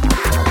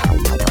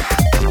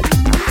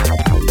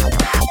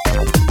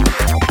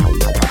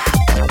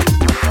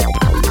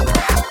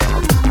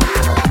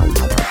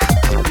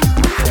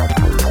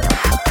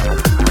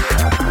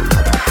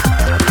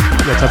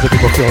 Let's have the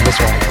people feeling this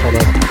one. Hold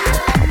up.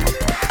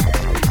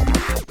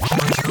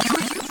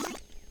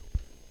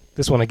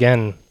 This one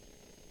again,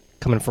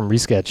 coming from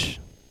Resketch.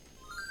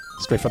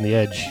 Straight from the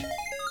edge.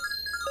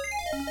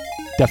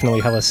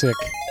 Definitely hella sick.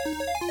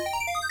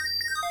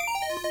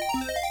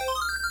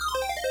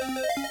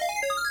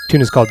 Tune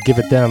is called Give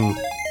It Dem,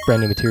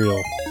 brand new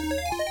material.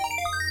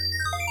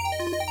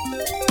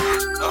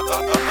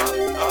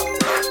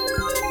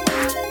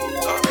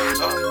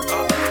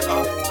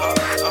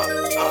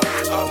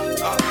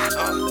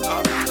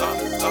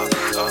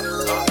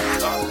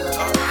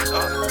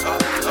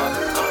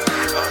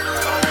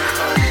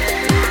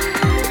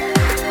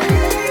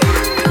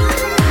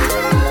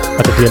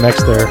 Got the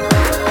DMX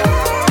there.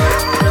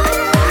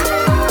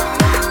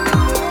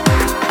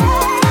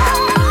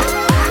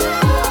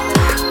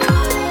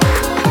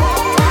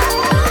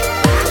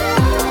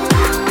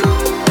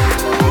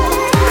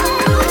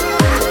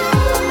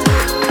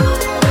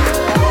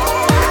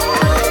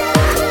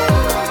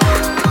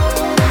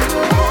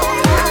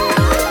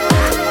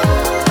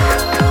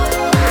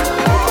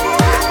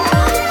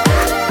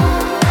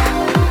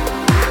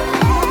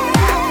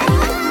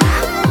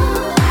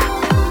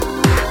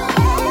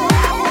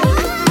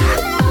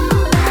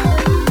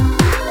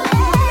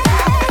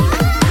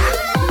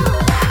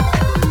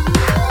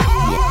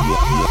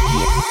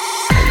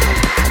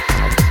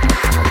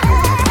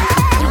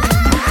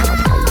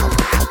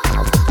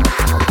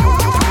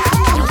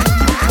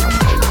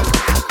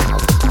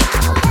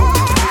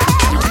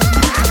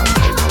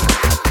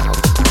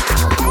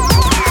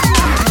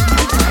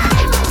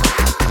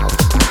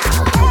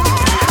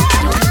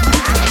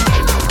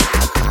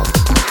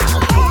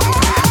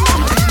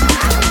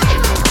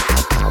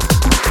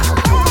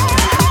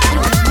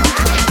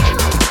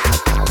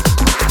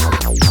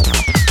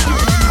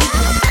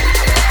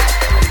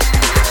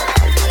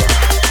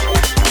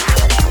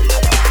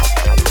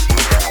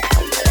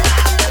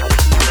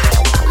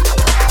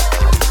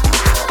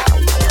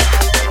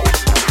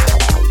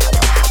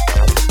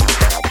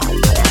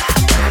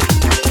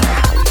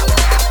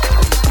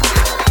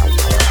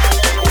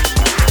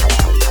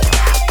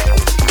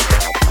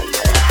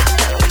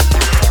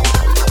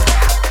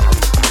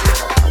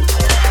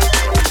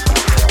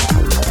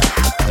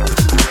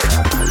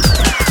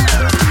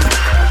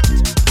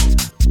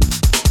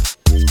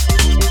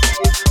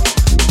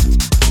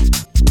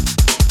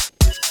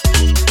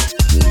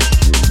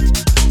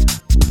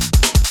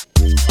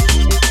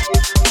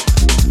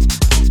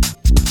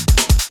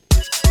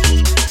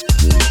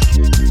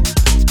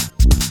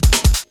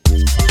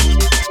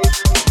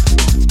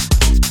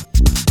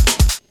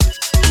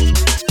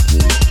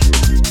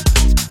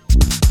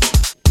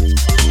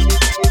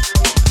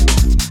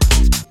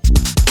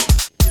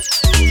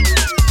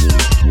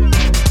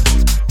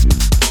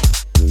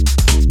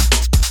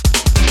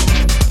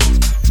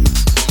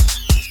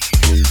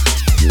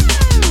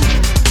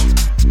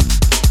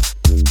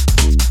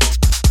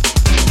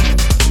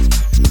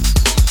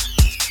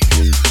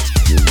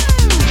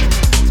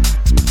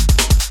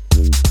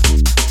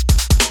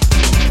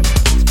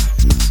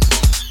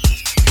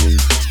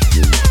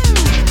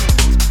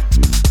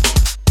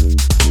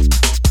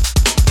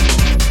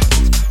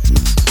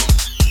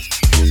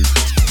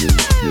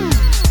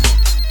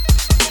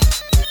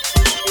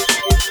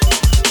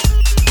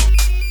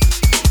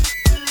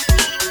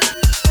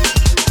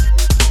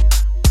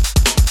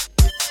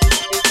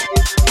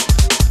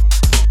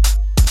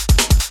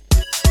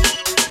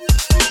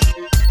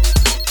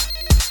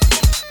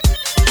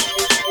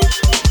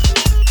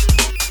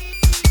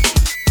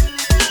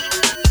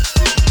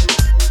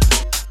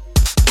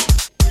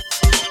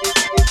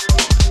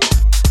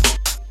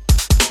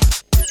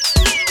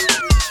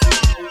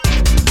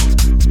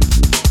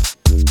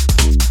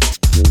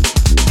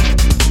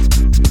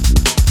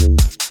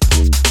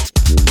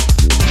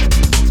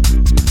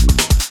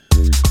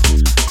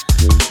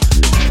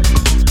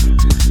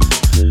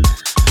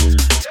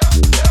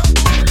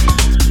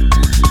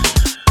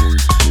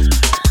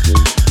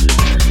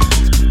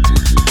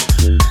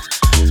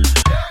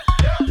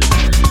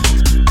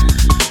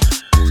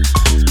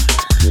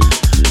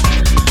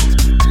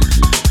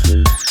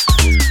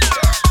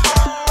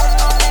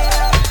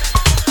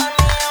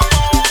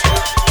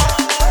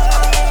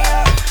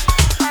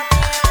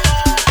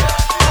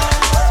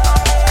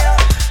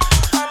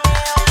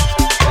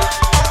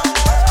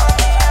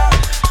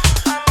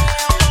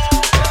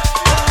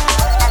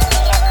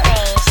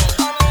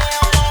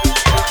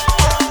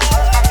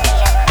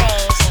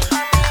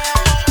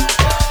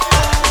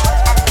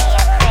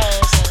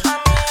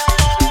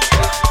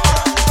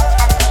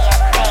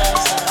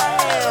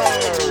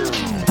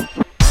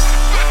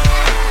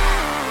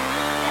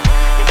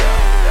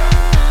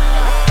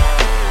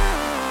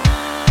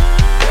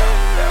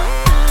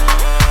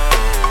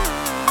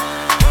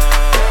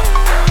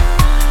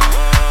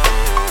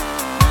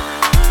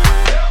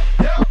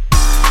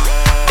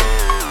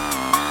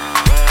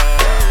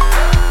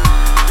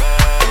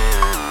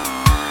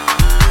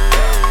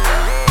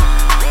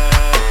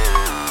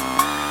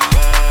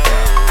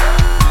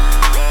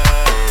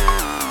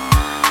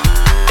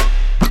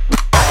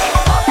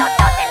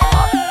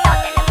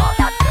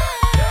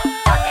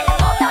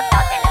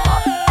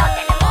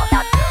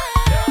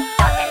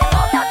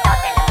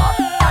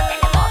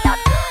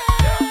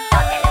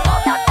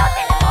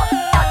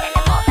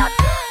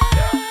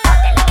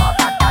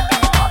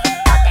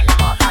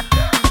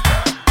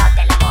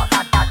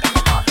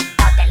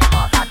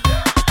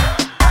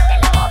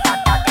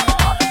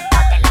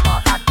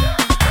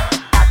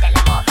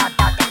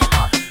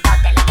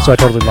 So I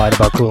totally lied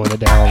about cooling it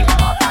down.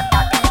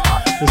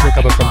 This is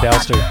coming from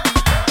Dowster.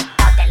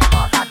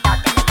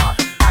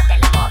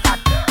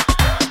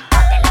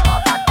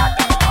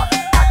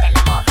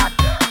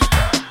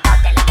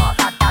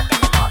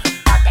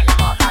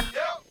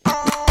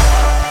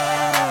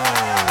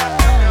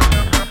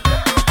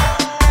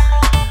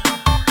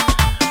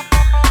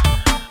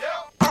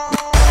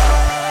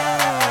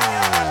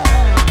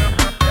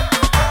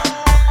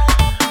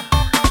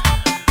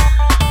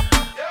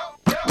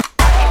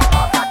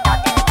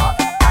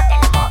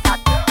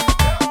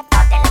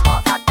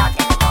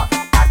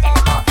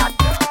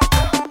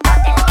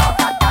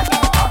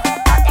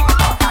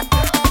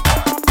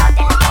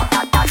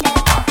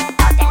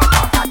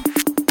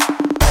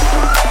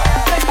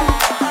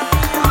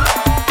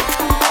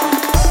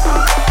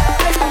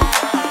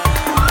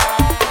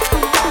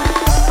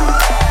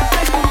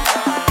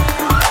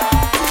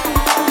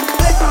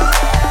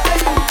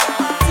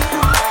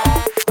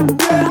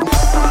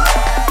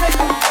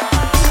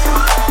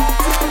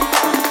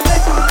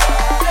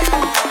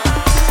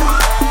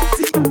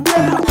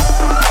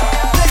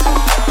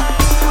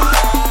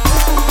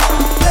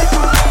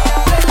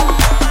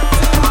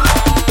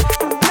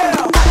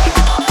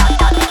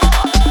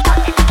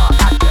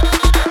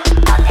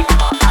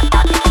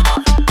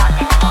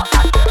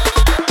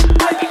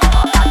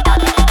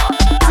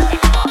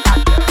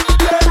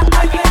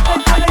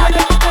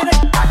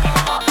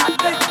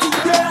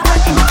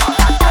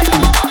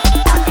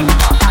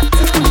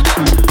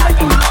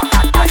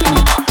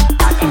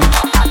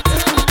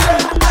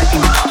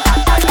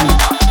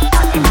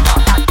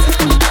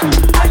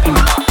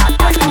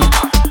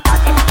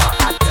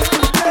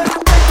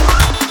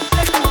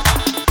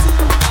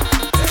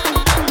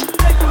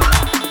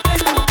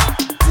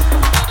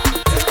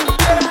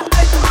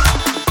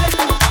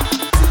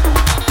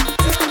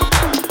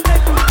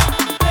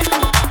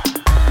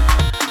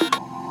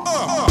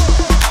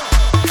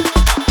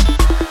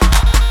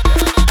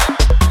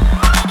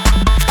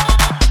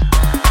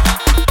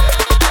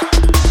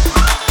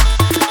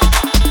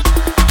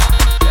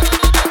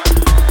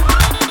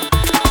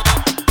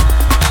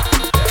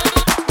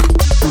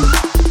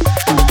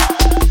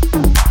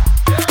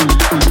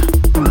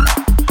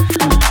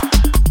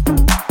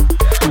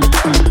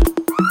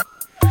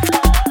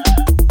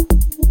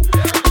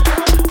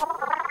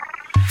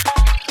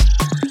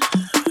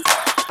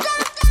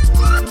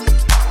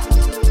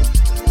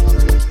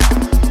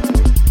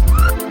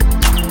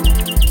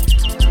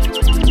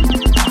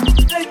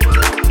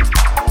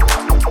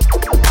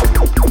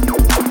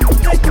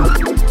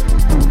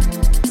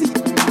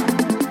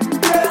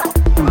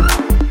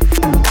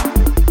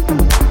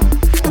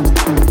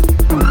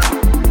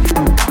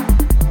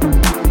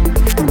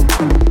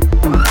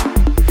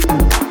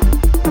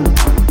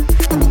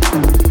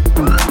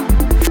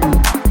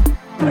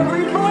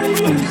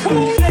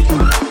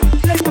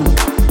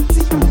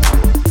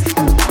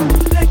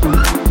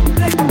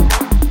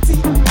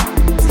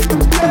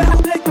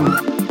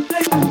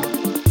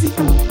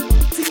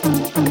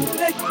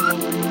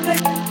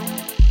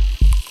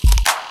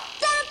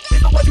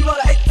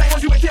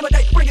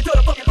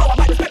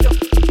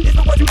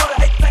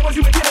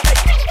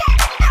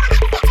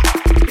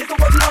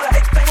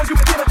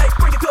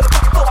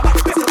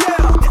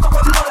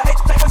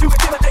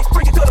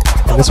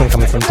 This one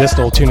coming from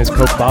Distal, tune is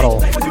Coke Bottle.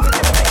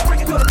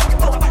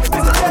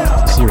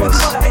 Serious.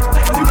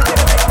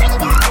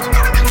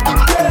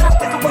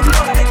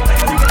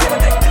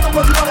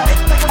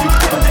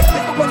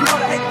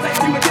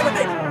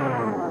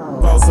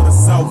 Balls of the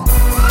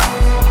South.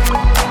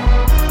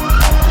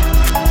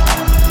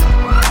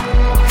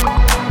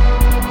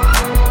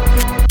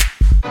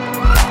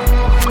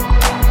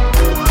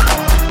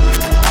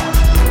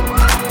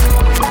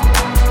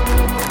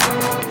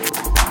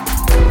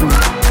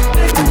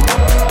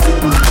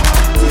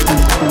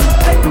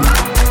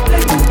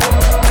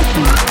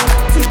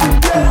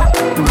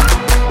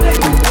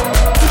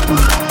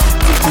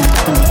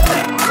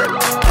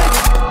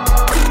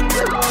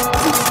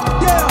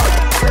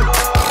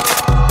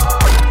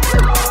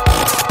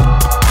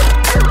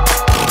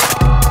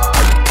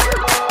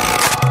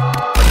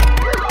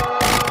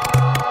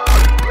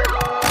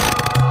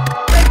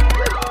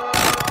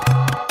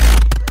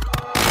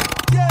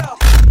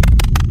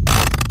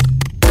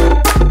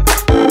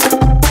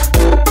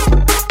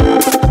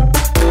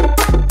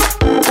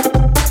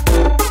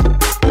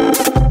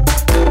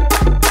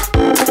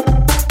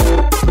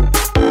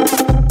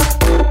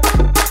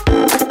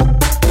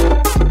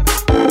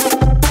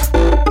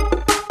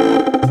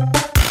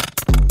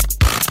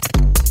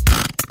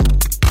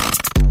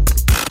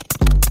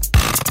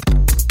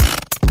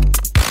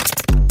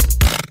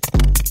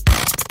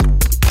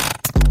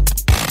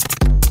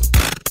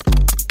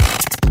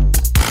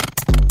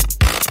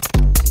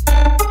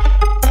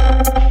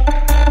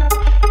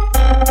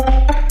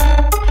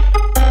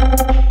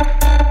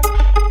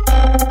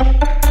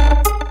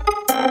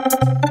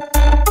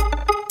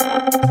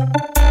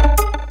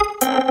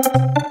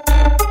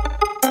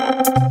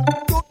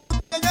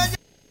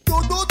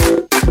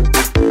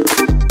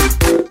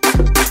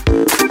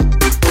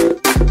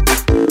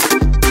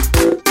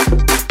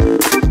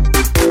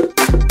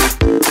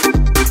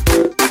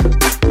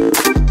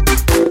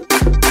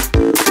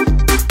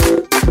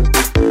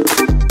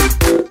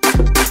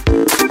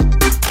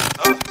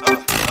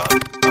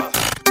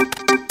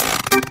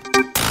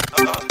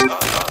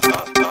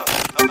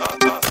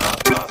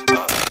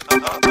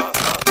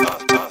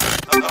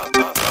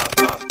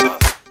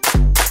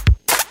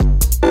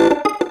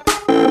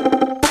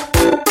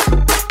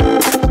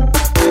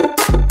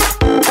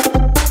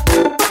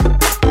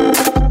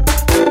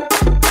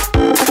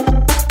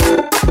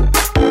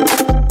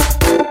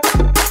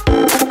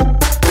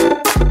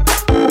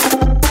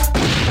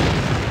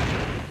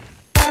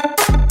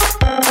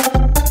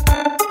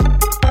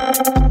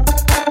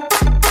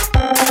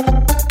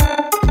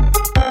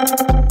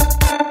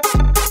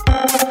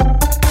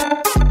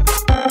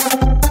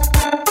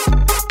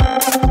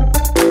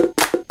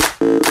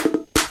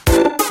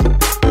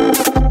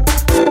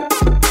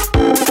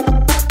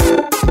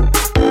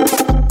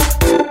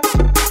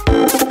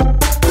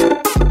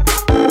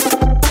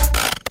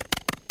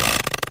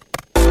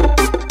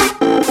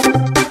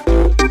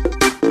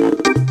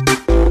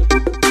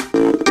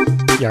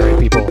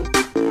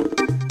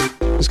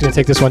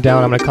 gonna take this one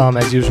down. I'm gonna come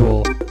as usual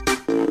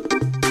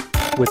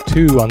with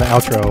 2 on the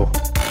outro.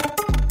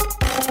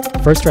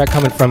 First track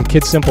coming from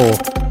Kid Simple,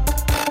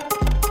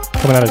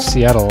 coming out of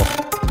Seattle.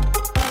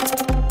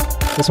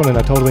 This one in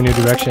a totally new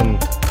direction.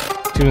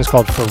 The tune is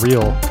called For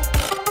Real.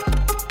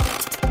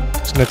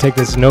 Just gonna take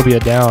this Zenobia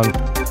down.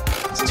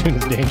 This tune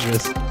is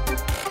dangerous.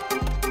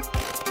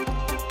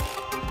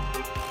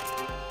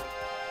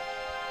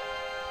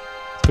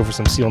 Let's go for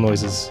some seal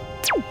noises.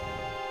 Oh,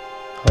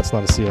 that's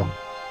not a seal.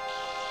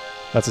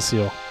 That's a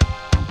seal.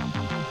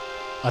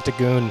 Out to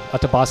Goon, out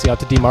to Bossy, out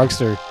to D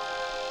Markster,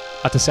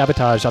 out to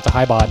Sabotage, out to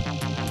Highbot.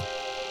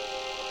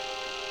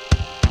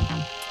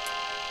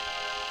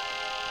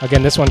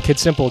 Again, this one, Kid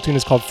Simple, tune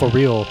is called For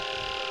Real.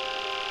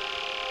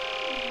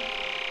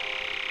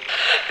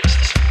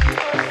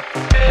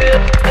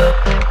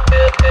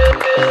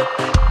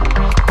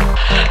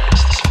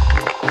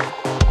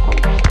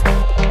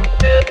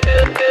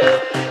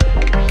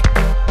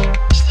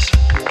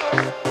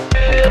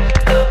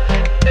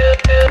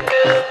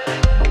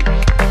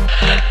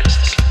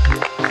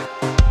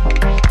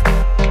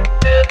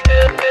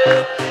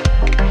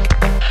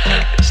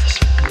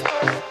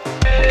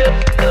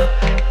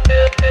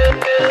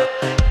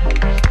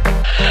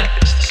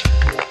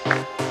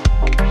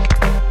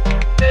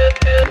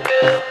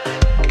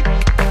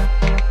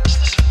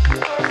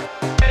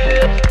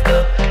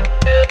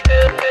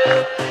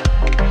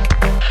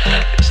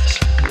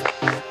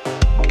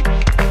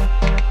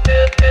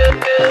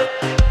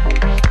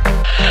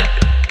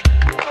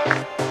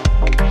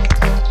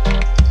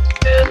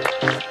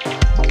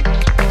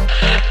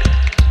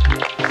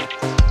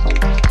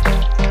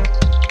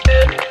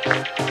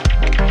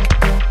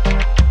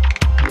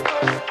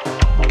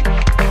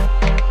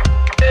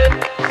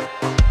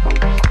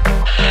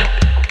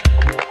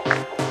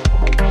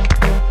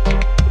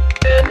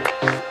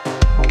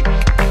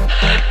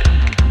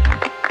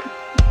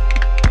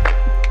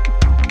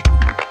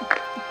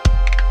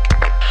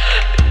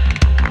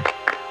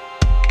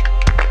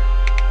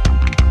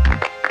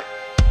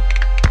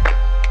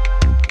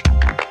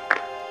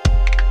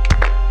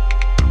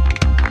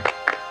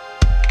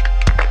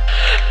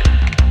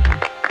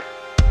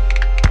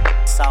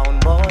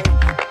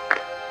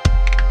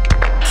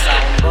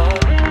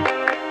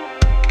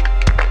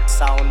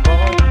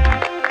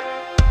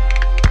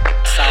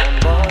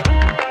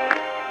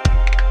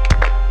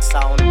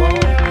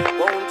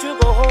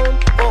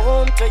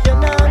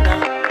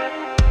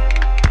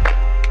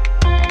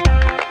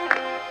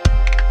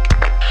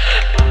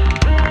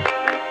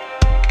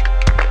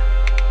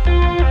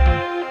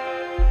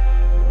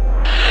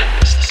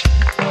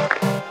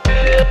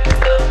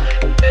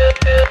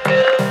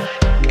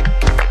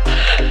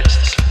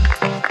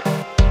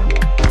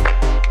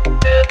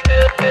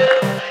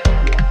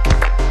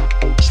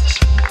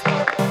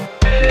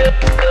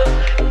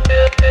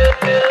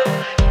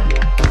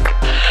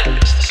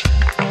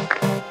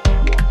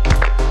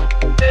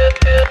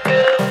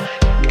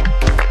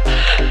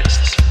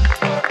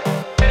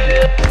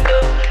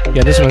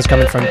 Yeah, this one's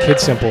coming from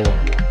Kid Simple.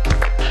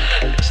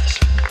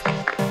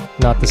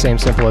 Not the same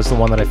Simple as the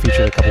one that I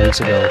featured a couple weeks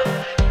ago,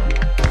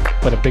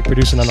 but a big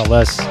producer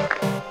nonetheless.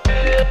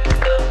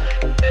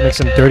 Makes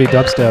some dirty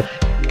dubstep,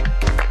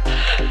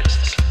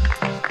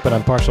 but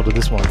I'm partial to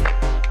this one.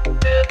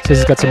 Says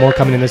he's got some more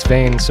coming in this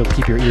vein, so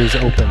keep your ears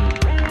open.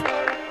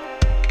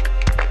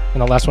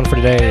 And the last one for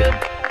today.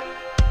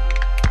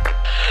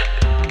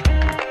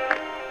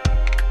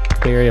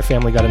 Bay Area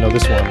family gotta know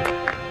this one.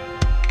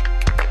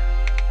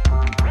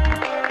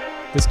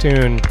 This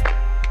tune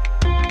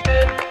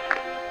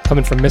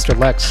coming from Mr.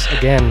 Lex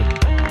again.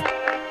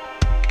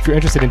 If you're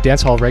interested in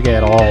dancehall reggae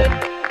at all,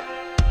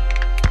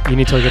 you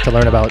need to get to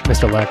learn about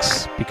Mr.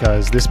 Lex,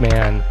 because this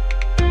man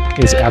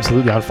is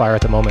absolutely on fire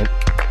at the moment.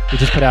 He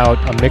just put out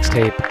a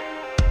mixtape.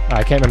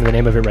 I can't remember the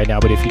name of it right now,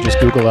 but if you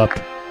just Google up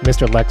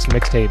Mr. Lex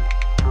mixtape,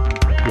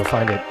 you'll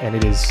find it, and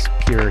it is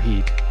pure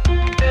heat.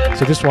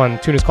 So this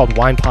tune is called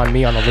Wine Pon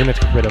Me on the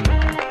Lunatic Rhythm.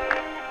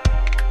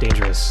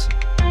 Dangerous.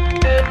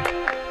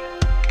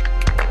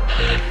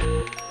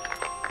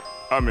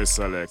 I'm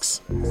Mr. Lex.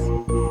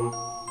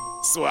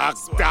 Swag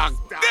dog.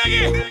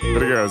 For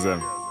the girls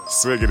them.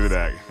 Swig it to the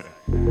dog.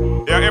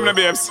 Yeah, him the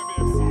babes.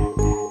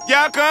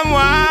 Yeah, come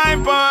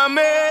wine for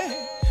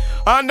me.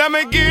 Under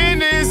my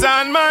Guinness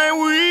and my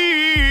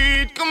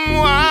weed. Come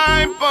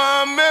wine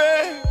for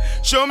me.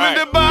 Show me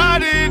the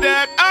body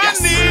that I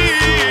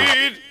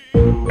need.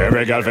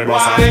 Every girl fi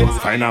bossa,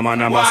 find a man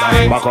and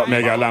bossa. Back up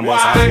me girl and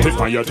bossa. Tip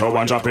on your toe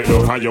and drop it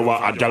low, and you a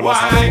hot girl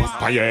bossa.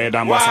 Pan your head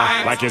and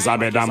bossa, like it's a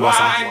bed and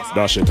bossa.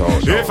 Dash it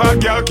out. If a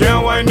girl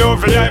can't wind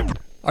over you.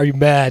 Are you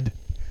mad?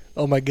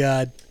 Oh my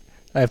god.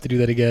 I have to do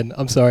that again.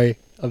 I'm sorry.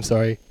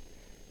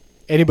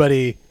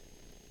 Anybody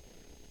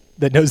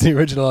that knows the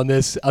original on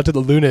this, out to the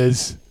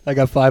Lunas. I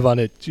got 5 on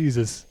it.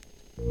 Jesus.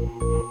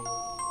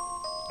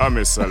 I'm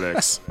Mr.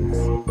 Lex.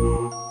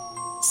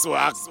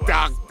 Swag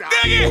dog.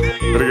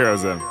 For the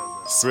girls them.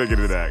 Swig it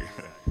to the dog.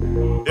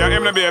 Yeah,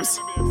 him the babes.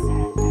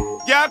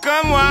 Yeah,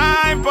 come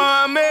wine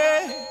for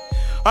me.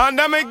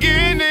 Under my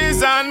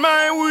Guinness and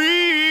my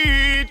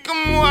weed.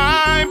 come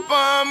wine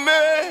for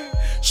me.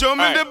 Show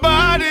me the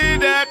body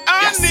that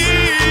I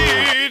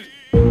need.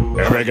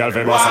 Every girl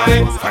fi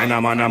bossa, find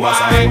a man and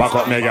bossa. Back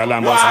up me girl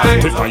and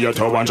bossa. Tip on your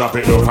toe and drop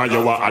it low, and you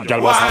a hot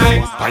girl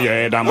bossa. On your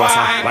head and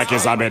bossa, like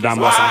it's a bed and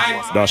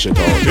bossa. Dash it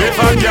out. If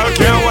a girl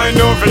can't wind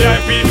no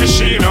VIP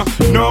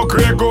machine, no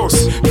Grey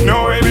Goose,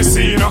 no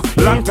ABC, no.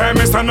 Long time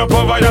me stand up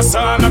over your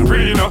son and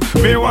pre, no.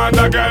 Me want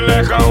a girl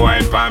like a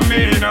wine for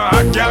me, no.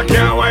 A girl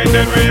can't wine,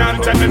 then we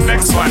on to the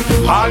next one.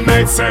 All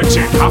night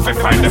searching, have to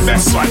find the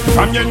best one.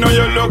 From you know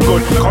you look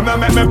good, come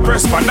and make me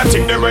press one. That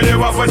thing the way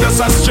you have with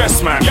just a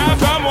stress, man. Girl,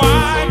 come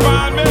wine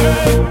for me,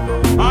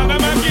 on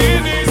my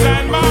Guineas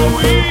and my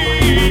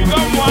weed.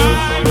 Come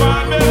wine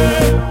for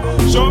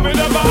me, show me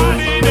the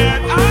body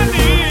that I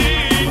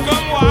need.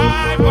 Come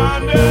wine for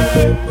me,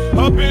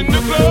 up in the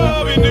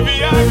club, in the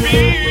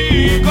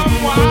VIP.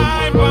 Come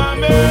wine for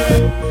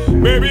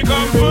me, baby,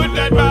 come put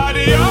that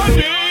body on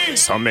me.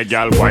 So me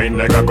gal wine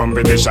like a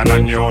competition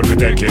and you out to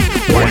take it.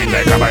 Wine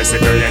like a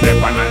bicycle, you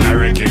dip on and a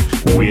wreck it.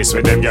 Waste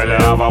with them gal, you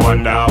have a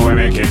wonder how we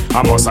make it.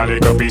 I must a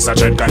little piece of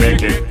thread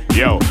connect it.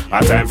 Yo, a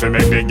time for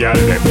make the gal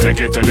them take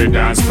it to the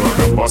dance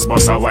floor.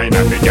 Bust a wine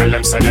and the gal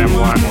them say them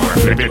want more.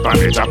 Flip it on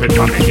me, drop it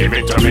on me, give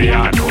it to me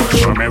hard work.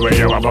 Show me where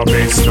you have a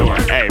big store.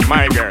 Hey,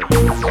 my girl,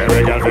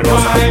 every gal fi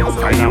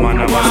bossa, find a man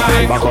and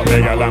bossa. Back up the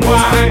gal and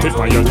bossa. Tip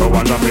on your toe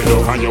and drop it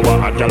low, and you a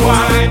hot gal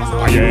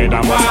bossa. On your head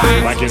and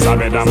bossa, like it's a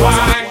bed and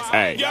bossa.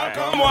 Hey,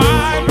 come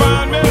wine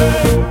for me,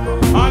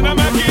 on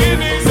my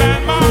Guineas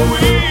and my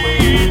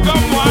weed.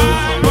 Come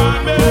wine for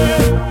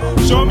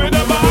me, show me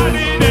the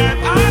body that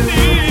I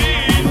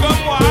need.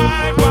 Come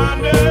wine for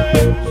me,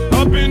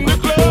 up in the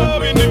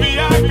club, in the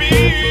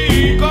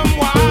VIP. Come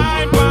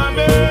wine for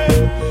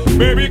me,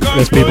 baby, come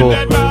Yes, put people.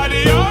 that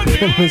body on me.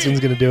 This one's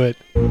gonna do it.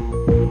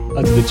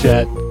 Out to the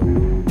chat.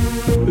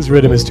 This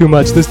rhythm is too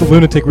much. This the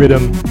lunatic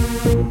rhythm.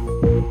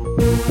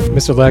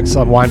 Mr. Lex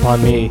on Wine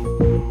Pon Me.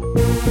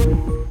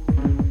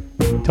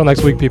 Till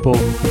next week, people.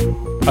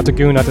 Out to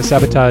Goon, out to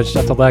Sabotage,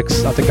 out to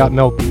Lex, out to Got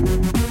Milk,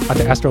 out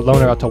to Astro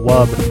Loner, out to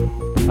Wub,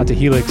 out to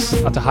Helix,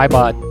 out to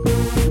Highbot,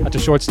 out to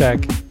Short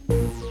Stack.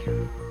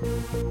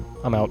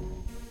 I'm out.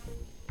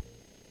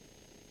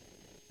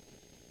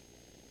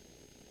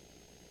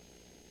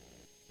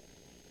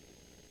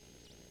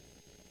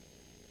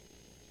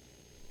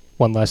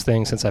 One last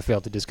thing, since I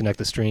failed to disconnect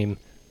the stream. I'm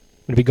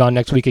going to be gone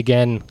next week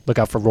again. Look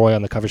out for Roy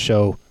on the cover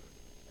show.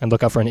 And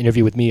look out for an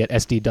interview with me at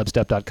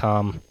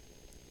sddubstep.com.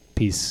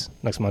 Peace.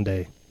 Next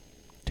Monday.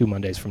 2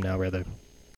 Mondays from now, rather.